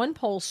it's a one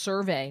poll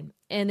survey,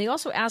 and they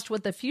also asked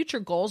what the future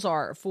goals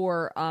are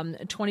for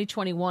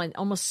 2021.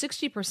 Almost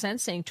 60%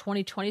 saying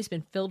 2020 has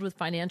been filled with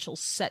financial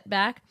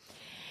setback.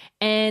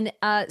 And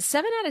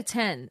 7 out of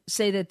 10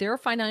 say that their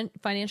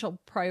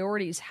financial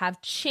priorities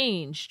have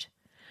changed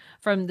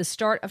from the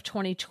start of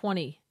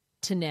 2020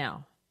 to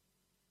now.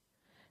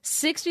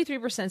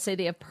 63% say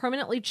they have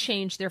permanently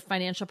changed their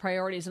financial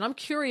priorities. And I'm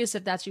curious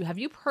if that's you. Have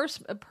you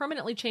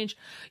permanently changed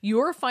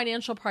your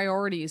financial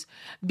priorities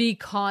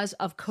because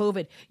of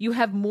COVID? You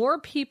have more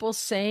people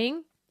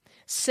saying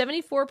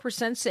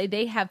 74% say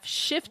they have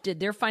shifted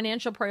their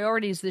financial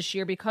priorities this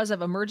year because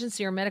of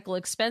emergency or medical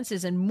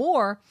expenses, and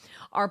more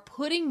are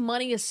putting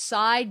money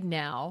aside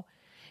now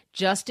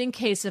just in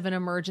case of an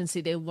emergency.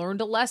 They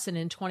learned a lesson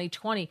in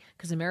 2020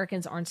 because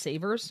Americans aren't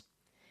savers.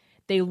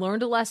 They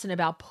learned a lesson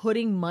about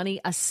putting money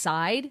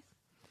aside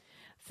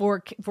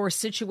for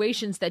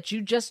situations that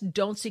you just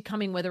don't see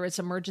coming, whether it's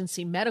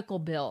emergency medical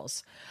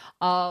bills,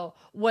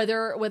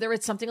 whether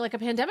it's something like a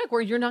pandemic where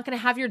you're not going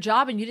to have your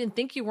job and you didn't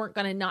think you weren't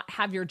going to not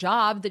have your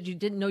job, that you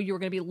didn't know you were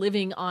going to be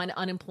living on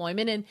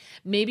unemployment, and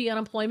maybe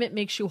unemployment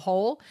makes you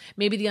whole.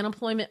 Maybe the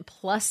unemployment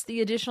plus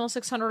the additional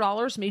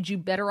 $600 made you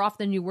better off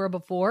than you were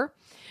before.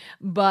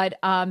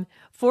 But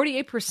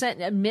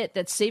 48% admit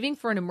that saving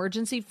for an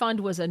emergency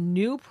fund was a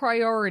new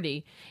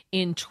priority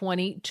in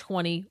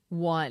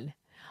 2021.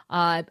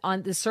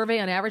 On the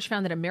survey, on average,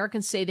 found that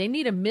Americans say they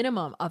need a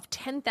minimum of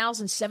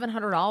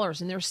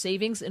 $10,700 in their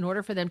savings in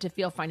order for them to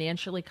feel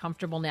financially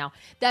comfortable now.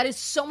 That is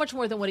so much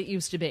more than what it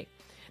used to be.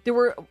 There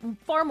were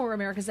far more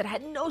Americans that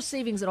had no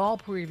savings at all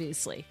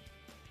previously.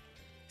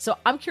 So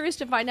I'm curious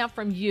to find out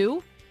from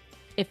you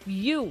if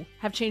you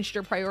have changed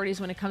your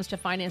priorities when it comes to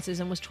finances,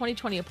 and was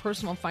 2020 a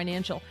personal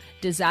financial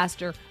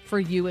disaster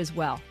for you as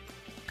well?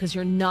 Because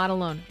you're not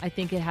alone. I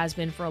think it has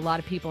been for a lot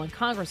of people, and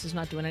Congress is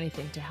not doing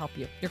anything to help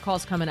you. Your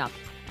call's coming up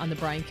on The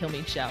Brian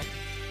Kilmeade Show.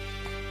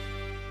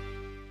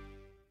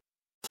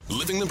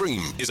 Living the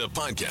Bream is a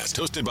podcast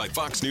hosted by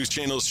Fox News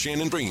Channel's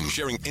Shannon Bream,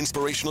 sharing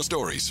inspirational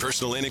stories,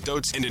 personal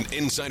anecdotes, and an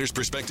insider's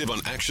perspective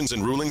on actions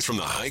and rulings from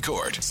the High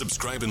Court.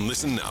 Subscribe and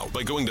listen now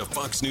by going to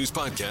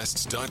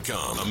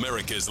foxnewspodcasts.com.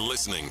 America's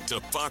listening to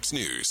Fox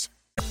News.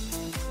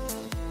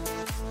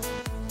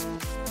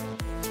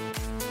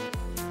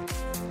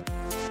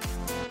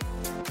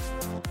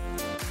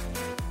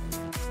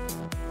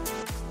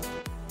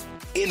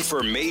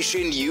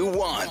 Information you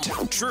want,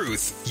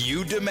 truth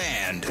you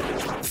demand.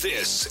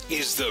 This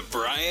is The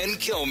Brian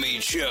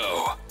Kilmeade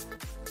Show.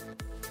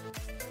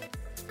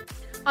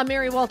 I'm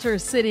Mary Walter,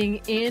 sitting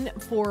in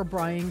for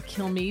Brian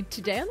Kilmeade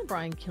today on The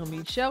Brian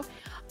Kilmeade Show.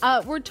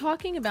 We're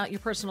talking about your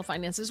personal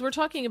finances. We're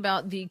talking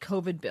about the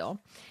COVID bill.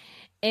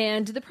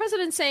 And the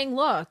president saying,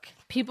 look,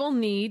 people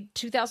need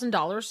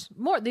 $2,000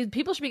 more.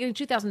 People should be getting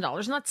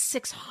 $2,000, not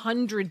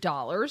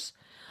 $600.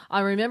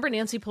 Remember,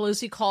 Nancy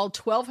Pelosi called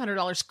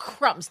 $1,200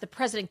 crumbs. The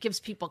president gives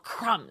people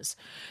crumbs.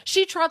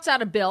 She trots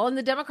out a bill, and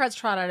the Democrats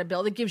trot out a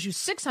bill that gives you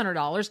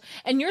 $600,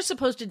 and you're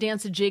supposed to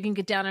dance a jig and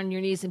get down on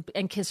your knees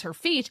and kiss her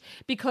feet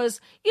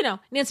because,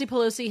 Nancy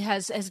Pelosi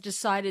has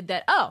decided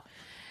that, now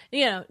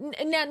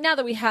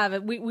that we have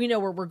it, we know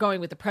where we're going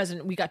with the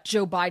president. We got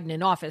Joe Biden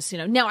in office.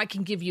 Now I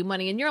can give you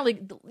money, and you're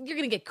going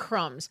to get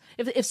crumbs.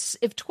 If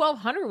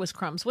 $1,200 was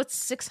crumbs, what's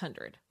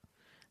 $600?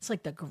 It's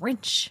like the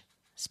Grinch,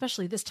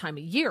 especially this time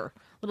of year.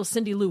 Little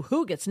Cindy Lou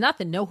Who gets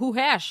nothing, no who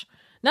hash,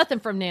 nothing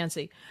from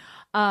Nancy.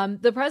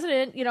 The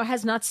president,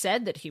 has not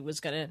said that he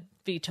was going to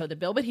veto the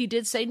bill, but he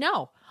did say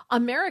no.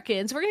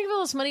 Americans, we're going to give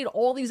all this money to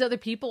all these other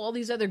people, all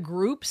these other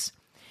groups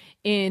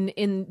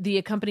in the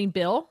accompanying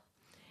bill.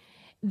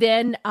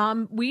 Then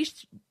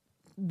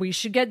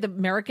the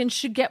Americans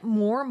should get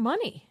more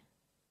money.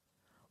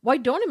 Why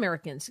don't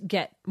Americans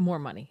get more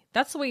money?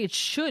 That's the way it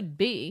should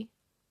be.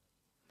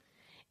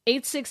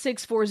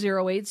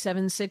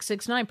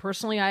 866-408-7669.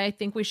 Personally, I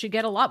think we should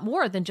get a lot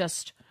more than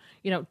just,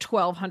 $1,200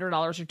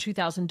 or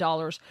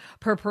 $2,000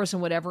 per person,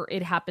 whatever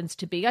it happens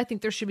to be. I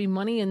think there should be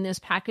money in this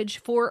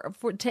package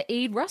to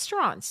aid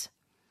restaurants.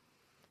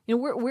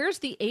 Where's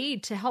the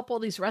aid to help all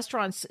these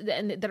restaurants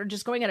that are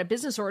just going out of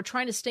business or are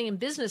trying to stay in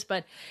business,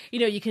 but,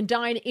 you can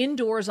dine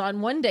indoors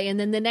on one day and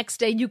then the next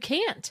day you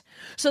can't.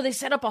 So they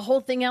set up a whole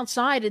thing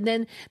outside, and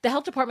then the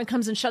health department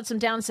comes and shuts them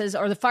down and says,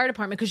 or the fire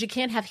department, because you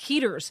can't have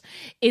heaters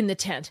in the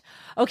tent.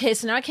 Okay,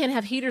 so now I can't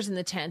have heaters in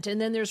the tent. And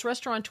then there's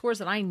restaurateurs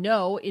that I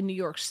know in New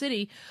York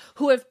City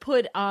who have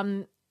put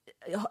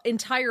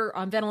entire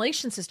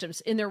ventilation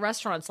systems in their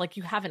restaurants like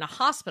you have in a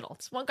hospital.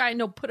 It's one guy I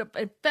know put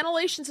a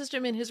ventilation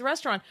system in his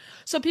restaurant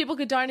so people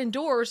could dine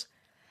indoors,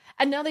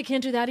 and now they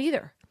can't do that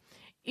either.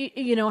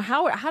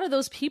 How do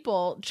those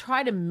people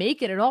try to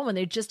make it at all when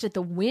they just at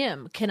the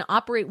whim can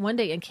operate one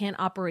day and can't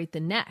operate the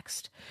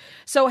next?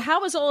 So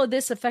how is all of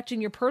this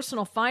affecting your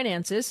personal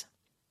finances?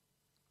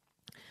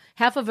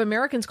 Half of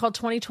Americans call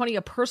 2020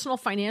 a personal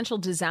financial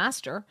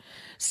disaster.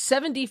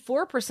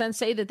 74%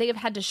 say that they have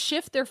had to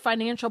shift their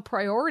financial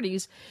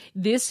priorities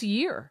this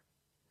year.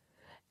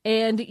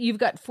 And you've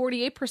got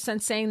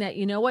 48% saying that,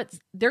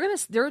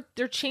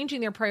 they're changing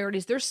their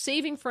priorities. They're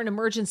saving for an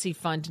emergency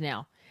fund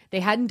now.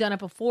 They hadn't done it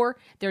before.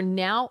 They're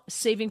now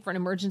saving for an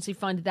emergency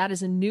fund. That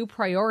is a new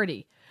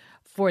priority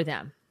for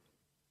them.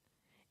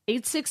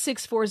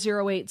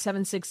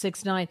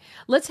 866-408-7669.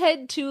 Let's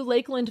head to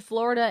Lakeland,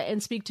 Florida,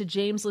 and speak to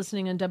James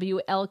listening on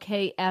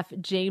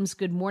WLKF. James,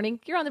 good morning.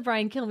 You're on the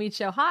Brian Kilmeade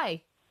Show.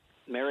 Hi.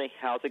 Mary,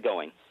 how's it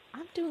going?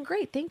 I'm doing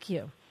great. Thank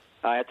you.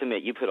 I have to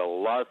admit, you put a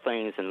lot of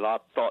things and a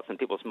lot of thoughts in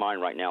people's mind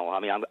right now.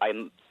 I mean,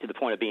 I'm to the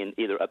point of being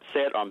either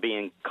upset or I'm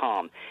being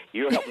calm.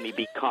 You're helping me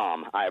be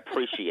calm. I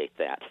appreciate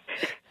that.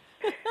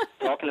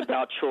 Talking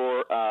about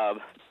your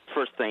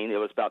first thing, it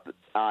was about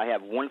I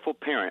have wonderful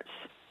parents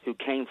who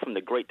came from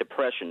the Great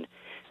Depression,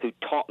 who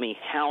taught me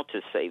how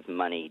to save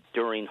money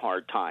during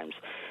hard times.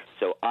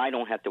 So I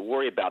don't have to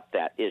worry about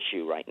that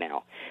issue right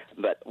now.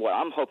 But what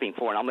I'm hoping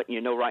for, and I'm letting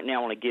you know right now,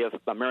 I want to give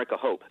America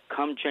hope.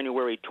 Come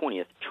January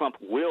 20th, Trump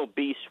will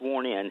be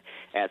sworn in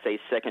as a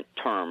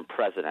second-term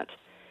president.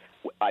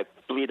 I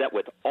believe that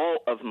with all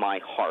of my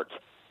heart.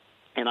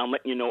 And I'm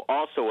letting you know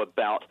also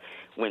about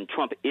when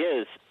Trump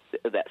is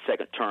that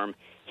second term,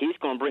 he's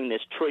going to bring this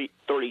 $30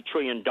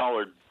 trillion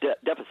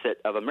deficit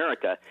of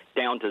America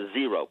down to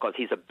zero because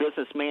he's a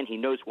businessman. He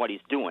knows what he's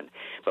doing.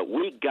 But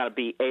we got to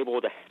be able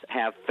to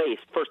have faith,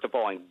 first of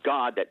all, in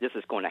God that this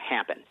is going to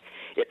happen.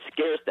 It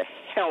scares the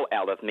hell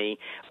out of me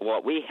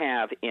what we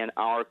have in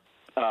our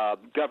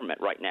government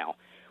right now.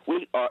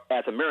 We are,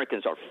 as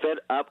Americans, are fed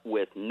up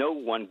with no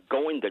one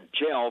going to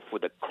jail for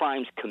the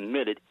crimes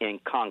committed in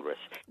Congress.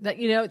 Not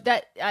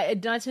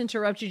to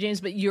interrupt you,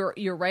 James, but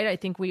you're right. I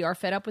think we are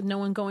fed up with no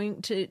one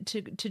going to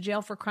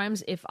jail for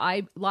crimes. If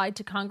I lied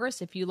to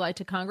Congress, if you lied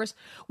to Congress,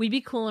 we'd be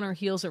cooling our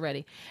heels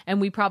already,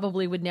 and we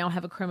probably would now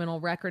have a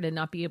criminal record and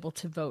not be able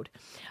to vote.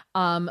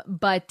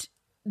 But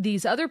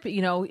these other,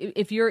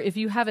 if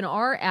you have an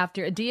R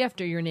after a D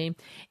after your name,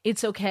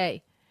 it's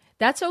okay.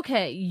 That's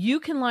okay. You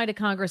can lie to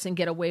Congress and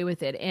get away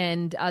with it.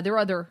 And there are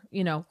other,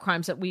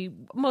 crimes that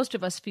most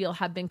of us feel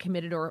have been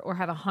committed or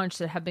have a hunch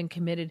that have been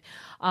committed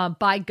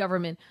by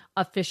government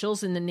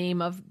officials in the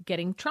name of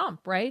getting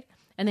Trump, right?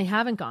 And they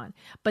haven't gone.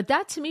 But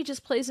that to me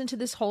just plays into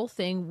this whole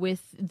thing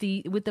with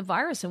the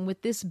virus and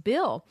with this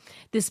bill,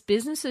 this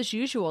business as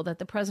usual that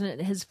the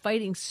president is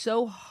fighting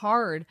so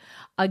hard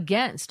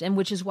against, and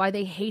which is why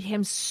they hate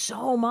him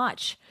so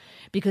much.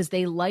 Because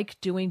they like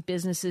doing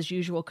business as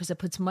usual because it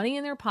puts money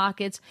in their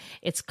pockets.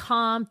 It's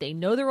calm. They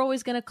know they're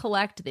always going to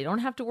collect. They don't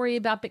have to worry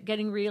about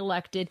getting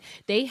reelected.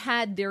 They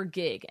had their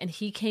gig, and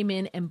he came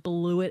in and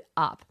blew it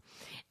up.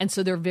 And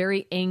so they're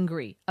very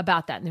angry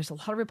about that. And there's a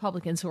lot of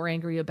Republicans who are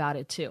angry about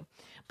it too.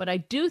 But I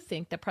do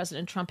think that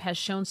President Trump has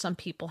shown some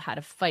people how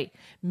to fight,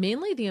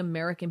 mainly the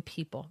American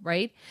people,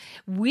 right?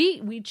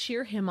 We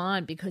cheer him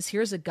on because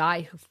here's a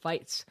guy who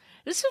fights.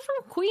 This is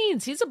from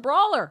Queens. He's a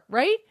brawler,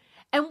 right?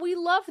 And we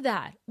love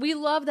that. We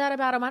love that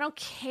about him. I don't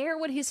care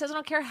what he says. I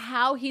don't care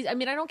how I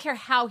don't care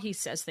how he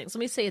says things. Let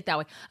me say it that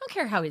way. I don't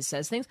care how he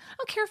says things. I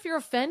don't care if you're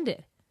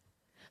offended.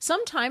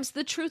 Sometimes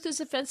the truth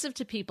is offensive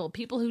to people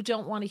who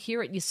don't want to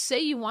hear it. You say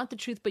you want the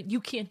truth, but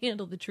you can't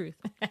handle the truth.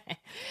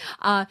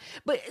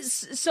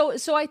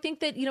 So I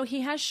think that,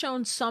 he has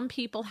shown some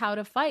people how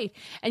to fight.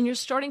 And you're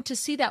starting to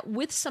see that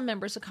with some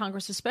members of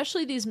Congress,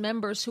 especially these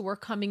members who are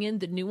coming in,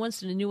 the new ones,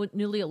 the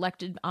newly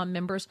elected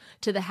members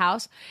to the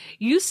House.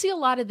 You see a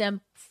lot of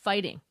them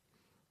fighting.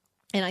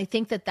 And I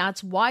think that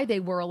that's why they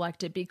were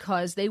elected,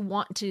 because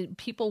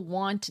people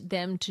want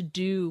them to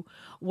do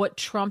what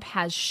Trump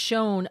has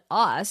shown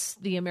us,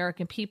 the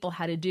American people,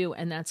 how to do,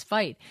 and that's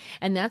fight.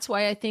 And that's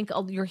why I think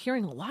you're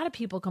hearing a lot of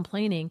people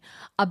complaining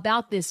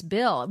about this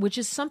bill, which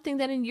is something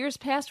that in years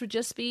past would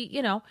just be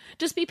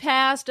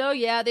passed. Oh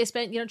yeah, they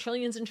spent,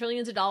 trillions and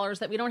trillions of dollars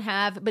that we don't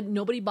have, but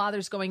nobody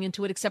bothers going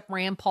into it except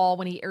Rand Paul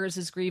when he airs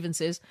his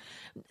grievances.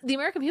 The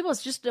American people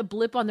is just a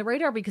blip on the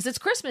radar because it's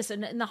Christmas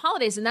and the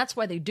holidays, and that's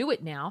why they do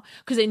it now.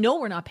 Because they know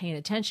we're not paying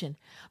attention.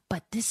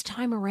 But this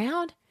time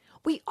around,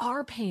 we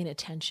are paying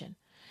attention.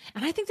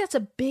 And I think that's a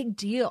big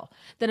deal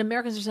that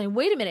Americans are saying,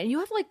 wait a minute. And you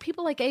have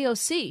people like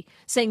AOC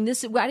saying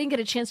this, I didn't get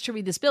a chance to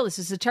read this bill. This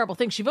is a terrible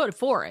thing. She voted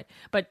for it,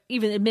 but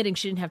even admitting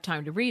she didn't have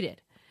time to read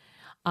it.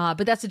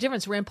 But that's the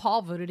difference. Rand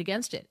Paul voted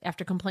against it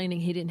after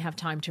complaining he didn't have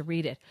time to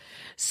read it.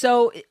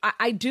 So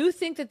I do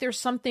think that there's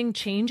something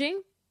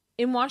changing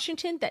in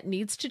Washington that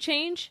needs to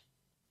change.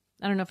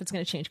 I don't know if it's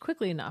going to change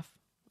quickly enough.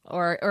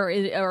 Or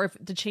if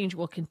the change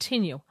will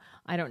continue.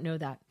 I don't know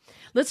that.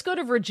 Let's go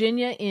to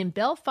Virginia in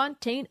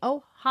Bellefontaine,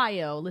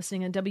 Ohio,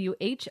 listening on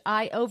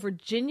WHIO.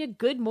 Virginia,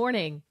 good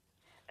morning.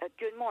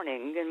 Good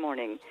morning. Good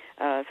morning.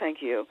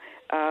 Thank you.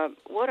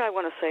 What I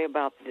want to say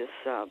about this,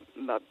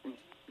 about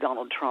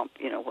Donald Trump,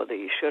 whether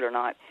he should or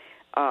not,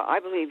 I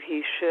believe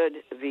he should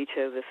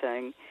veto the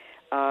thing.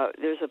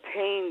 There's a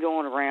pain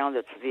going around.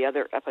 That's the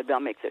other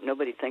epidemic that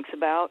nobody thinks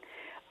about,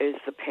 is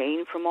the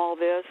pain from all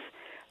this.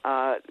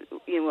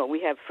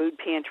 We have food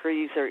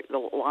pantries. The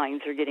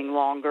lines are getting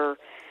longer.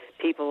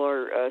 People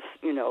are,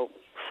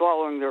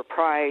 swallowing their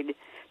pride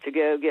to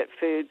go get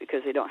food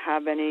because they don't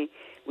have any.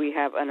 We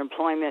have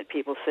unemployment,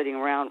 people sitting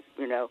around,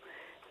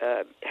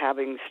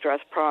 having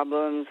stress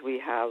problems. We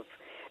have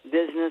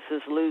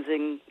businesses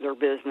losing their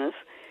business.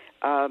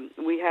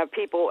 We have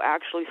people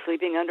actually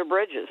sleeping under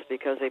bridges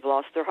because they've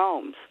lost their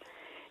homes.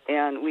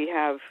 And we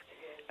have,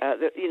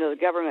 the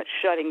government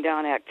shutting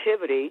down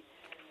activity.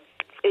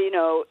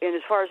 And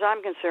as far as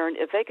I'm concerned,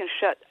 if they can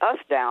shut us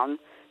down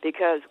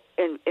because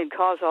and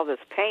cause all this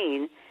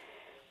pain,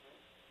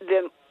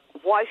 then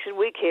why should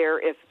we care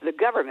if the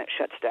government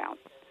shuts down?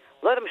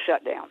 Let them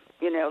shut down.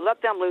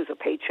 Let them lose a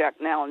paycheck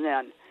now and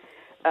then.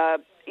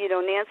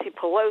 Nancy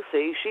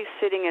Pelosi, she's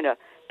sitting in a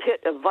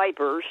pit of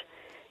vipers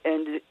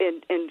and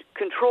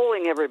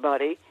controlling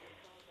everybody.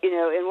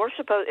 And we're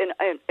supposed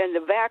and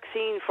the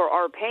vaccine for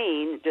our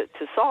pain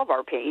to solve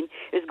our pain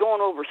is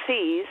going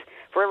overseas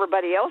for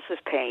everybody else's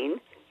pain.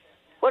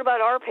 What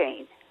about our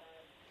pain?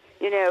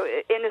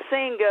 And the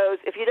saying goes,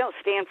 if you don't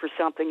stand for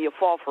something, you'll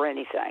fall for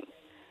anything.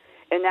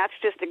 And that's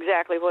just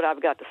exactly what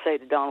I've got to say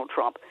to Donald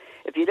Trump.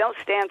 If you don't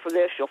stand for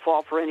this, you'll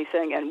fall for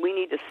anything, and we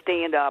need to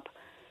stand up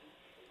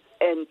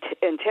and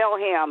tell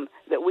him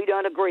that we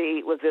don't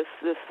agree with this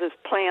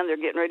plan they're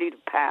getting ready to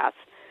pass.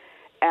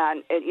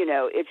 And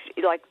it's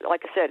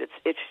like I said,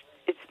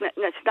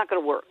 it's not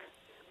going to work.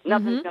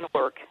 Nothing's going to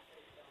work.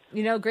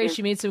 Grace,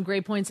 you made some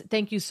great points.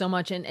 Thank you so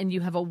much. And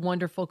you have a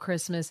wonderful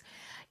Christmas.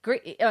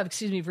 Great.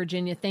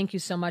 Virginia. Thank you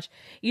so much.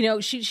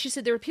 She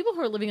said there are people who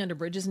are living under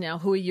bridges now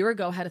who a year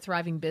ago had a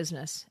thriving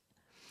business.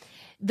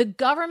 The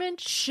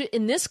government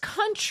in this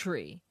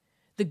country,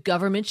 the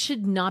government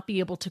should not be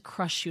able to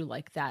crush you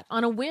like that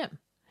on a whim.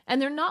 And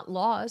they're not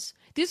laws.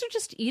 These are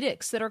just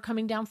edicts that are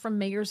coming down from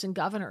mayors and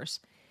governors.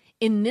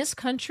 In this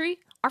country,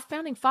 our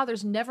founding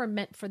fathers never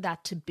meant for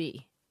that to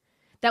be.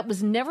 That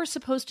was never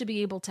supposed to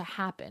be able to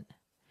happen.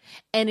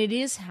 And it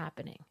is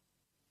happening.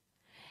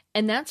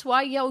 And that's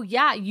why,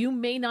 you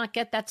may not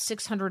get that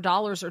 $600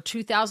 or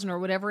 $2,000 or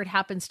whatever it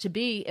happens to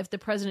be if the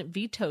president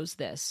vetoes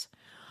this.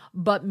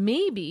 But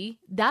maybe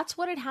that's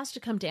what it has to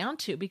come down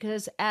to,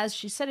 because as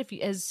she said,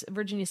 as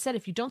Virginia said,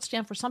 if you don't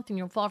stand for something,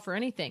 you'll fall for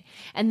anything.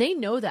 And they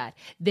know that.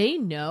 They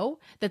know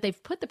that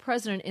they've put the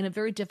president in a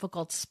very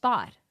difficult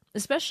spot,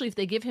 especially if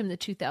they give him the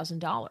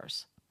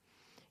 $2,000.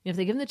 If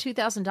they give him the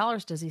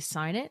 $2,000, does he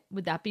sign it?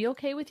 Would that be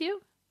okay with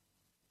you?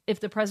 If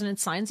the president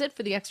signs it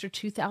for the extra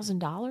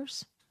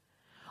 $2,000?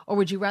 Or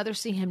would you rather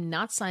see him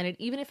not sign it,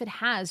 even if it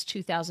has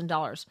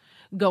 $2,000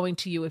 going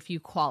to you if you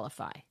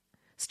qualify?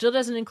 Still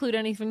doesn't include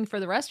anything for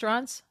the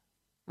restaurants,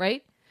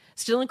 right?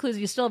 Still includes,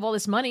 you still have all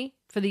this money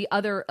for the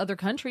other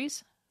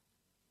countries.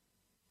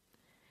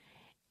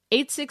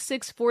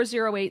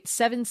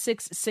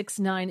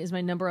 866-408-7669 is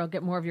my number. I'll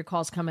get more of your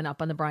calls coming up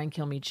on the Brian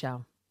Kilmeade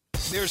Show.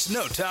 There's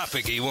no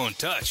topic he won't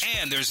touch,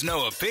 and there's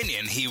no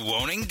opinion he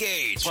won't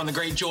engage. One of the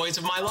great joys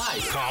of my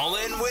life. Call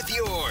in with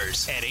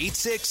yours at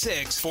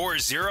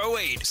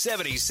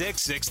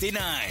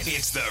 866-408-7669.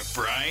 It's the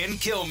Brian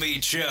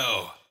Kilmeade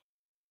Show.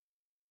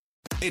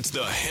 It's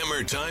the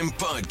Hammer Time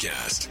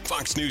Podcast.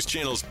 Fox News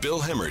Channel's Bill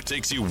Hemmer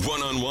takes you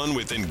one-on-one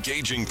with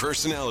engaging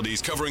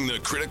personalities covering the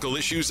critical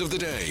issues of the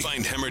day.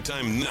 Find Hammer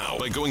Time now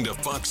by going to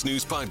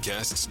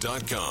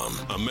foxnewspodcasts.com.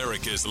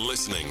 America's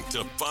listening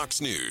to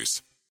Fox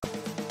News.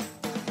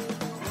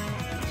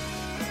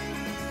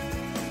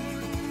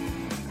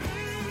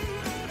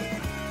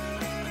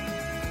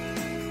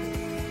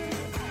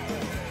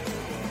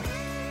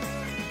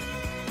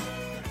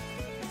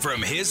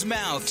 From his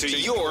mouth to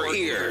your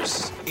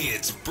ears,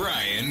 it's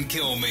Brian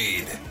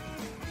Kilmeade.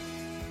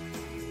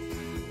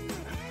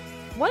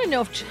 I want to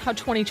know how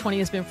 2020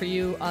 has been for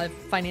you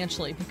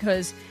financially,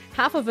 because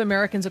half of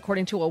Americans,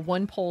 according to a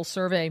one poll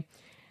survey,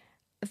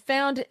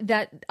 found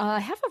that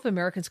half of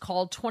Americans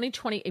called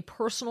 2020 a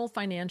personal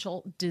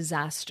financial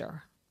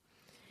disaster.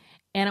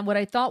 And what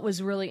I thought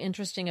was really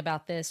interesting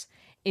about this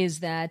is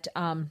that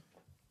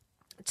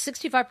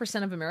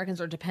 65% of Americans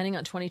are depending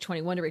on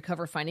 2021 to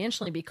recover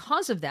financially.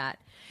 Because of that,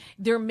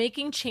 they're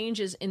making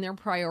changes in their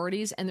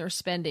priorities and their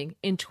spending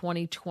in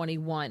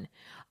 2021.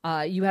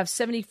 You have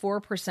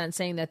 74%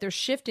 saying that they're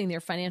shifting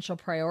their financial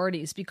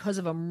priorities because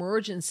of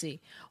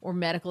emergency or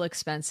medical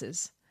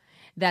expenses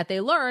that they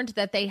learned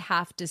that they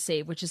have to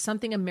save, which is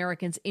something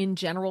Americans in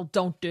general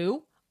don't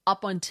do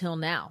up until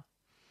now.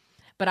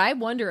 But I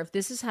wonder if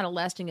this has had a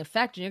lasting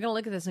effect, and you're going to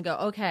look at this and go,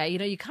 okay,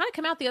 you kind of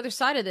come out the other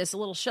side of this a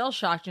little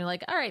shell-shocked, and you're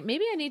like, all right,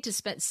 maybe I need to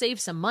save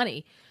some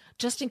money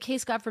just in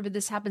case, God forbid,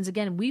 this happens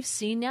again. We've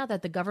seen now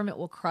that the government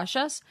will crush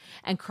us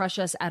and crush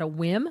us at a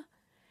whim,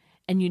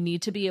 and you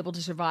need to be able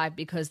to survive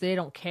because they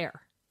don't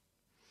care.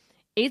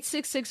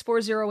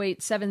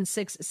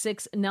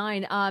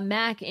 866-408-7669.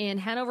 Mac in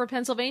Hanover,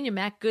 Pennsylvania.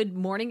 Mac, good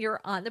morning.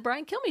 You're on the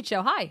Brian Kilmeade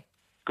Show. Hi.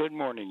 Good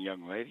morning,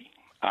 young lady.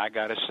 I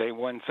got to say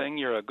one thing.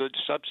 You're a good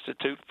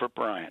substitute for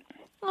Brian.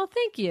 Well,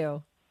 thank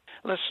you.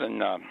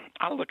 Listen,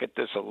 I look at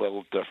this a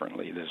little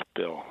differently, this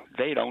bill.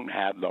 They don't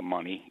have the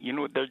money.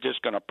 They're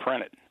just going to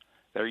print it.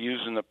 They're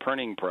using the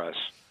printing press.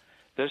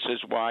 This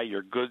is why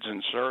your goods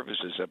and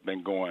services have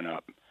been going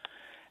up.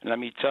 And let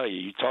me tell you,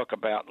 you talk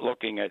about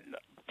looking at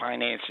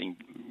financing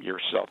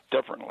yourself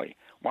differently.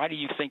 Why do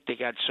you think they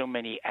got so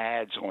many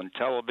ads on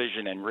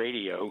television and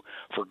radio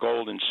for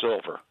gold and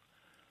silver?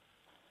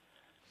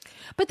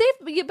 But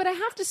I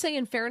have to say,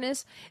 in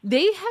fairness,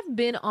 they have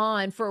been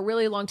on for a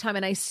really long time.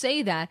 And I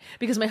say that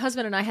because my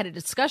husband and I had a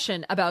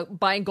discussion about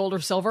buying gold or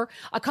silver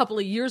a couple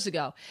of years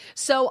ago.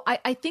 So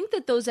I think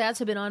that those ads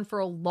have been on for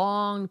a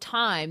long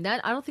time. I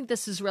don't think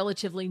this is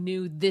relatively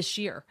new this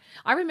year.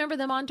 I remember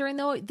them on during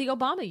the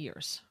Obama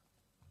years.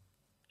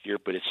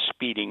 But it's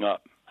speeding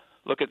up.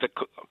 Look at the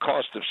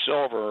cost of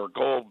silver or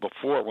gold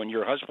before when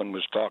your husband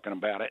was talking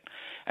about it,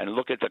 and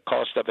look at the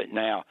cost of it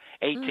now.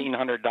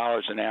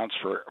 $1,800 an ounce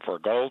for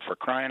gold, for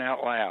crying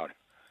out loud.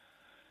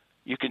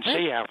 You can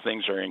see how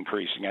things are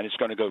increasing, and it's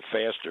going to go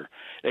faster.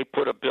 They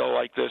put a bill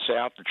like this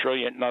out,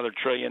 another $1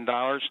 trillion.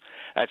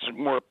 That's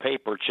more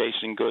paper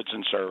chasing goods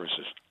and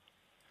services.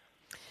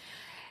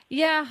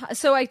 Yeah,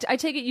 so I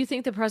take it you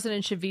think the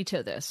president should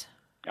veto this?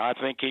 I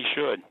think he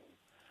should.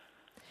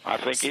 I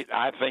think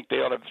they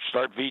ought to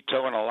start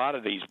vetoing a lot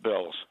of these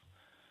bills.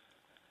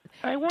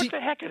 Hey, what the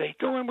heck are they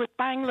doing with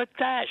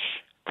Bangladesh,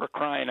 for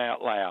crying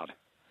out loud?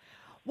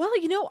 Well,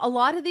 a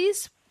lot of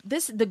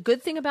the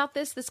good thing about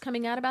this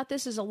coming out about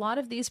this is a lot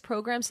of these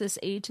programs, this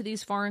aid to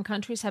these foreign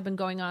countries have been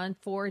going on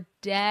for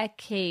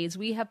decades.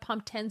 We have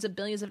pumped tens of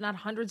billions, if not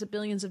hundreds of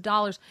billions of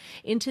dollars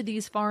into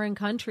these foreign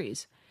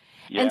countries.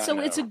 Yeah, and so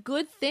it's a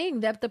good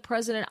thing that the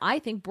president, I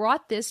think,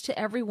 brought this to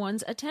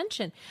everyone's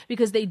attention,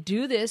 because they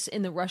do this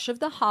in the rush of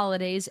the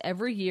holidays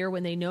every year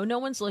when they know no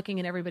one's looking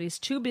and everybody's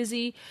too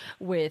busy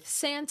with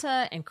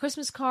Santa and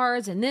Christmas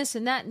cards and this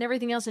and that and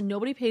everything else, and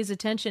nobody pays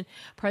attention.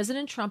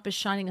 President Trump is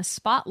shining a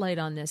spotlight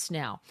on this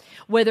now.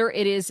 Whether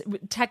it is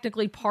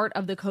technically part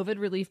of the COVID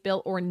relief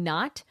bill or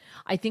not,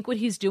 I think what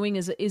he's doing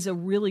is a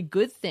really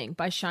good thing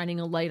by shining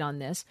a light on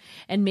this,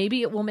 and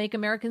maybe it will make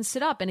Americans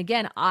sit up. And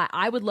again,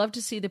 I would love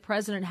to see the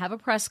president have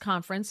a press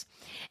conference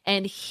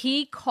and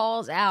he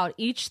calls out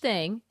each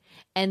thing,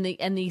 and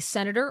the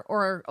senator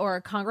or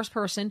a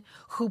congressperson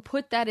who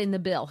put that in the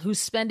bill, who's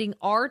spending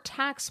our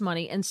tax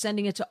money and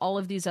sending it to all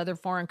of these other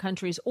foreign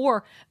countries,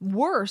 or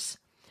worse,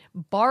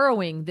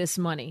 borrowing this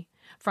money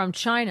from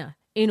China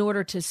in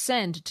order to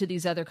send to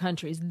these other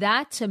countries.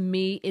 That to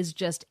me is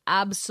just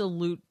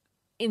absolute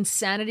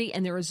insanity,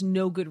 and there is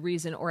no good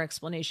reason or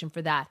explanation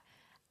for that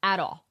at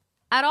all.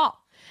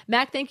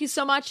 Mac, thank you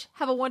so much.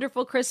 Have a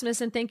wonderful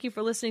Christmas, and thank you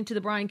for listening to the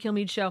Brian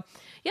Kilmeade Show.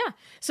 Yeah,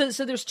 so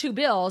there's two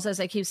bills, as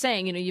I keep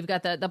saying. You've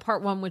got the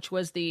part one, which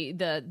was the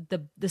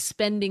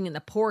spending and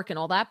the pork and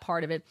all that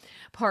part of it.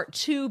 Part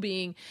two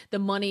being the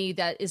money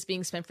that is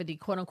being spent for the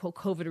quote unquote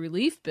COVID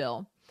relief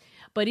bill.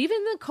 But even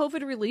the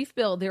COVID relief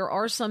bill, there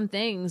are some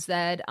things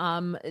that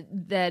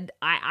that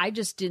I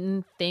just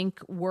didn't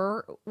think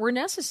were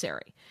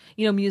necessary.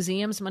 You know,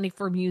 museums, money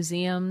for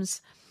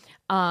museums.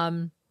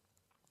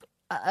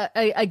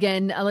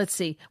 Again, let's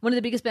see. One of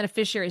the biggest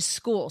beneficiaries,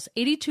 schools.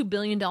 $82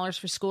 billion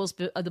for schools.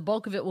 The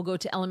bulk of it will go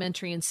to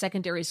elementary and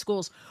secondary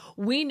schools.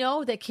 We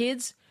know that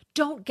kids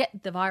don't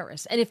get the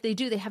virus. And if they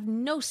do, they have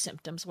no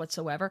symptoms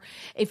whatsoever.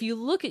 If you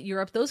look at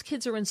Europe, those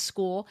kids are in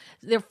school.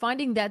 They're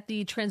finding that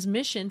the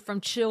transmission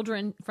from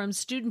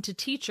student to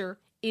teacher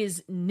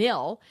is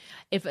nil.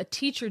 If a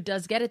teacher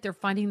does get it, they're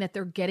finding that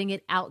they're getting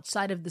it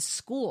outside of the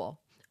school.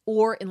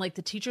 Or in like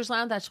the teacher's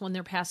lounge, that's when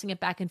they're passing it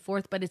back and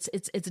forth, but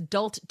it's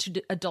adult to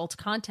adult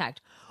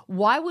contact.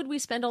 Why would we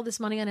spend all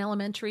this money on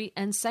elementary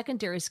and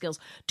secondary skills?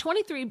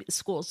 23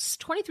 schools,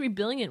 $23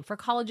 billion for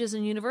colleges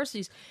and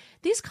universities.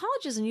 These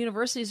colleges and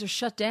universities are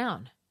shut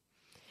down.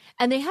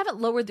 And they haven't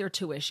lowered their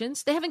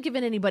tuitions. They haven't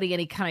given anybody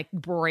any kind of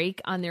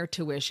break on their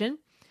tuition.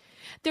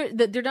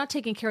 They're not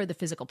taking care of the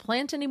physical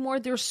plant anymore.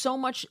 There's so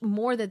much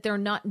more that they're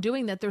not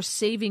doing, that they're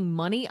saving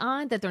money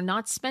on, that they're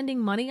not spending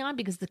money on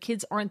because the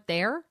kids aren't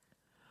there.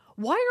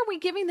 Why are we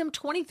giving them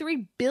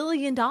 $23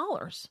 billion?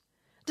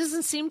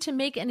 Doesn't seem to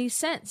make any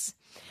sense.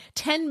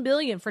 $10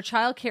 billion for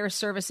child care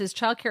services,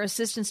 child care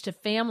assistance to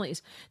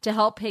families to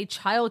help pay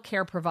child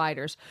care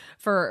providers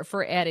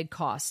for added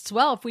costs.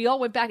 Well,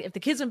 if the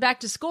kids went back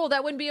to school,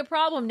 that wouldn't be a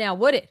problem now,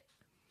 would it?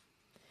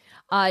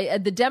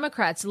 The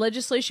Democrats,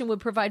 legislation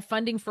would provide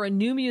funding for a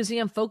new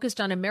museum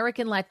focused on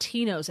American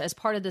Latinos as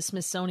part of the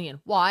Smithsonian.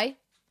 Why?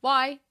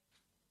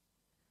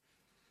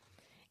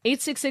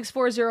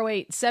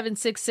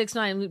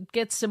 866-408-7669.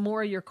 Get some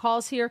more of your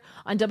calls here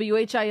on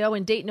WHIO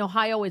in Dayton,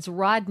 Ohio. It's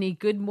Rodney.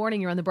 Good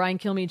morning. You're on the Brian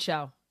Kilmeade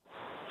Show.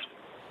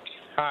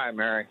 Hi,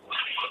 Mary.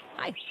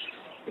 Hi.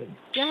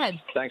 Go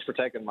ahead. Thanks for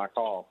taking my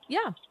call.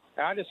 Yeah.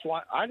 I just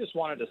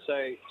wanted to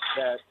say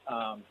that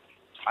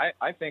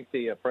I think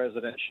the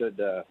president should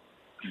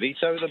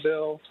veto the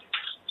bill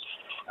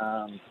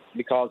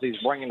because he's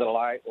bringing to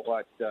light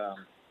what the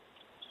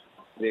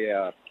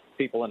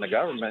people in the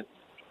government,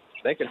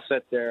 they can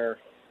sit there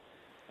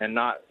and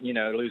not,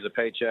 lose a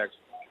paycheck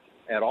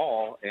at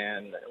all.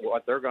 And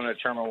what they're going to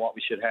determine what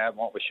we should have and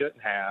what we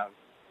shouldn't have.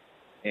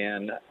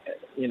 And,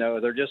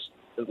 they're just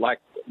like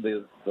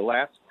the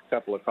last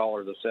couple of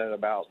callers have said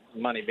about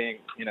money being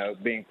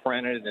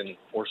printed, and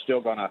we're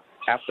still going to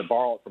have to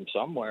borrow it from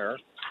somewhere.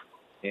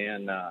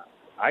 And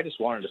I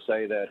just wanted to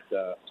say that,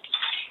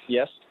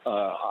 yes,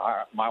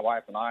 my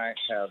wife and I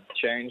have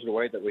changed the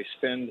way that we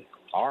spend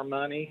our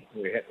money.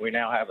 We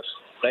now have a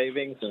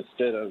savings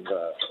instead of,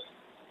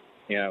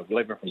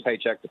 living from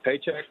paycheck to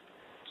paycheck.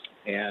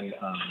 And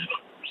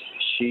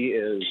she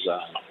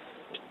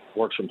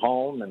works from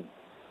home, and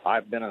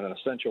I've been an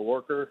essential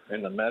worker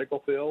in the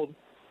medical field.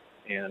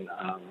 And,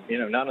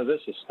 none of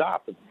this has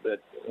stopped.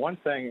 But one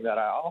thing that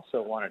I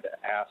also wanted to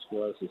ask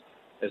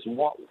is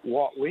what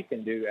we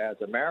can do as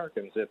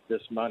Americans if this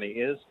money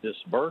is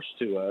disbursed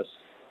to us,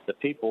 the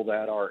people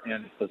that are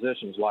in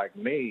positions like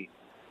me.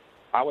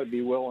 I would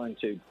be willing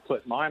to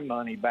put my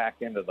money back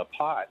into the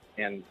pot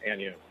and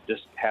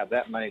just have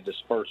that money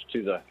dispersed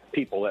to the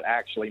people that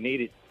actually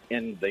need it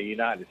in the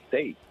United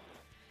States.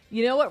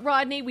 You know what,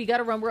 Rodney? We got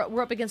to run.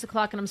 We're up against the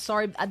clock, and I'm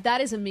sorry. That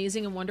is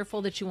amazing and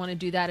wonderful that you want to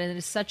do that, and it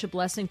is such a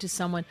blessing to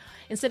someone.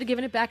 Instead of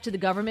giving it back to the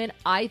government,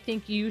 I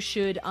think you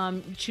should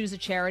choose a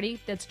charity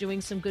that's doing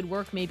some good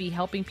work, maybe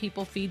helping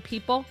people, feed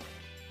people,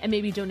 and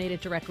maybe donate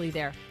it directly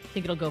there. I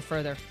think it'll go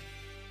further.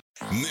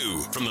 New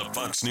from the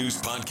Fox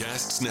News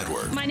Podcasts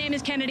Network. My name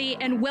is Kennedy,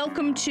 and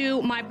welcome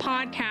to my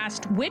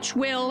podcast, which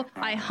will,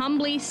 I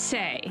humbly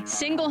say,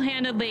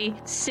 single-handedly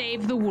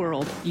save the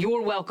world.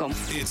 You're welcome.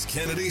 It's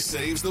Kennedy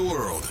Saves the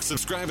World.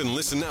 Subscribe and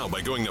listen now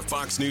by going to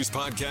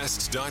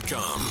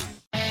foxnewspodcasts.com.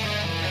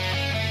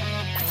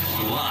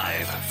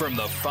 Live from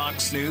the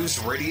Fox News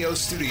radio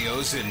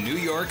studios in New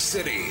York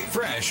City,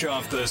 fresh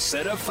off the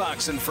set of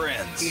Fox and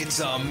Friends,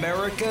 it's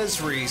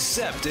America's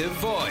receptive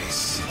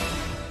voice,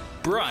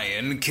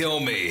 Brian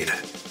Kilmeade.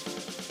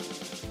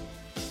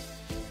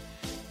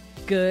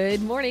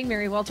 Good morning,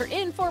 Mary Walter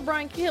in for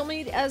Brian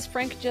Kilmeade, as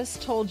Frank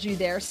just told you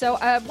there. So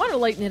I want to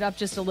lighten it up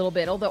just a little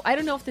bit, although I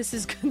don't know if this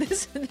is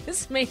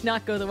this may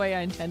not go the way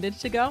I intended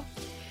to go.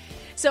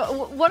 So I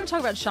want to talk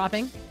about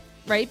shopping,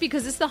 right?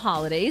 Because it's the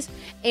holidays,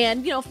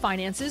 and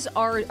finances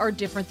are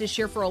different this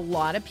year for a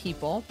lot of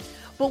people.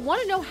 But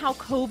want to know how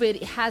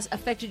COVID has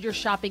affected your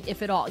shopping,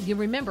 if at all. You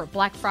remember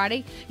Black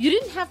Friday, you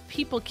didn't have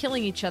people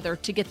killing each other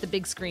to get the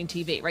big screen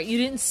TV, right? You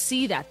didn't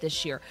see that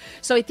this year.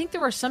 So I think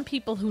there are some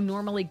people who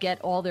normally get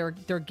all their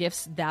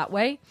gifts that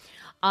way.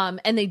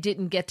 And they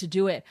didn't get to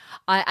do it.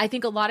 I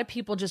think a lot of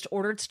people just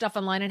ordered stuff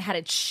online and had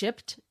it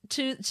shipped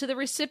to the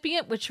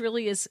recipient, which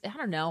really is, I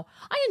don't know.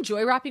 I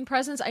enjoy wrapping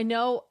presents. I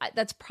know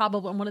that's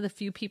probably I'm one of the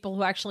few people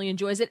who actually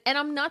enjoys it, and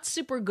I'm not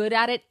super good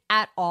at it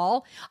at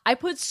all. I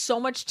put so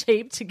much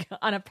tape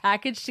on a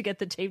package to get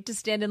the tape to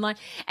stand in line.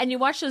 And you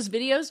watch those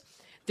videos,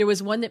 There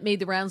was one that made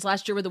the rounds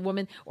last year where the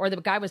woman or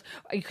the guy was,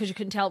 because you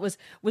couldn't tell, it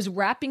was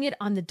wrapping it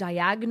on the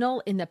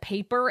diagonal in the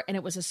paper, and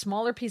it was a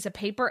smaller piece of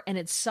paper, and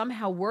it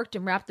somehow worked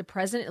and wrapped the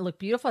present. It looked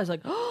beautiful. I was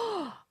like,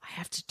 oh, I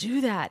have to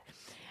do that.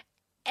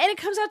 And it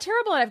comes out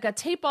terrible, and I've got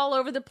tape all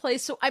over the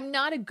place, so I'm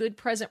not a good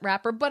present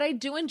wrapper, but I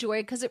do enjoy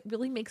it because it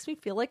really makes me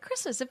feel like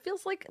Christmas. It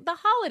feels like the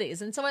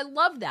holidays, and so I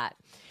love that.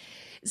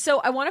 So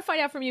I want to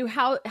find out from you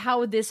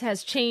how this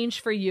has changed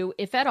for you,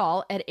 if at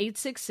all, at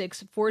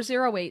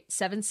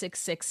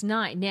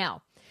 866-408-7669.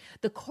 Now,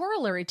 the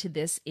corollary to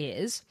this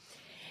is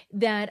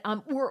that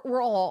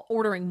we're all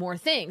ordering more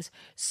things.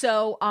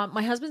 So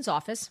my husband's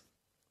office,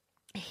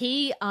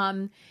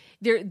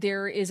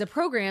 there is a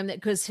program that,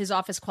 because his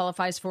office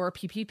qualifies for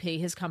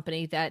PPP, his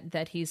company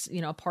that he's,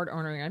 a part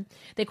owner in,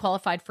 they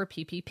qualified for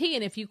PPP.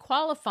 And if you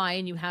qualify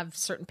and you have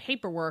certain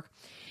paperwork,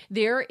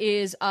 there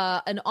is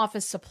an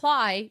office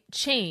supply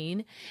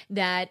chain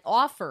that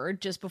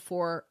offered just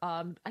before,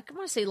 I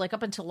want to say like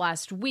up until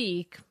last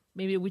week,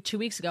 maybe 2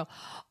 weeks ago,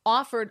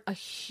 offered a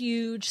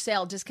huge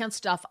sale, discount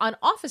stuff on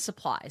office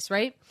supplies,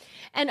 right?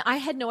 And I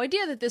had no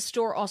idea that this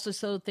store also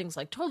sold things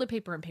like toilet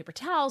paper and paper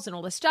towels and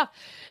all this stuff.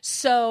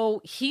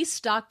 So he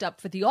stocked up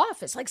for the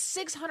office, like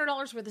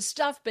 $600 worth of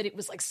stuff, but it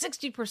was like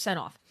 60%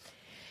 off.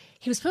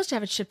 He was supposed to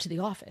have it shipped to the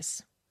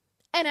office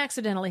and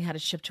accidentally had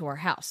it shipped to our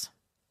house.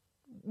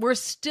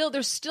 There's still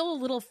a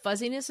little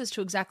fuzziness as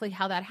to exactly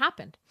how that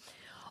happened.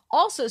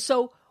 Also,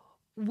 so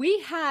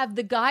we have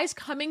the guys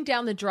coming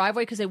down the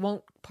driveway because they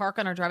won't park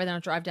on our driveway. They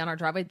don't drive down our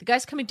driveway. The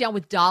guys coming down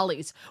with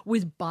dollies,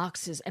 with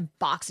boxes and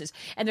boxes,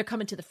 and they're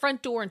coming to the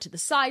front door and to the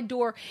side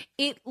door.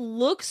 It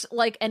looks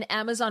like an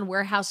Amazon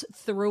warehouse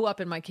threw up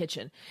in my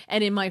kitchen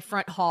and in my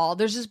front hall.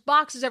 There's just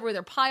boxes everywhere.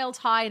 They're piled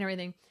high and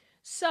everything.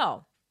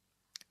 So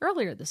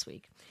earlier this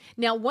week,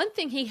 now, one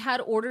thing he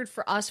had ordered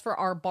for us for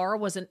our bar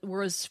was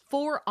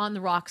 4 On the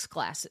Rocks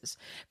glasses,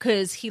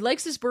 because he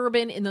likes his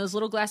bourbon in those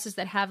little glasses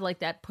that have like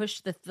that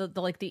push,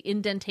 the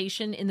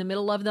indentation in the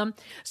middle of them.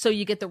 So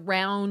you get the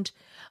round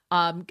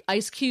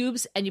ice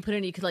cubes and you put it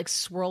in, you could like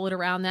swirl it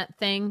around that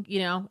thing,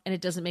 and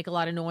it doesn't make a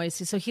lot of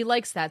noise. So he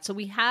likes that. So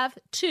we have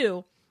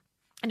 2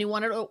 and he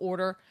wanted to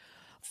order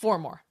 4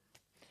 more.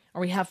 Or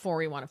we have 4,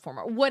 we wanted 4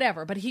 more,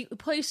 whatever. But he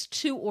placed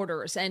 2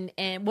 orders and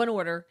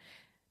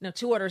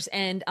 2 orders,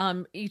 and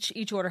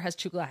each order has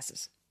 2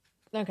 glasses.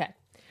 Okay.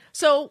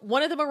 So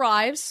one of them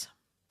arrives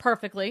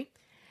perfectly,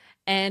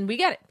 and we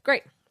get it.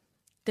 Great.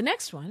 The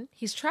next one,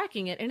 he's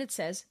tracking it, and it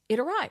says it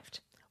arrived.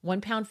 1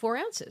 pound, 4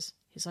 ounces.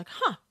 He's like,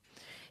 huh.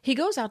 He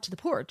goes out to the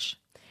porch,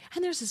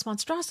 and there's this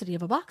monstrosity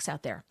of a box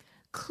out there.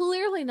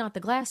 Clearly not the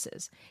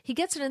glasses. He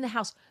gets it in the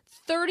house.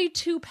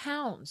 32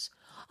 pounds.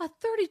 A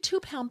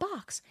 32-pound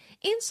box.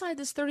 Inside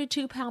this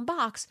 32-pound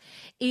box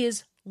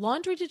is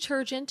laundry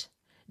detergent,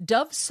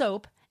 Dove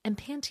soap, and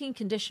Pantene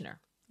conditioner.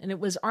 And it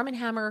was Arm &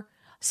 Hammer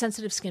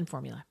sensitive skin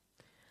formula.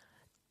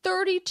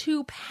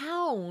 32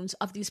 pounds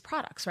of these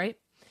products, right?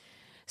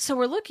 So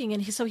we're looking,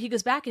 and he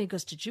goes back and he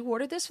goes, did you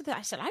order this for that?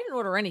 I said, I didn't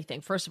order anything.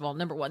 First of all,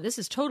 number one, this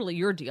is totally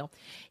your deal.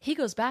 He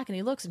goes back and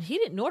he looks, and he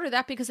didn't order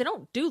that because they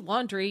don't do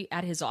laundry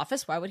at his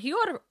office. Why would he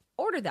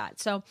order that?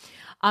 So,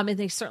 and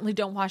they certainly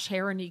don't wash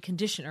hair or need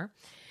conditioner.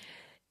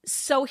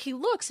 So he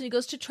looks and he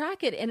goes to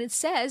track it, and it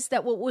says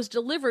that what was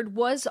delivered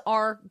was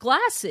our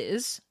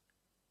glasses.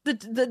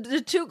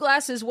 The 2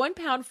 glasses, 1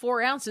 pound,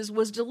 4 ounces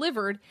was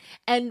delivered,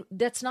 and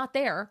that's not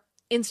there.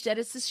 Instead,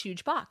 it's this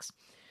huge box.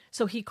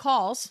 So he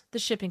calls the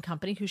shipping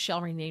company, who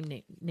shall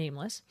remain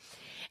nameless,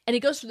 and he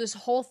goes through this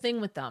whole thing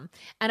with them.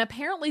 And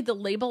apparently the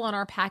label on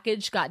our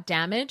package got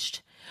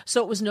damaged,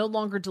 so it was no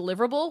longer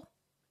deliverable,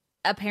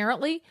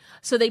 apparently.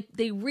 So they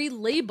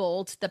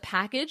relabeled the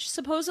package,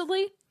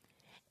 supposedly,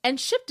 and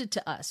shipped it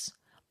to us.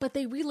 But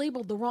they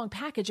relabeled the wrong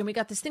package, and we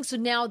got this thing. So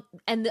now,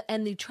 and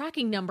the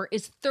tracking number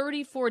is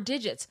 34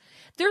 digits.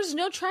 There's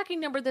no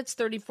tracking number that's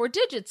 34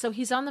 digits. So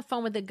he's on the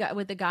phone with the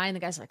guy, and the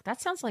guy's like, that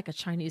sounds like a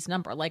Chinese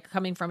number, like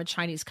coming from a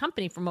Chinese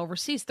company from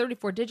overseas.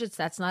 34 digits,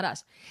 that's not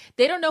us.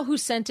 They don't know who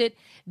sent it.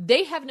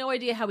 They have no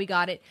idea how we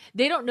got it.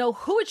 They don't know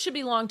who it should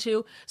belong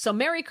to. So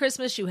Merry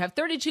Christmas, you have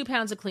 32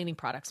 pounds of cleaning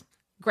products.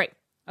 Great.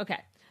 Okay.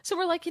 So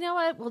we're like, you know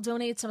what? We'll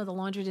donate some of the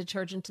laundry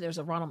detergent. There's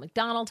a Ronald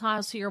McDonald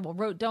House here.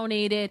 We'll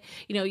donate it.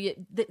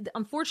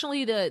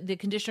 Unfortunately, the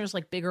conditioner's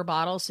like bigger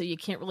bottles, so you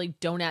can't really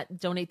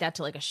donate that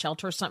to like a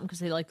shelter or something because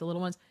they like the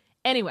little ones.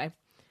 Anyway,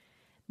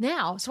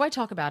 now, so I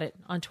talk about it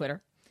on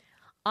Twitter.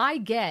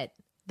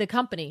 The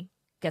company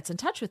gets in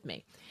touch with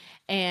me,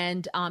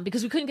 and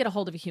because we couldn't get a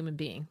hold of a human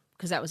being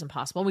because that was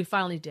impossible. We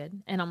finally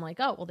did, and I'm like,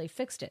 oh, well, they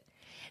fixed it.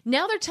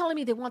 Now they're telling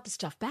me they want the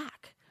stuff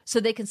back so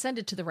they can send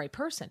it to the right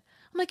person.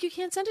 I'm like, you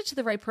can't send it to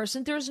the right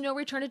person. There's no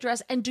return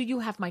address. And do you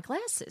have my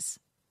glasses?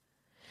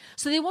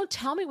 So they won't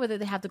tell me whether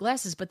they have the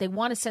glasses, but they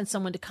want to send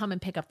someone to come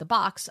and pick up the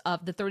box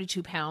of the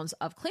 32 pounds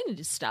of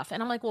cleaning stuff.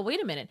 And I'm like, well,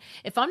 wait a minute.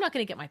 If I'm not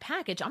going to get my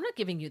package, I'm not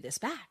giving you this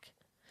back.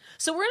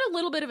 So we're in a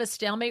little bit of a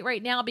stalemate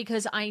right now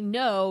because I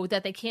know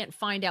that they can't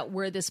find out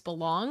where this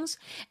belongs.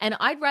 And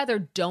I'd rather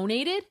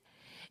donate it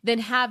than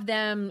have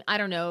them, I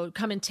don't know,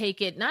 come and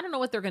take it. And I don't know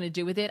what they're going to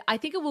do with it. I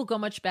think it will go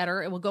much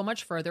better. It will go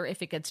much further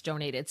if it gets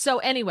donated. So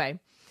anyway,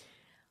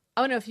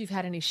 I want to know if you've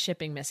had any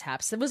shipping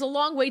mishaps. It was a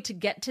long way to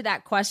get to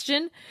that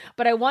question,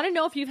 but I want to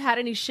know if you've had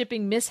any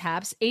shipping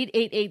mishaps.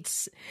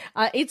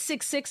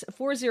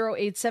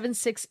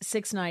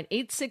 866-408-7669,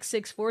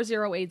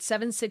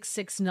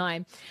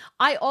 866-408-7669.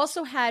 I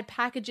also had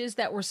packages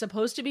that were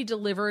supposed to be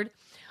delivered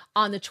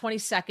on the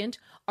 22nd,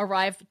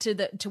 arrive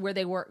to where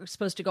they were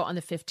supposed to go on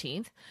the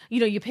 15th. You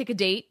know, you pick a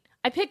date.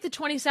 I picked the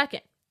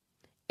 22nd.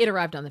 It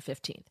arrived on the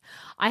 15th.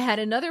 I had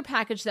another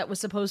package that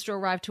was supposed to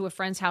arrive to a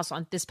friend's house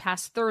on this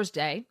past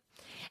Thursday.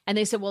 And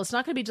they said, well, it's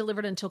not going to be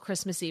delivered until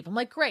Christmas Eve. I'm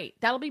like, great.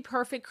 That'll be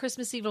perfect.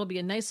 Christmas Eve, it'll be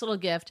a nice little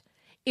gift.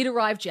 It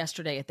arrived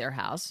yesterday at their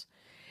house.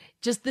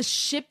 Just the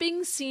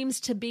shipping seems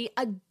to be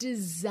a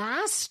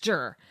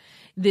disaster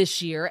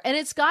this year. And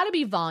it's got to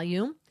be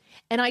volume.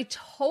 And I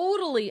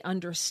totally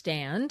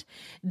understand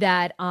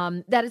that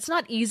that it's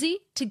not easy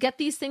to get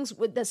these things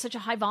with such a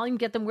high volume,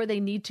 get them where they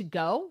need to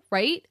go,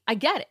 right? I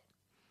get it.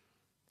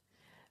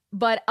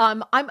 But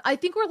I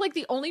think we're like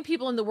the only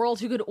people in the world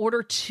who could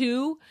order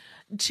two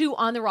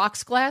On the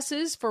Rocks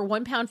glasses for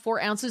 1 pound, 4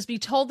 ounces, be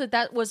told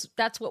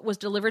that's what was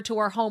delivered to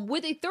our home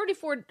with a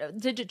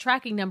 34-digit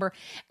tracking number,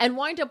 and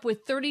wind up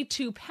with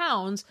 32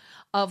 pounds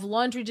of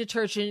laundry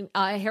detergent,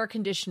 hair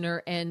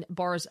conditioner, and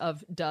bars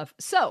of Dove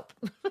soap.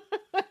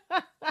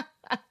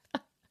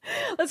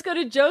 Let's go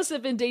to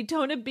Joseph in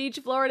Daytona Beach,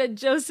 Florida.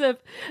 Joseph,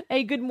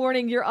 hey, good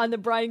morning. You're on the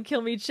Brian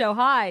Kilmeade Show.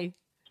 Hi.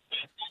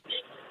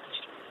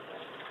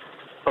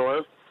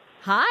 Hello?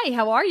 Hi,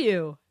 how are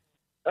you?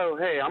 Oh,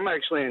 hey, I'm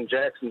actually in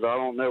Jacksonville. I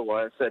don't know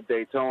why I said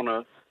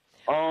Daytona.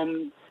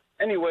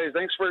 Anyways,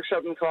 thanks for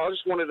accepting the call. I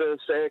just wanted to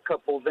say a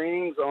couple of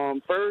things.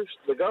 First,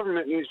 the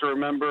government needs to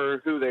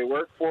remember who they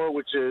work for,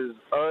 which is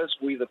us,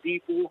 we the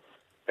people.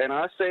 And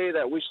I say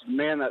that we should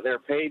demand that their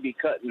pay be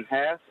cut in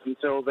half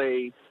until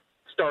they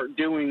start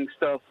doing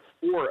stuff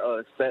for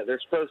us that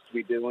they're supposed to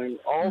be doing.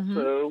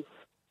 Also,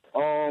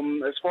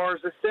 as far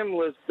as the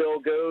stimulus bill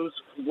goes,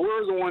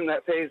 we're the one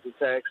that pays the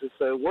taxes,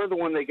 so we're the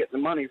one they get the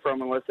money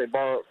from unless they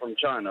borrow it from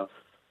China.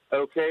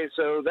 Okay,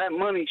 so that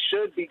money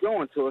should be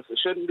going to us. It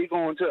shouldn't be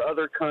going to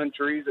other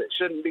countries. It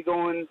shouldn't be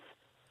going,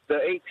 the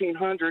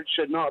 1800s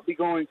should not be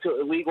going to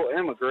illegal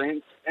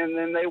immigrants, and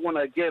then they want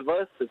to give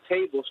us the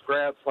table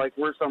scraps like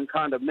we're some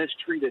kind of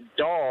mistreated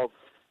dog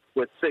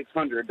with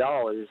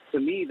 $600. To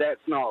me,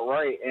 that's not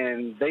right,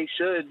 and they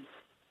should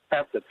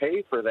have to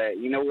pay for that.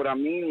 You know what I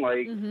mean?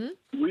 Like,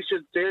 we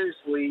should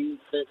seriously,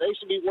 they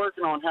should be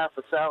working on half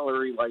a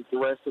salary like the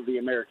rest of the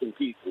American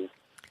people.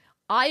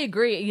 I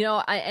agree. You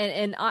know,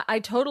 I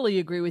totally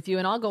agree with you.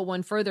 And I'll go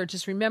one further.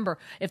 Just remember,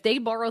 if they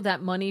borrow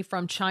that money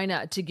from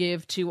China to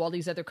give to all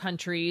these other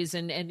countries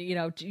and you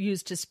know, to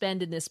use to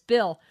spend in this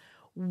bill,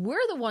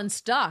 we're the ones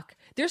stuck.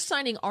 They're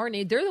signing our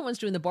name. They're the ones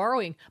doing the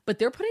borrowing, but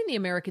they're putting the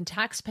American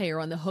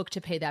taxpayer on the hook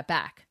to pay that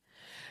back.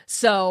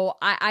 So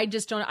I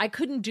just don't, I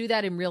couldn't do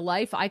that in real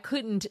life. I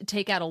couldn't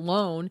take out a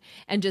loan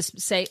and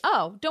just say,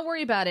 oh, don't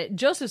worry about it.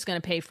 Joseph's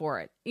going to pay for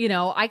it. You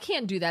know, I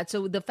can't do that.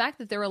 So the fact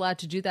that they're allowed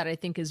to do that, I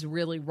think is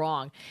really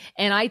wrong.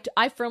 And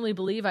I firmly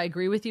believe, I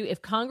agree with you.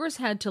 If Congress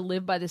had to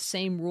live by the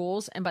same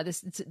rules and by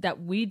this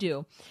that we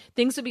do,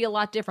 things would be a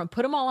lot different.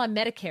 Put them all on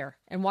Medicare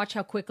and watch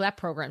how quick that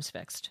program's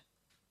fixed.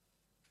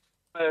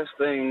 Last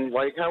thing,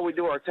 like how we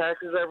do our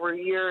taxes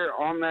every year,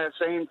 on that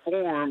same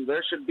form,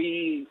 there should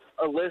be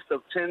a list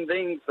of 10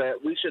 things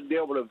that we should be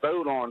able to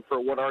vote on for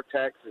what our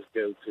taxes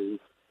go to.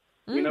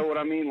 You know what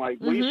I mean? Like,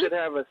 we should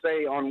have a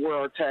say on where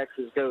our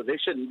taxes go. They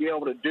shouldn't be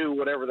able to do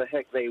whatever the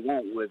heck they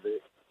want with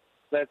it.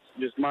 That's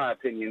just my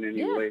opinion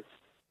anyway.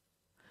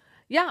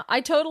 Yeah,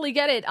 I totally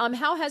get it.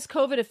 How has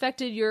COVID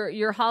affected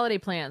your holiday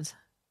plans?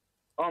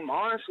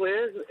 Honestly,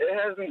 it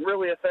hasn't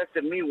really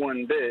affected me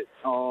one bit.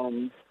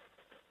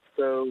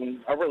 So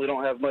I really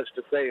don't have much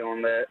to say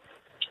on that.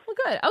 Well,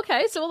 good.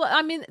 Okay. So,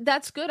 I mean,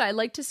 that's good. I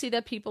like to see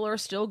that people are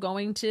still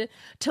going to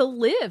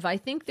live. I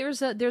think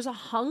there's a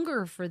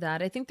hunger for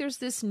that. I think there's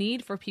this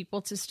need for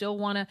people to still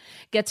want to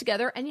get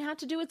together, and you have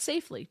to do it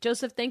safely.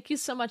 Joseph, thank you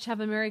so much.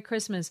 Have a Merry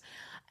Christmas.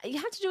 You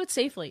have to do it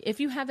safely. If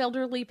you have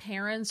elderly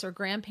parents or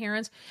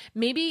grandparents,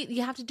 maybe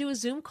you have to do a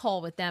Zoom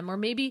call with them, or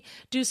maybe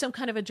do some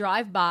kind of a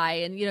drive-by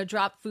and, you know,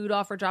 drop food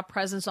off or drop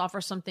presents off or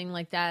something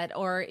like that.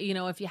 Or, you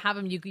know, if you have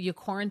them, you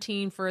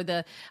quarantine for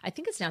I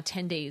think it's now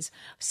 10 days,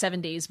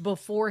 7 days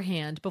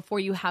beforehand, before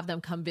you have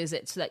them come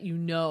visit, so that you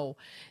know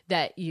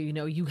that, you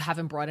know, you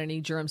haven't brought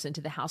any germs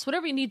into the house.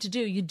 Whatever you need to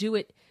do, you do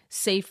it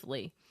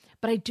safely.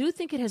 But I do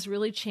think it has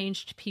really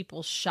changed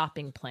people's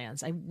shopping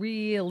plans. I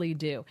really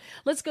do.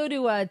 Let's go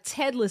to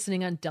Ted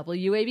listening on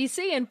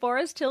WABC in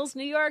Forest Hills,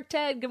 New York.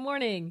 Ted, good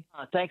morning.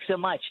 Thanks so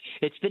much.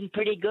 It's been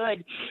pretty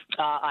good.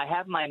 I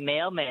have my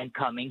mailman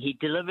coming. He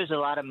delivers a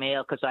lot of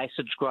mail because I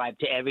subscribe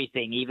to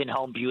everything, even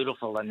Home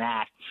Beautiful and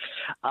that.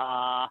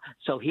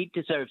 So he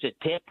deserves a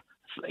tip,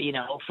 you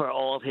know, for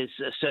all of his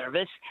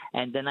service.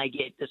 And then I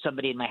get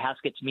somebody in my house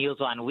gets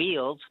Meals on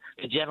Wheels.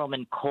 The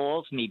gentleman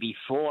calls me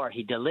before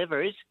he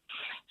delivers,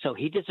 so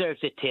he deserves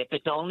a tip.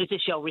 It's only to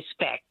show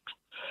respect.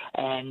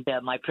 and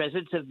my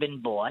presents have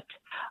been bought.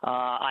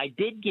 I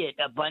did get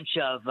a bunch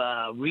of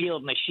real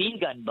machine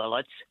gun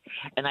bullets,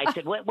 and I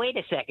said, wait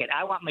a second,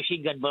 I want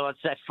machine gun bullets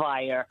that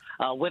fire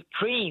whipped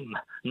cream,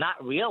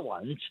 not real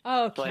ones.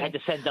 Okay. So I had to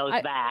send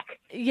those back.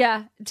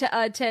 Yeah,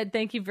 Ted,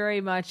 thank you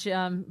very much.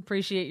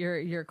 Appreciate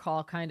your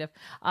call, kind of.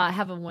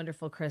 Have a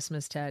wonderful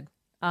Christmas, Ted.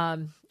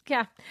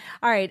 Yeah.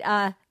 All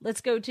right. Let's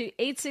go to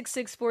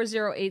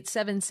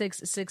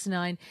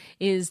 866-408-7669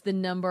 is the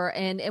number.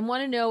 And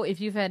want to know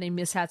if you've had any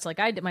mishaps like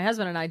I did, my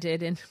husband and I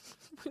did, and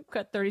we've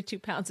got 32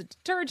 pounds of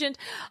detergent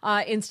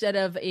instead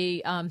of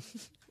a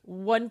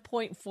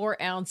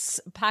 1.4 ounce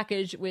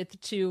package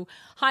with 2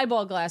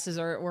 highball glasses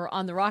or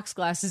on the rocks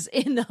glasses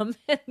in them.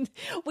 And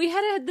we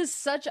had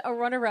such a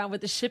runaround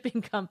with the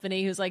shipping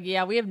company who's like,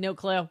 yeah, we have no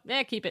clue.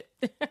 Keep it.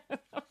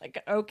 I'm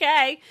like,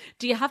 okay,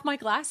 do you have my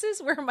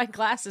glasses? Where are my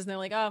glasses? And they're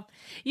like, oh,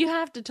 you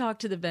have to talk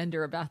to the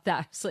vendor about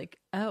that. It's like,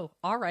 oh,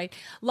 all right.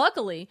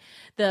 Luckily,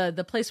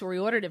 the place where we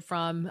ordered it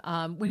from,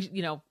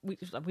 we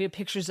have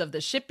pictures of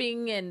the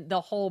shipping and the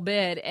whole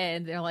bit,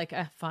 and they're like,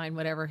 fine,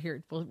 whatever.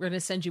 Here, we're going to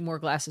send you more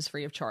glasses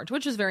free of charge,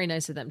 which was very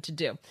nice of them to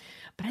do.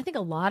 But I think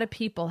a lot of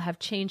people have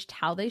changed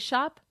how they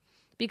shop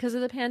because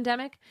of the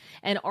pandemic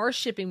and are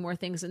shipping more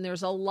things. And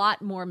there's a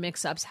lot more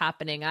mix-ups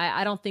happening.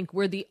 I don't think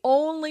we're the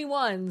only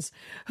ones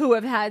who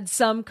have had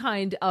some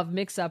kind of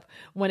mix-up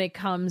when it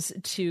comes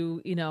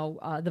to,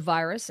 the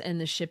virus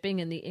and the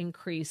shipping and the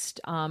increased,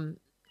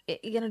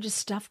 just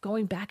stuff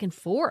going back and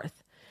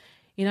forth.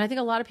 I think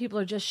a lot of people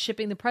are just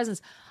shipping the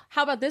presents.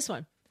 How about this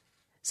one?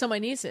 So my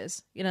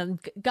nieces,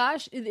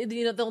 gosh,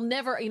 they'll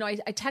never,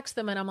 I text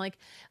them and I'm like,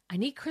 I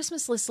need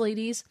Christmas lists,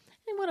 ladies.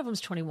 And one of them's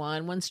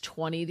 21, one's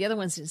 20, the other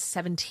one's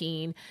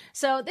 17.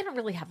 So they don't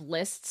really have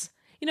lists.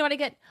 You know what I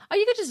get? Oh,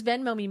 you could just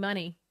Venmo me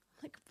money.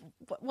 Like,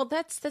 well,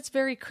 that's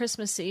very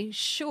Christmassy.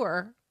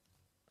 Sure.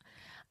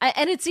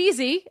 And it's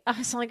easy. I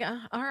was like,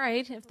 all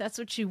right, if that's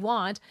what you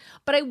want.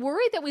 But I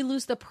worry that we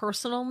lose the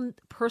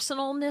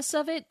personalness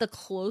of it, the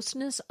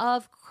closeness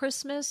of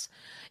Christmas,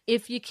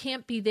 if you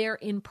can't be there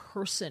in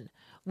person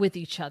with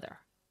each other,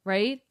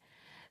 right?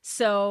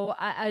 So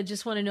I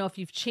just want to know if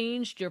you've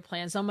changed your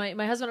plans. Now,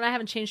 my husband and I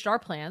haven't changed our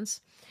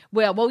plans.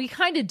 Well, we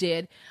kind of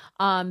did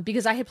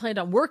because I had planned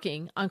on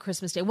working on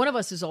Christmas Day. One of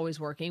us is always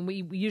working.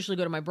 We usually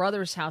go to my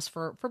brother's house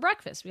for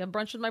breakfast. We have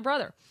brunch with my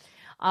brother.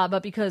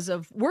 But because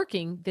of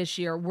working this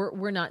year,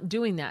 we're not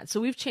doing that.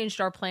 So we've changed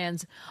our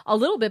plans a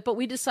little bit, but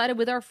we decided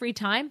with our free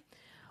time,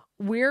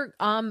 we're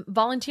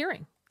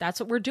volunteering. That's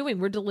what we're doing.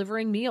 We're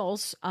delivering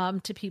meals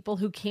to people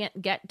who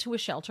can't get to a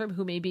shelter,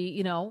 who may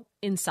be,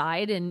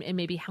 inside and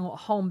maybe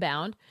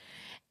homebound.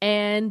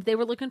 And they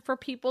were looking for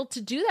people to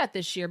do that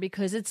this year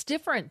because it's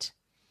different.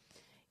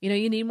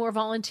 You need more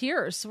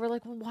volunteers. So we're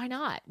like, well, why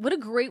not? What a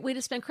great way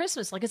to spend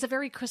Christmas. Like, it's a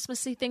very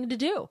Christmassy thing to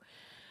do.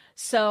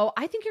 So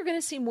I think you're going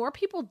to see more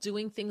people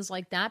doing things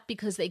like that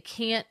because they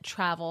can't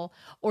travel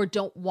or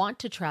don't want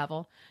to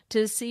travel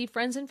to see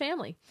friends and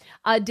family.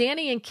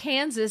 Danny in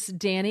Kansas.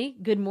 Danny,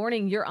 good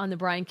morning. You're on the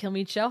Brian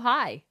Kilmeade Show.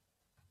 Hi.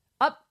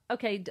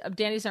 Okay.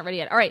 Danny's not ready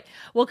yet. All right.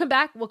 We'll come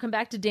back. We'll come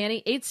back to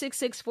Danny.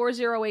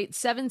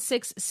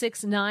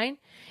 866-408-7669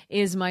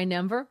 is my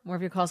number. More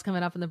of your calls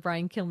coming up on the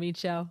Brian Kilmeade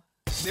Show.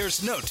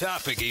 There's no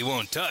topic he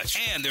won't touch,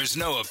 and there's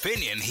no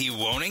opinion he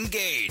won't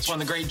engage.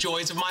 One of the great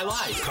joys of my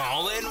life.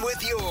 Call in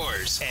with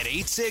yours at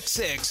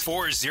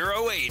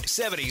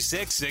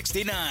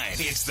 866-408-7669.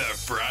 It's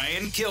the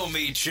Brian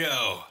Kilmeade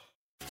Show.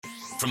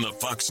 From the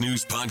Fox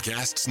News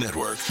Podcasts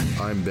Network.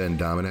 I'm Ben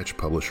Domenech,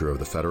 publisher of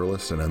The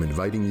Federalist, and I'm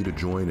inviting you to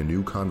join a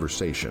new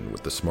conversation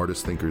with the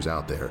smartest thinkers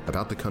out there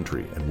about the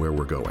country and where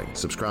we're going.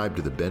 Subscribe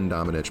to the Ben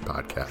Domenech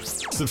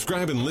Podcast.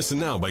 Subscribe and listen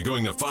now by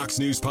going to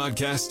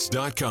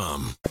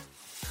foxnewspodcasts.com.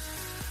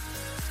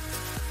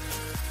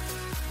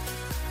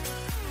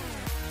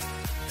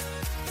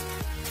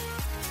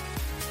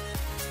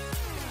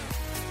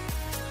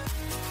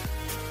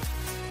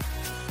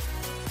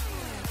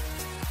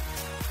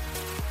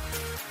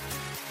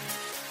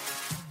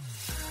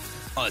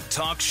 A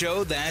talk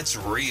show that's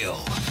real.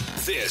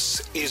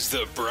 This is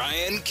the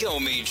Brian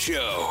Kilmeade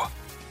Show.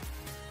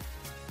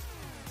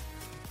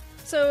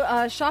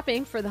 So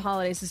shopping for the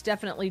holidays has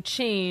definitely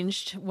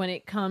changed when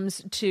it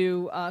comes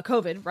to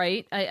COVID,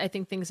 right? I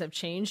think things have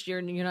changed.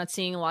 You're not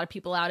seeing a lot of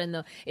people out in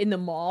the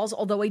malls.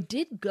 Although I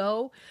did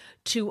go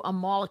to a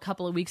mall a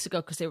couple of weeks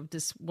ago because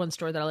this one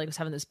store that I like was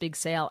having this big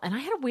sale, and I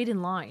had to wait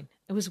in line.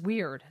 It was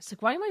weird. It's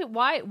like,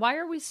 why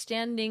are we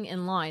standing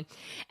in line?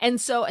 And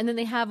then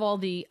they have all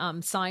the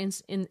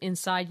signs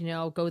inside,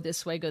 go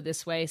this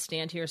way,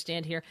 stand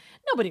here.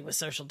 Nobody was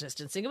social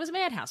distancing. It was a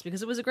madhouse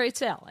because it was a great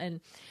sale.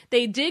 And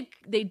they did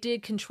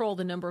control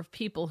the number of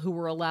people who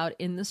were allowed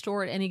in the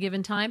store at any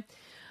given time.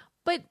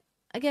 But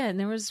again,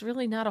 there was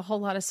really not a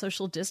whole lot of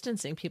social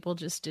distancing. People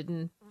just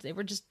they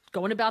were just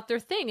going about their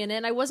thing.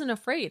 And I wasn't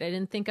afraid. I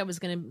didn't think I was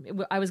going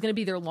to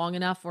be there long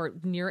enough or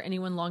near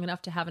anyone long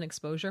enough to have an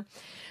exposure.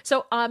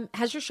 So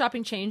has your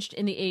shopping changed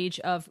in the age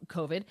of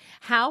COVID?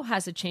 How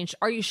has it changed?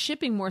 Are you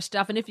shipping more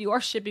stuff? And if you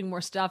are shipping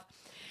more stuff,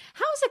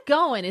 how's it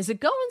going? Is it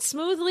going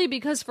smoothly?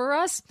 Because for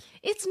us,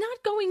 it's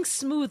not going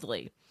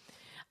smoothly.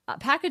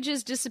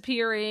 packages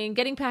disappearing,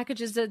 getting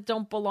packages that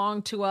don't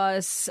belong to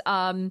us.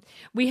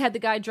 We had the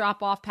guy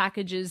drop off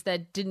packages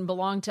that didn't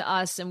belong to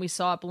us, and we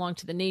saw it belonged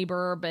to the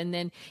neighbor, and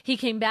then he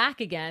came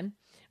back again.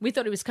 We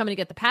thought he was coming to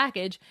get the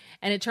package,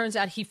 and it turns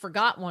out he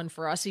forgot one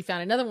for us. He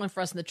found another one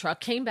for us in the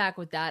truck, came back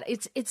with that.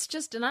 It's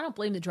just, and I don't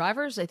blame the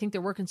drivers. I think they're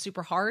working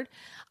super hard.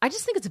 I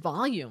just think it's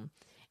volume.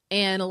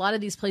 And a lot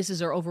of these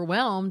places are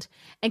overwhelmed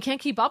and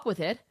can't keep up with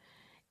it.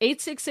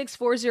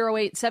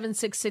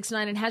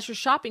 866-408-7669. And has your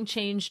shopping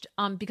changed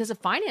because of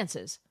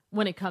finances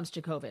when it comes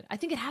to COVID? I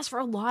think it has for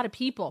a lot of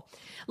people.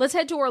 Let's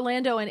head to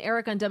Orlando and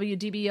Eric on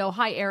WDBO.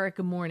 Hi, Eric.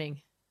 Good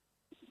morning.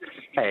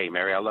 Hey,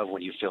 Mary, I love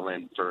when you fill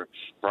in for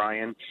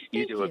Brian.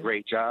 You do a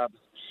great job.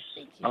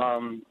 Thank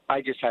you.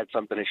 I just had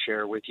something to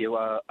share with you.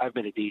 I've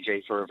been a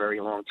DJ for a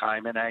very long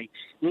time, and I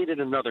needed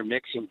another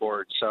mixing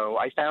board. So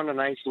I found a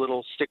nice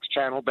little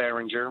 6-channel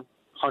Behringer,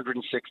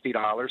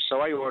 $160. So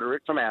I order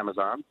it from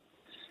Amazon.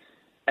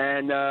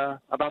 And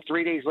about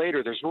 3 days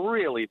later, there's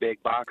really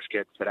big box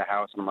kits to the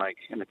house,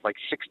 and it's like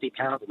 60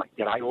 pounds. I'm like,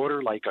 did I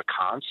order like a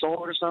console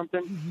or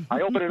something?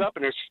 I open it up,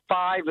 and there's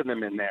 5 of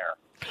them in there.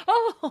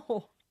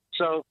 Oh.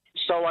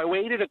 So I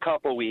waited a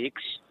couple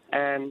weeks,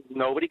 and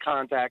nobody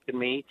contacted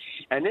me.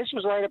 And this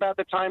was right about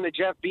the time that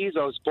Jeff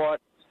Bezos bought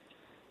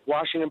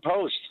Washington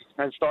Post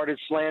and started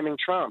slamming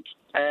Trump.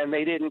 And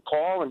they didn't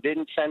call and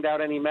didn't send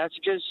out any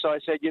messages. So I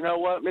said, you know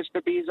what,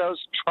 Mr. Bezos,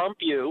 Trump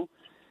you.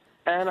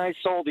 And I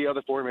sold the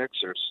other 4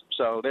 mixers.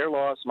 So their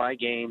loss, my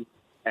gain,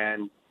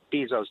 and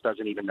Bezos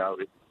doesn't even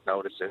notice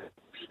it.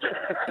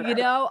 You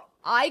know,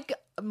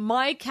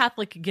 my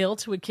Catholic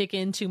guilt would kick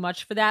in too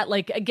much for that.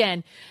 Like,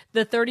 again,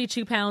 the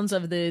 32 pounds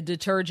of the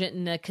detergent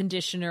and the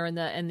conditioner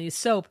and the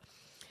soap,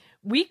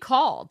 we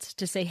called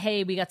to say,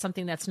 hey, we got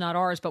something that's not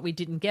ours, but we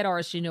didn't get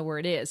ours. You know where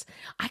it is.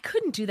 I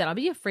couldn't do that. I'll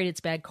be afraid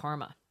it's bad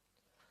karma.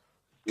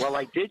 Well,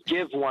 I did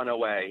give one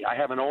away. I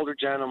have an older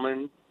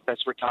gentleman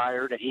that's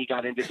retired, and he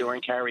got into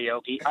doing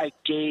karaoke. I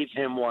gave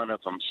him one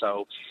of them.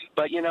 So,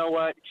 but you know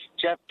what?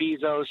 Jeff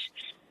Bezos,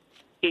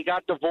 he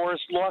got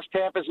divorced, lost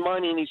half his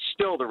money, and he's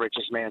still the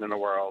richest man in the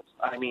world.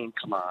 I mean,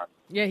 come on.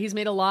 Yeah, he's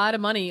made a lot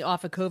of money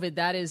off of COVID.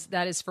 That is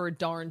for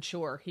darn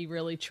sure. He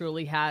really,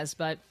 truly has.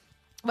 But,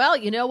 well,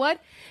 you know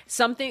what?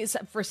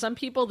 For some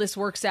people, this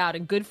works out,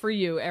 and good for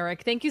you,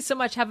 Eric. Thank you so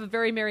much. Have a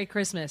very Merry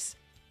Christmas.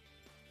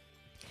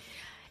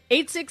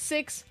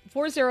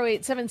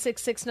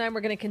 866-408-7669.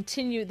 We're going to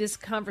continue this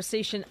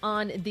conversation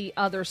on the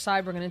other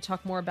side. We're going to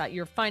talk more about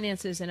your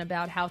finances and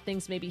about how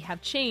things maybe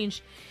have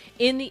changed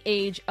in the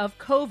age of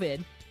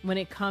COVID when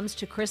it comes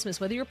to Christmas,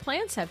 whether your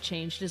plans have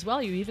changed as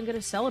well. You're even going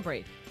to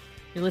celebrate.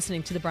 You're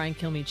listening to The Brian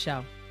Kilmeade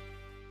Show.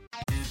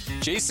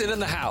 Jason in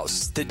the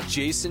House, the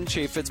Jason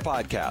Chaffetz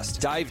Podcast.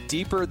 Dive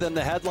deeper than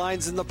the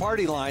headlines and the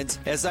party lines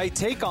as I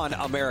take on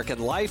American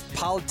life,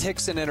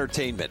 politics, and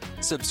entertainment.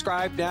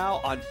 Subscribe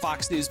now on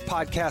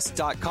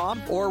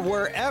foxnewspodcast.com or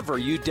wherever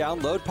you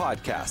download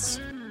podcasts.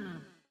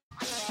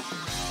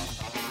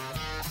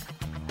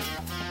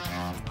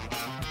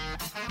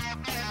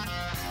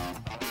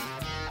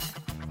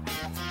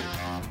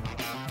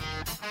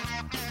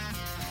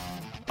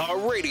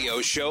 A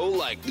radio show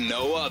like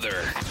no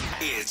other.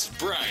 It's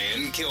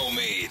Brian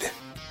Kilmeade.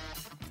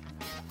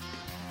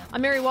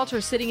 I'm Mary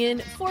Walters sitting in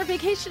for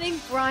vacationing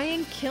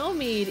Brian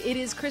Kilmeade. It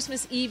is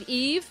Christmas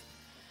Eve.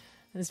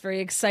 It's very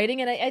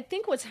exciting. And I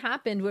think what's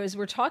happened was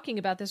we're talking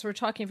about this. We're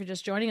talking, for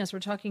just joining us, we're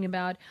talking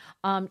about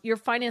your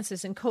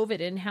finances and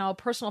COVID and how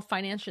personal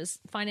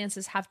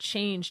finances have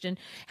changed, and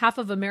half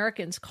of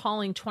Americans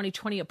calling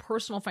 2020 a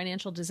personal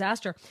financial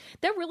disaster.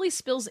 That really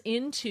spills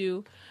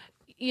into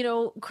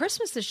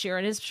Christmas this year,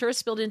 and it's sure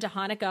spilled into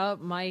Hanukkah.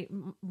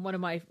 One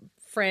of my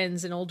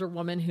friends, an older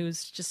woman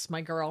who's just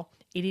my girl,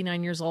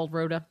 89 years old,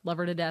 Rhoda, love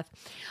her to death.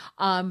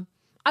 I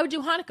would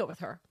do Hanukkah with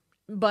her,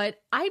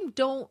 but I'm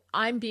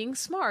being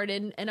smart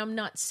and I'm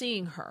not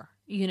seeing her,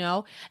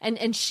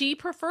 and she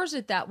prefers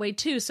it that way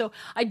too. So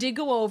I did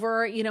go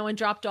over, and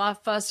dropped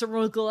off some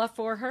arugula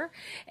for her,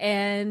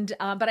 and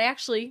but I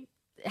actually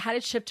had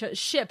it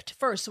shipped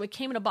first. So it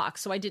came in a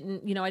box. So I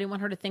didn't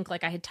want her to think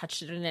like I had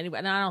touched it in any way.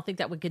 And I don't think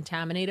that would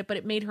contaminate it, but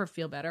it made her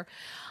feel better.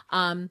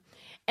 And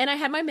I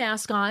had my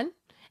mask on,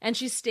 and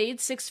she stayed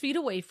 6 feet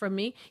away from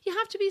me. You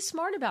have to be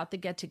smart about the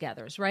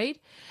get-togethers, right?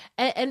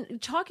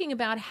 And talking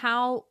about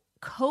how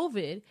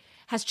COVID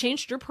has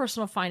changed your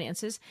personal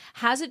finances.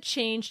 Has it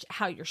changed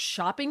how you're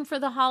shopping for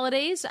the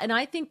holidays? And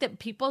I think that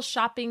people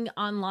shopping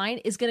online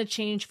is going to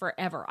change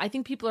forever. I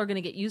think people are going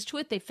to get used to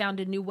it. They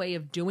found a new way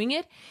of doing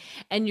it,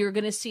 and you're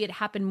going to see it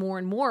happen more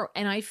and more.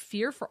 And I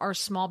fear for our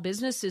small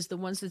businesses, the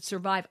ones that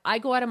survive. I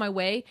go out of my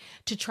way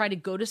to try to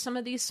go to some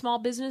of these small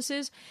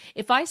businesses.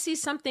 If I see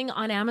something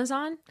on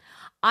Amazon,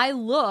 I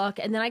look,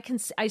 and then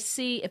I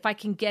see if I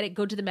can get it,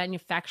 go to the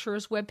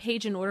manufacturer's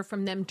webpage and order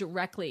from them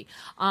directly.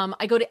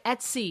 I go to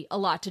Etsy a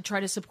lot to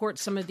try to support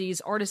some of these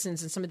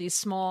artisans and some of these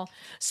small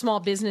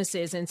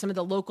businesses and some of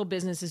the local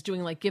businesses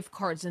doing like gift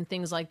cards and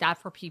things like that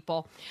for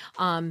people,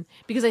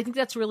 because I think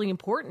that's really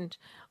important.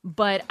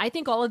 But I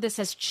think all of this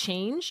has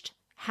changed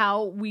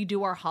how we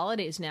do our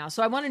holidays now.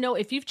 So I want to know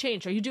if you've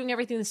changed. Are you doing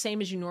everything the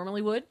same as you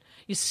normally would?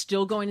 You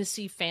still going to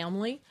see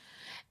family?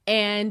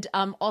 And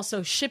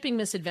also shipping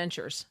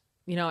misadventures.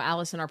 You know,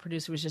 Allison, our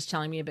producer, was just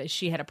telling me about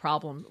she had a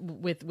problem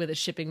with a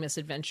shipping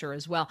misadventure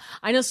as well.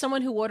 I know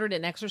someone who ordered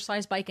an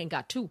exercise bike and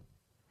got 2.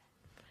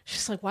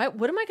 She's like,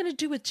 what am I going to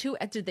do with 2?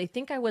 Did they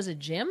think I was a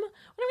gym? What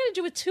am I going to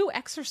do with 2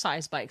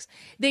 exercise bikes?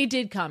 They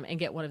did come and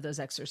get one of those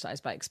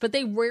exercise bikes, but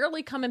they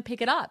rarely come and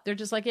pick it up. They're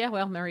just like, yeah,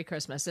 well, Merry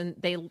Christmas. And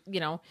they, you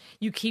know,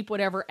 you keep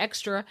whatever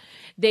extra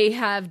they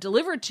have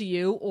delivered to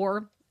you,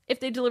 or if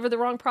they deliver the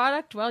wrong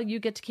product, well, you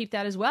get to keep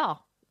that as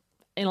well.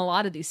 In a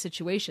lot of these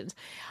situations.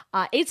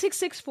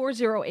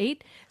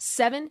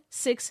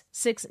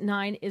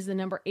 866-408-7669 is the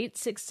number.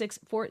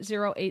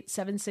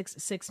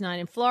 866-408-7669.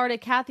 In Florida,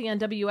 Kathy on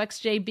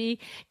WXJB.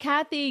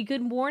 Kathy,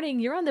 good morning.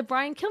 You're on the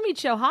Brian Kilmeade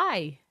Show.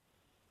 Hi.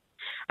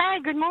 Hi,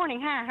 good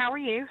morning. Hi, how are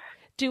you?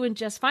 Doing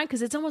just fine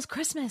because it's almost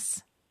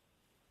Christmas.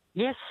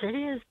 Yes, it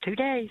is. 2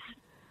 days.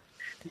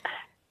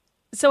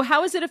 So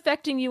how is it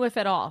affecting you, if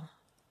at all?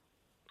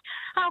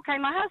 Okay,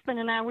 my husband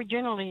and I, we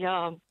generally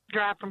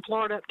drive from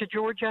Florida up to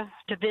Georgia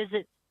to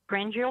visit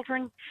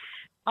grandchildren.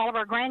 All of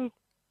our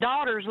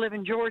granddaughters live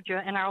in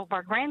Georgia, and all of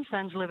our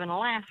grandsons live in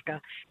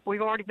Alaska.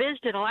 We've already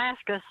visited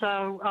Alaska,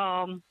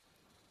 so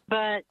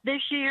but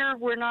this year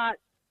we're not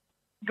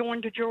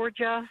going to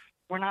Georgia.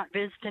 We're not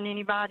visiting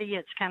anybody.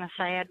 It's kind of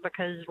sad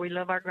because we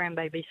love our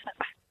grandbabies.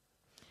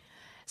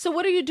 So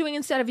what are you doing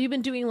instead? Have you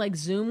been doing like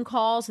Zoom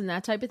calls and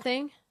that type of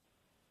thing?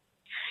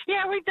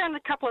 Yeah, we've done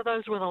a couple of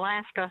those with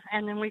Alaska,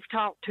 and then we've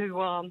talked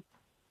to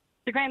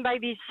the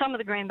grandbabies, some of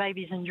the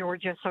grandbabies in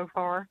Georgia so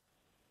far.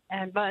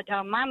 But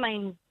my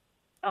main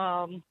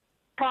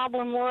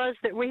problem was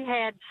that we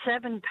had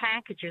 7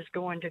 packages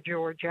going to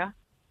Georgia,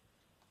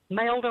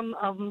 mailed them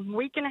a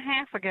week and a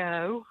half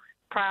ago,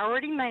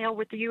 priority mail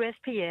with the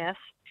USPS.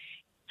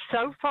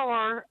 So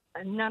far,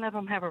 none of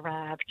them have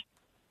arrived.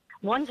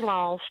 One's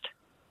lost,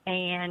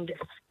 and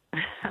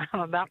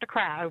I'm about to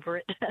cry over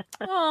it.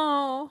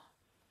 Oh.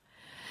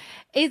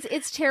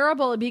 It's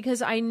terrible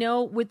because I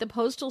know with the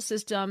postal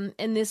system,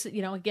 and this,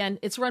 you know, again,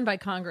 it's run by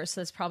Congress.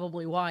 That's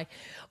probably why.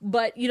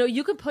 But, you know,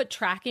 you can put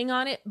tracking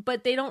on it,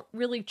 but they don't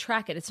really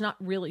track it. It's not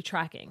really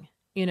tracking,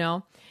 you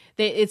know.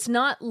 It's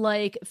not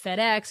like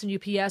FedEx and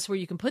UPS where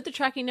you can put the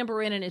tracking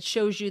number in and it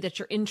shows you that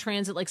you're in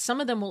transit. Like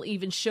some of them will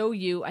even show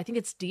you, I think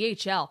it's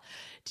DHL,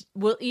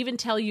 will even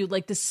tell you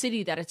like the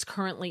city that it's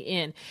currently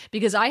in.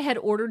 Because I had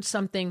ordered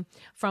something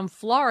from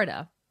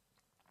Florida,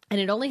 and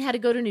it only had to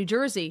go to New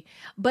Jersey,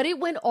 but it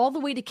went all the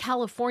way to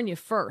California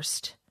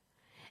first.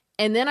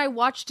 And then I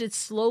watched it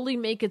slowly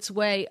make its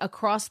way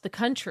across the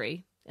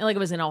country. And like it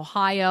was in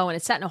Ohio, and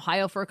it sat in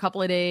Ohio for a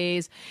couple of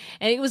days.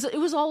 And it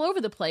was all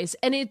over the place.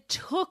 And it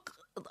took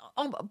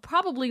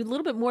probably a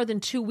little bit more than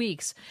 2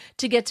 weeks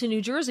to get to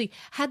New Jersey.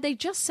 Had they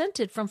just sent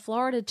it from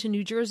Florida to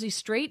New Jersey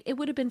straight, it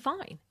would have been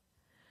fine.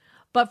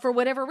 But for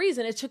whatever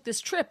reason, it took this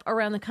trip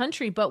around the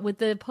country. But with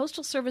the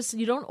Postal Service,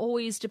 you don't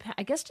always,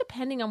 I guess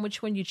depending on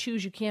which one you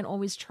choose, you can't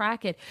always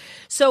track it.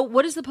 So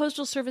what does the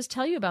Postal Service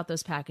tell you about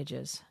those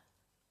packages?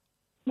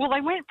 Well,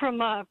 they went from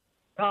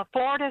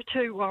Florida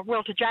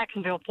to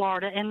Jacksonville,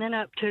 Florida, and then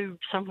up to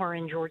somewhere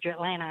in Georgia,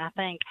 Atlanta, I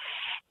think.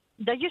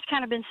 They just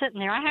kind of been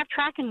sitting there. I have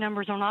tracking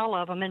numbers on all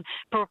of them, and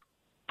for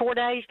 4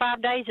 days,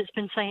 5 days, it's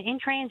been saying in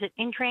transit,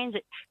 in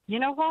transit. You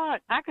know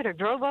what? I could have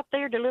drove up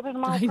there, delivered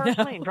them all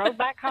personally, and drove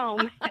back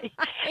home.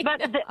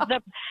 But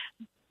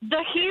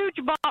the huge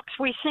box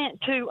we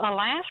sent to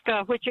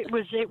Alaska, which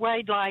it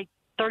weighed like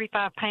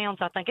 35 pounds,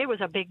 I think. It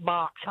was a big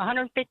box,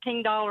 $115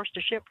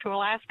 to ship to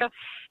Alaska.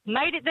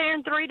 Made it there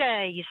in 3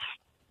 days.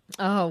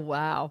 Oh,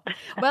 wow.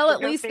 Well, at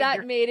least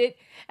that made it.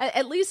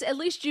 At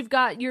least you've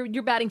got,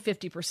 you're batting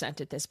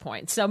 50% at this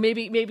point. So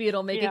maybe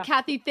it'll make it.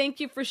 Kathy, thank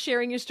you for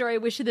sharing your story. I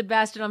wish you the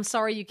best. And I'm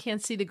sorry you can't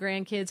see the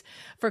grandkids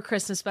for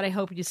Christmas, but I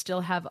hope you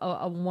still have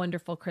a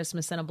wonderful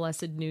Christmas and a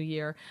blessed New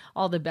Year.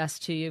 All the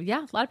best to you.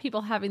 Yeah, a lot of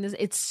people having this.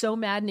 It's so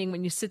maddening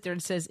when you sit there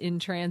and it says in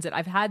transit.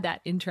 I've had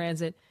that in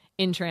transit,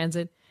 in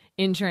transit,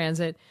 in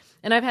transit.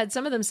 And I've had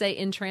some of them say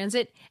in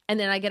transit. And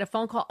then I get a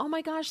phone call. Oh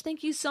my gosh,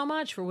 thank you so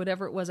much for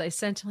whatever it was I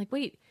sent. I'm like,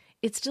 wait.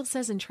 It still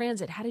says in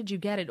transit. How did you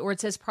get it? Or it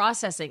says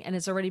processing and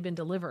it's already been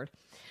delivered.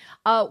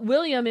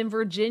 William in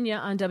Virginia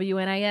on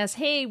WNIS.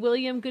 Hey,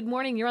 William, good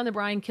morning. You're on the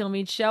Brian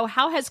Kilmeade Show.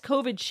 How has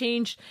COVID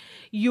changed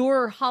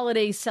your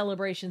holiday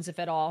celebrations, if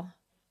at all?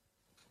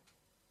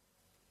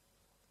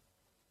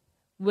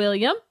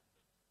 William?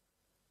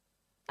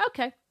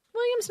 Okay.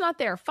 William's not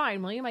there.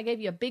 Fine, William. I gave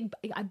you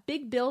a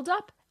big build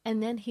up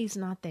and then he's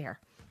not there.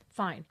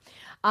 Fine.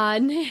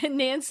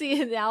 Nancy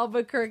in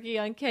Albuquerque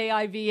on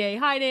KIVA.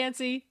 Hi,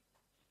 Nancy.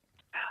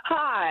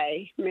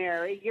 Hi,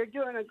 Mary. You're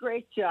doing a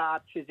great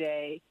job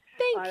today.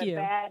 Thank you. A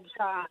bad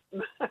time.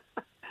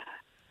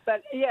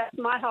 But yes,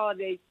 my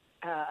holiday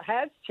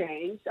has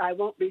changed. I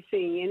won't be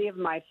seeing any of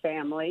my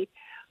family,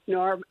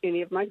 nor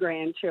any of my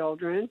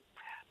grandchildren.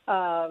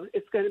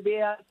 It's going to be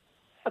a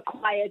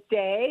quiet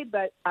day,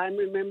 but I'm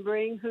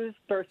remembering whose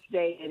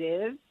birthday it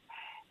is.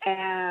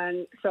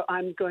 And so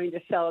I'm going to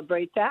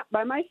celebrate that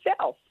by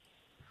myself.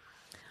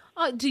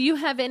 Do you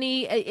have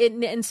any,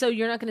 and so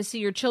you're not going to see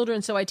your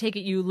children, so I take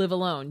it you live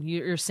alone.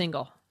 You're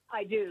single.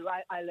 I do.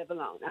 I live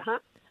alone. Uh-huh.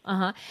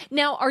 Uh-huh.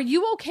 Now, are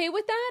you okay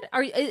with that?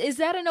 Is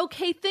that an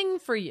okay thing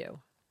for you?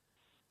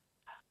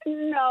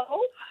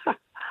 No.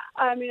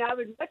 I mean, I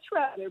would much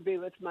rather be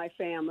with my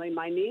family.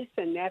 My niece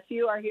and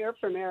nephew are here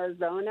from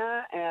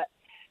Arizona at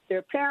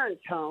their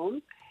parents'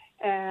 home,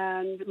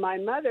 and my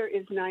mother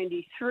is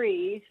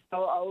 93,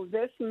 so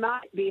this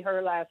might be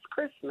her last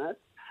Christmas,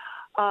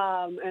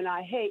 and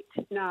I hate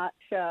not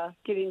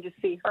getting to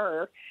see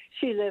her.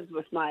 She lives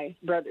with my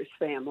brother's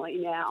family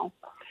now.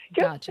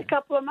 Just a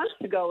couple of months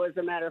ago, as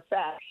a matter of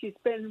fact. She's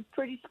been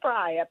pretty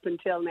spry up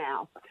until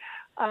now,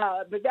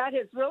 but that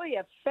has really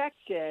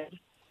affected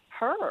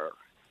her.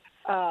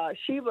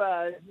 She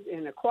was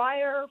in a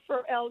choir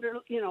for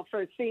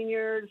for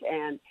seniors,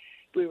 and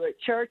we were at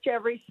church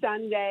every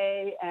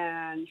Sunday,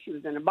 and she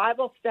was in a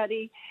Bible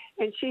study,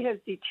 and she has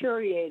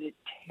deteriorated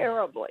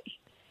terribly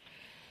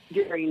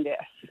during this.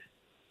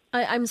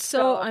 I'm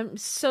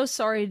so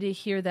sorry to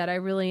hear that. I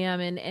really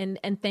am.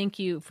 And thank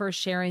you for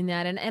sharing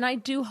that. And I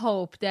do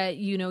hope that,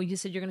 you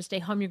said you're going to stay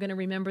home. You're going to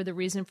remember the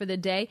reason for the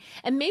day.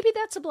 And maybe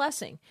that's a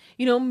blessing.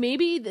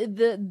 Maybe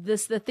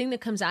the thing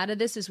that comes out of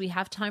this is we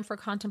have time for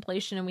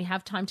contemplation, and we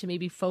have time to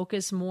maybe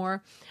focus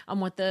more on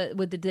what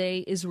the day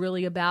is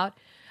really about.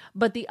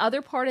 But the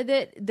other part of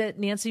it that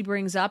Nancy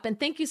brings up, and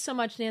thank you so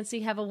much, Nancy.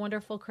 Have a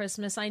wonderful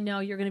Christmas. I know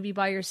you're going to be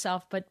by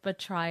yourself, but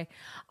try.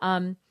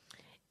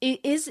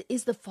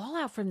 Is the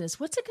fallout from this?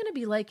 What's it going to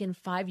be like in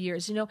 5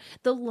 years?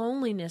 The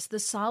loneliness, the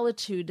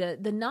solitude,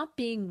 the not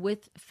being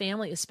with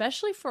family,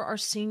 especially for our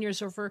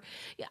seniors, or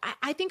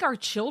I think our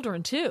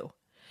children too.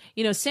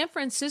 San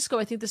Francisco,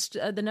 I think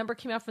the number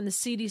came out from the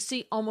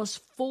CDC,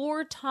 almost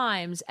 4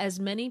 times as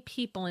many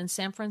people in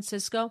San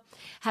Francisco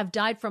have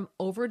died from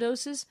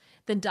overdoses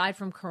than died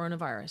from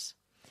coronavirus.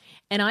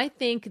 And I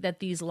think that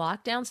these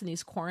lockdowns and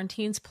these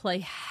quarantines play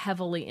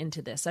heavily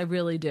into this. I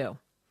really do.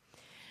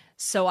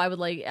 So I would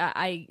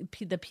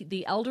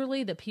the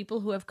elderly, the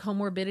people who have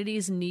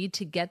comorbidities need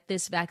to get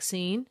this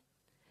vaccine.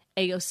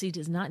 AOC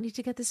does not need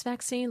to get this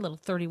vaccine. Little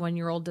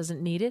 31-year-old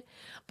doesn't need it.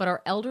 But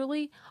our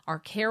elderly, our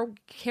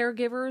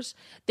caregivers,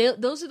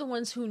 those are the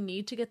ones who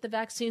need to get the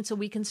vaccine so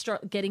we can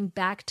start getting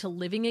back to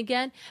living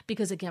again.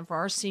 Because, again, for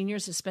our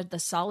seniors, especially the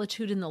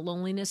solitude and the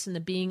loneliness and the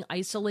being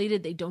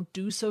isolated, they don't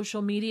do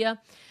social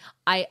media.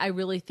 I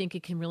really think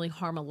it can really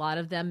harm a lot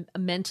of them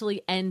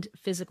mentally and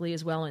physically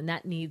as well, and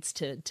that needs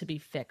to be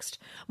fixed.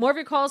 More of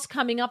your calls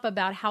coming up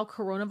about how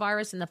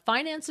coronavirus and the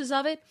finances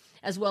of it,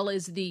 as well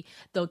as the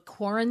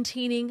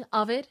quarantining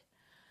of it,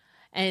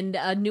 and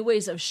new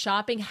ways of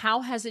shopping.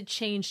 How has it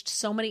changed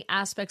so many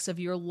aspects of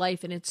your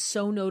life, and it's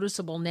so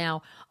noticeable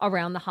now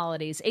around the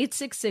holidays.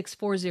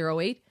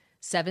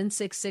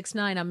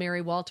 866-408-7669. I'm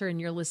Mary Walter,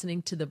 and you're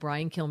listening to The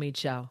Brian Kilmeade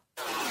Show.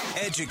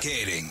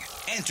 Educating,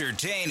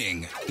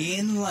 entertaining,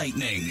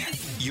 enlightening.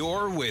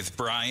 You're with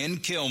Brian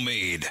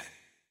Kilmeade.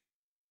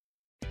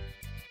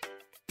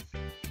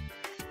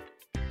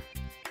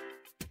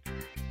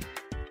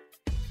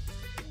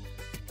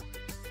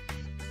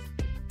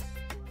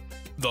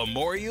 The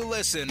more you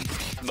listen,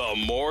 the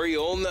more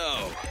you'll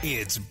know.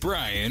 It's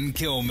Brian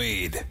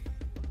Kilmeade.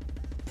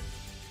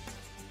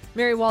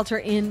 Mary Walter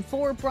in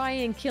for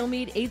Brian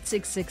Kilmeade.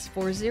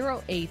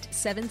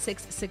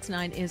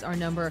 866-408-7669 is our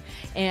number.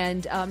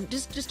 And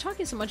just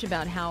talking so much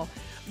about how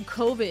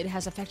COVID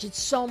has affected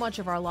so much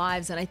of our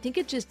lives, and I think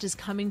it just is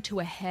coming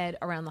to a head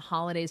around the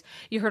holidays.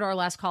 You heard our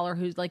last caller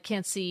who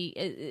can't see,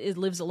 it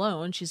lives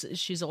alone.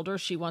 She's older.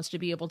 She wants to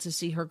be able to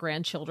see her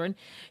grandchildren.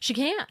 She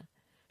can't.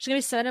 She's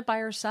going to be set up by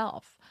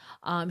herself.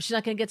 She's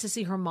not going to get to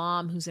see her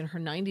mom, who's in her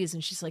 90s,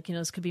 and she's like,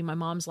 this could be my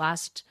mom's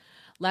last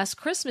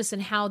Christmas,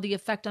 and how the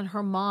effect on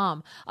her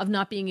mom of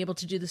not being able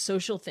to do the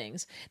social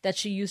things that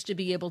she used to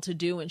be able to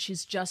do, and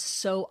she's just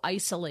so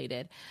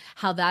isolated,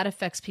 how that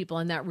affects people,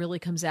 and that really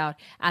comes out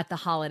at the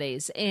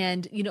holidays.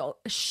 And,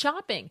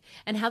 shopping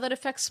and how that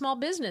affects small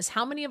business.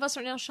 How many of us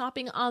are now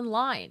shopping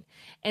online?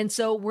 And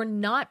so we're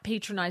not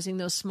patronizing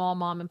those small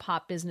mom and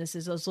pop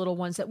businesses, those little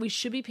ones that we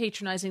should be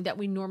patronizing that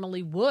we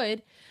normally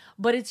would,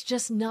 but it's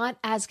just not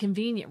as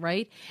convenient,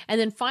 right? And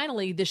then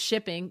finally, the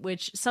shipping,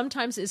 which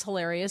sometimes is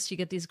hilarious. You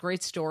get these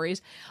great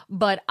stories,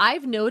 but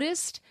I've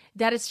noticed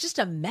that it's just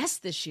a mess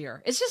this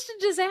year. It's just a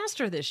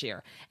disaster this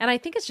year. And I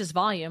think it's just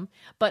volume.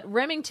 But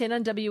Remington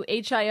on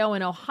WHIO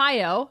in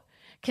Ohio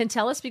can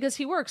tell us, because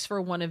he works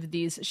for one of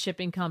these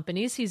shipping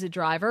companies. He's a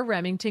driver.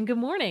 Remington, good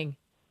morning.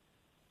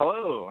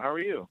 Hello, how are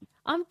you?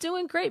 I'm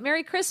doing great.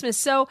 Merry Christmas.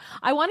 So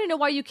I want to know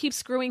why you keep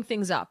screwing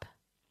things up.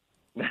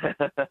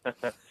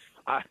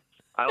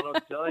 I don't know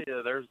what to tell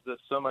you. There's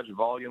just so much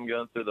volume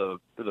going through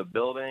the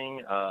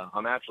building.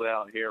 I'm actually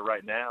out here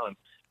right now and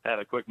had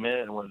a quick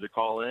minute and wanted to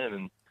call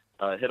in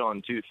and hit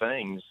on 2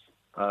 things.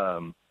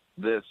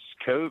 This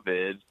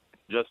COVID,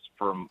 just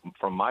from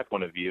my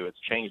point of view, it's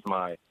changed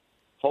my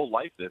whole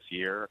life this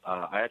year.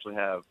 I actually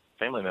have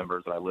family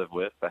members that I live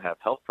with that have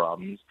health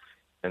problems,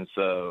 And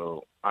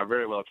so I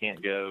very well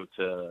can't go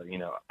to,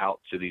 out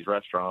to these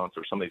restaurants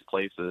or some of these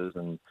places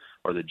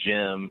or the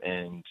gym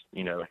and,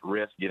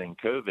 risk getting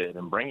COVID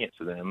and bring it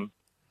to them.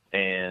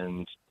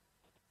 And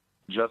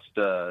just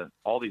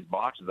all these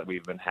boxes that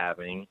we've been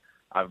having,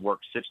 I've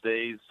worked 6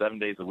 days, 7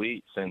 days a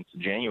week since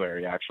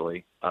January,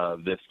 actually,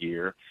 this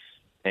year.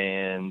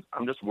 And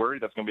I'm just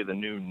worried that's going to be the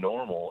new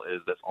normal,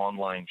 is this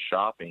online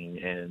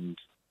shopping and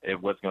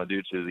what's going to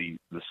do to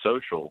the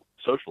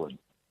socially.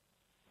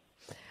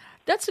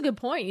 That's a good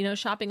point.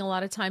 Shopping a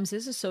lot of times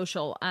is a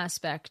social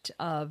aspect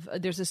of,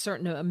 there's a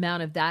certain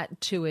amount of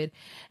that to it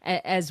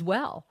as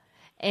well.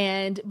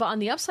 But on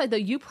the upside, though,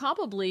 you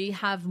probably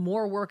have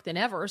more work than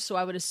ever. So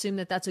I would assume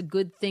that that's a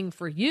good thing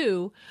for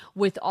you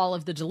with all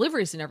of the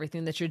deliveries and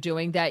everything that you're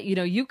doing, that,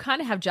 you kind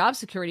of have job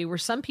security where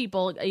some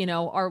people,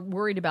 are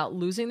worried about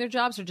losing their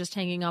jobs or just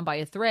hanging on by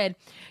a thread.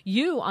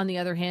 You, on the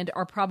other hand,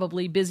 are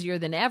probably busier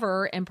than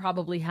ever and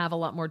probably have a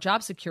lot more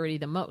job security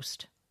than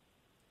most.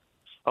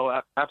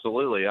 Oh,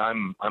 absolutely.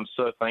 I'm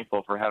so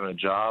thankful for having a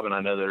job, and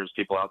I know there's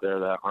people out there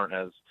that aren't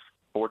as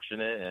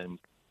fortunate, and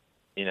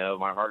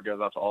my heart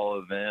goes out to all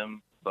of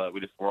them. But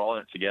we're all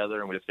in it together,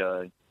 and we just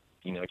gotta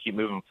keep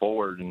moving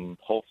forward, and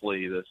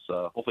hopefully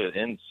it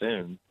ends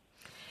soon.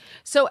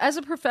 So as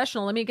a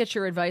professional, let me get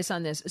your advice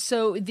on this.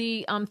 So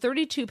the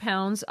 32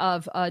 pounds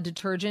of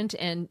detergent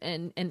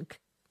and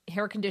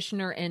hair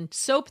conditioner and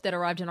soap that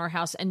arrived in our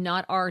house, and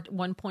not our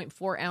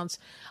 1.4 ounce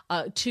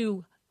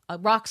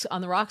Rocks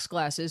on the Rocks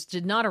glasses,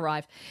 did not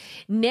arrive.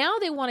 Now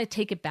they want to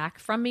take it back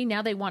from me.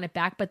 Now they want it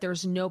back, but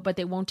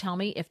they won't tell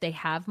me if they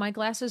have my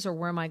glasses or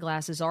where my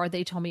glasses are.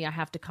 They told me I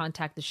have to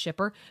contact the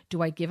shipper.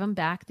 Do I give them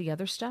back the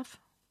other stuff?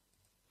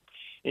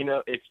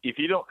 If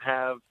you don't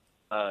have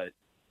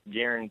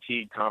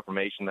guaranteed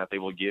confirmation that they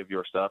will give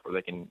your stuff or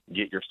they can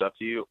get your stuff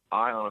to you,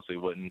 I honestly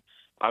wouldn't.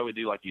 I would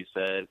do like you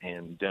said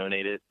and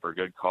donate it for a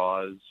good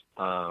cause.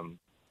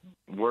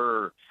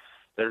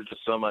 There's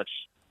just so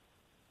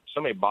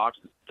many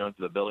boxes going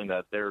through the building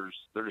that they're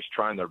just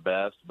trying their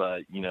best,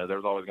 but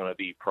there's always going to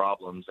be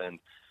problems. And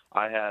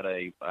I'm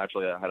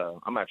actually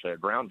a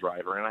ground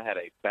driver, and I had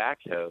a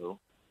backhoe,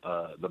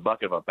 the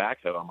bucket of a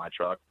backhoe on my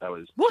truck that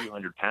was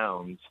 200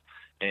 pounds.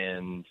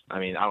 And I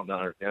mean, I don't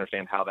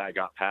understand how that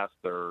got past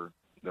their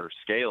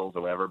scales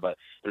or whatever, but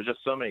there's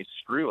just so many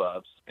screw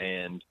ups,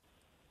 and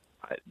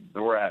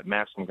we're at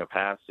maximum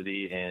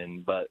capacity.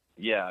 But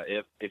yeah,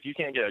 if you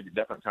can't get a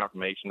definite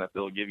confirmation that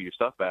they'll give you your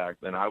stuff back,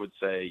 then I would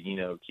say,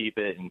 keep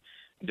it and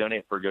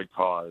donate for a good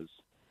cause.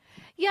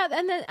 Yeah,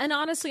 and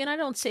honestly, and I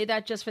don't say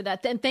that just for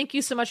that. And thank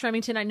you so much,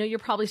 Remington. I know you're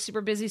probably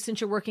super busy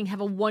since you're working.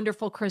 Have a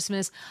wonderful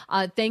Christmas.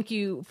 Thank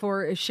you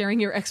for sharing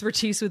your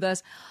expertise with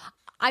us.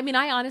 I mean,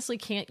 I honestly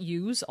can't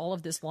use all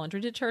of this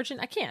laundry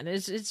detergent. I can't.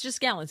 It's just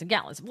gallons and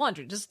gallons of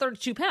laundry, just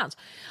 32 pounds.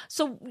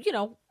 So,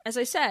 as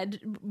I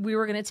said, we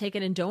were going to take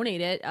it and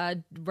donate it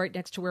right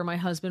next to where my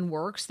husband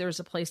works. There's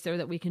a place there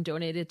that we can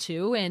donate it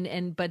to.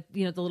 But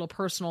the little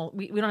personal,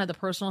 we don't have the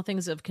personal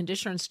things of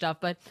conditioner and stuff,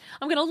 but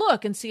I'm going to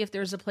look and see if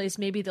there's a place,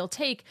 maybe they'll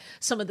take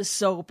some of the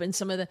soap and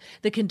some of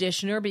the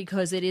conditioner,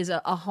 because it is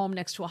a home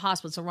next to a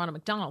hospital. It's a Ronald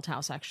McDonald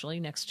House, actually,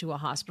 next to a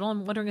hospital.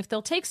 I'm wondering if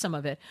they'll take some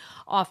of it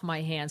off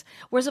my hands.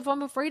 Whereas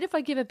I'm afraid if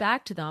I give it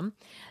back to them,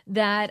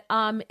 that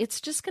it's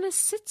just going to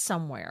sit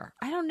somewhere.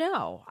 I don't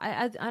know.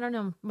 I don't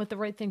know what the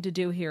right thing to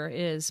do here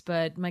is,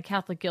 but my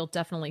Catholic guilt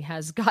definitely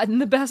has gotten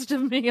the best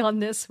of me on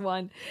this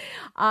one.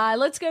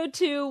 Let's go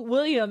to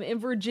William in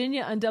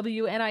Virginia on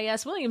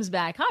WNIS. William's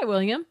back. Hi,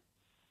 William.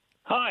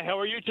 Hi, how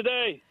are you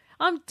today?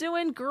 I'm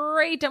doing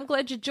great. I'm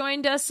glad you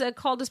joined us,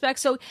 called us back.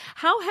 So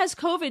how has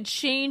COVID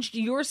changed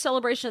your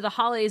celebration of the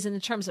holidays in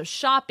terms of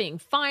shopping,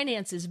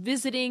 finances,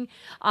 visiting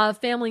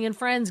family and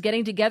friends,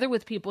 getting together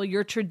with people,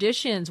 your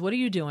traditions? What are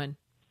you doing?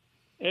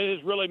 It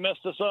has really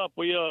messed us up.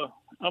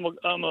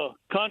 I'm a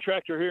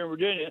contractor here in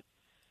Virginia,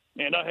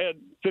 and I had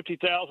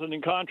 50,000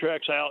 in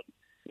contracts out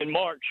in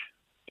March,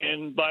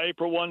 and by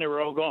April 1 they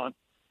were all gone.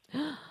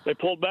 They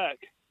pulled back,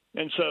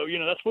 and so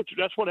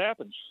that's what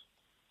happens.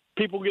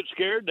 People get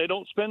scared; they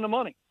don't spend the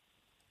money.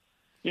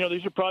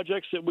 These are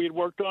projects that we had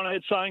worked on. I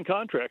had signed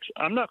contracts.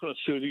 I'm not going to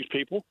sue these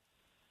people.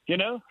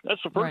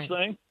 That's the first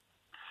thing.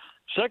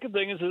 Second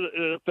thing is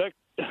it affects.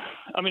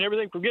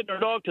 Everything from getting our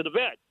dog to the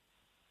vet.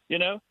 They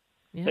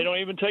don't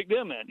even take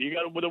them in.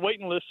 The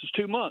waiting list is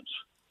 2 months.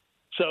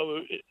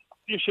 So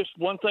it's just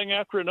one thing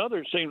after another,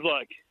 it seems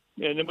like.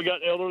 And then we got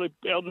elderly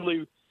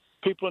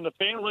people in the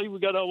family. We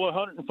got over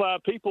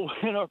 105 people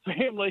in our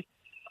family,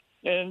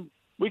 and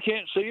we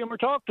can't see them or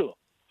talk to them.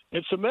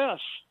 It's a mess.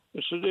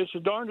 It's the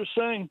darndest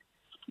thing.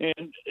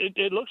 And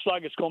it looks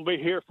like it's going to be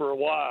here for a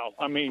while.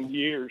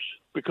 Years,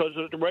 because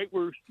at the rate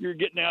you're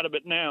getting out of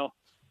it now,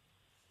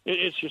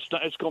 it's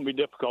going to be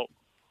difficult.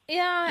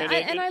 Yeah,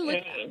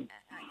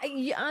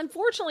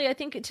 unfortunately, I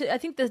think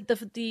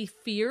the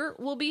fear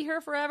will be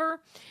here forever.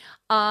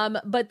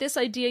 But this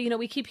idea,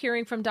 we keep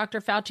hearing from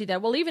Dr. Fauci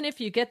that, well, even if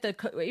you get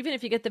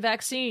the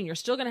vaccine, you're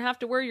still going to have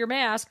to wear your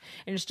mask,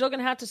 and you're still going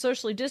to have to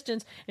socially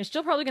distance, and you're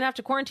still probably going to have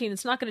to quarantine.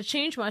 It's not going to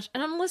change much.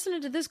 And I'm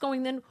listening to this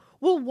going, then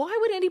well, why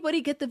would anybody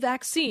get the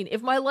vaccine?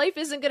 If my life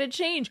isn't going to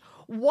change,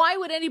 why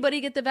would anybody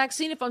get the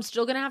vaccine if I'm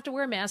still going to have to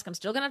wear a mask? I'm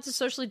still going to have to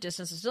socially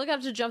distance. I'm still going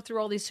to have to jump through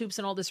all these hoops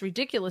and all this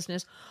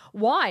ridiculousness.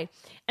 Why?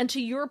 And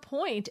to your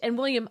point, and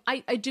William, I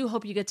do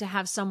hope you get to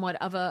have somewhat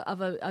of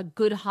a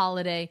good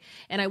holiday,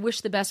 and I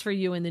wish the best for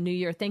you in the new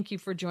year. Thank you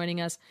for joining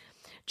us.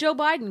 Joe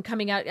Biden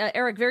coming out.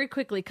 Eric, very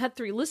quickly, cut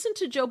 3. Listen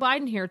to Joe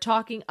Biden here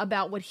talking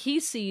about what he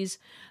sees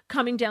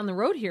coming down the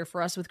road here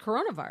for us with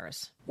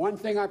coronavirus. One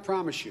thing I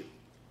promise you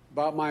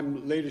about my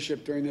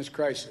leadership during this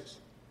crisis,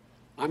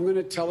 I'm going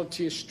to tell it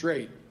to you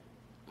straight.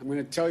 I'm going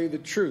to tell you the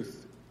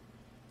truth.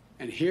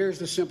 And here's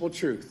the simple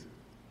truth.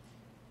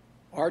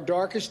 Our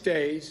darkest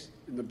days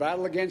in the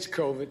battle against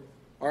COVID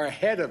are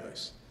ahead of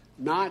us,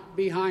 not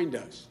behind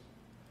us.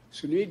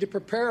 So we need to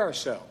prepare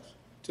ourselves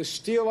to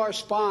steel our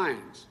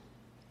spines.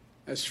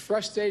 As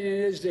frustrating it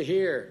is to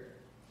hear,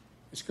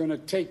 it's going to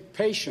take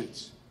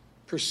patience,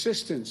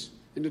 persistence,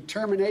 and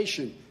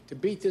determination to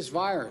beat this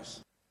virus.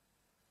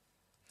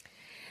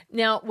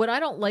 Now, what I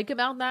don't like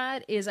about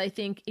that is I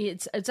think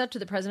it's up to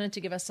the president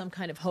to give us some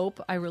kind of hope.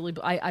 I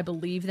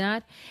believe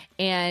that.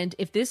 And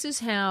if this is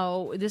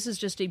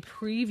just a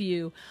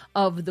preview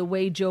of the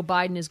way Joe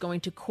Biden is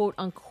going to quote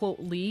unquote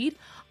lead,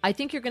 I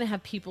think you're going to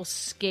have people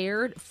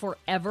scared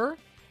forever.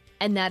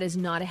 And that is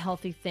not a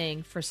healthy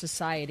thing for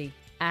society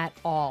at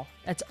all.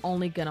 That's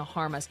only going to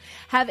harm us.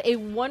 Have a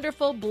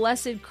wonderful,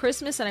 blessed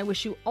Christmas, and I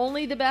wish you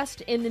only the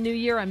best in the new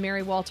year. I'm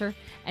Mary Walter,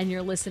 and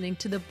you're listening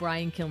to The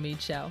Brian Kilmeade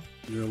Show.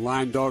 You're a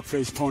lion, dog,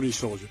 faced pony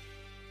soldier.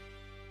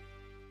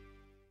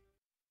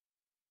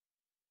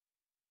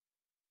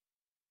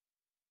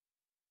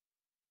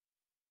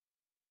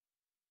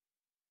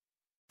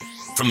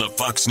 From the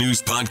Fox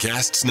News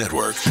Podcasts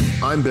Network.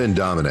 I'm Ben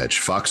Domenech,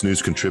 Fox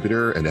News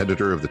contributor and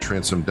editor of the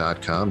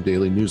Transom.com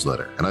daily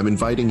newsletter, and I'm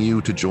inviting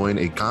you to join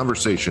a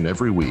conversation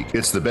every week.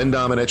 It's the Ben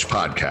Domenech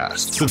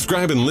Podcast.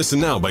 Subscribe and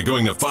listen now by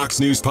going to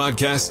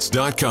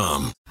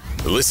foxnewspodcasts.com.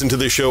 Listen to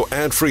the show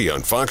ad-free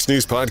on Fox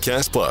News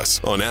Podcast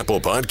Plus, on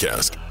Apple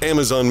Podcast,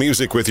 Amazon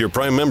Music with your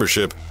Prime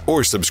membership,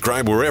 or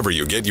subscribe wherever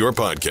you get your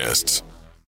podcasts.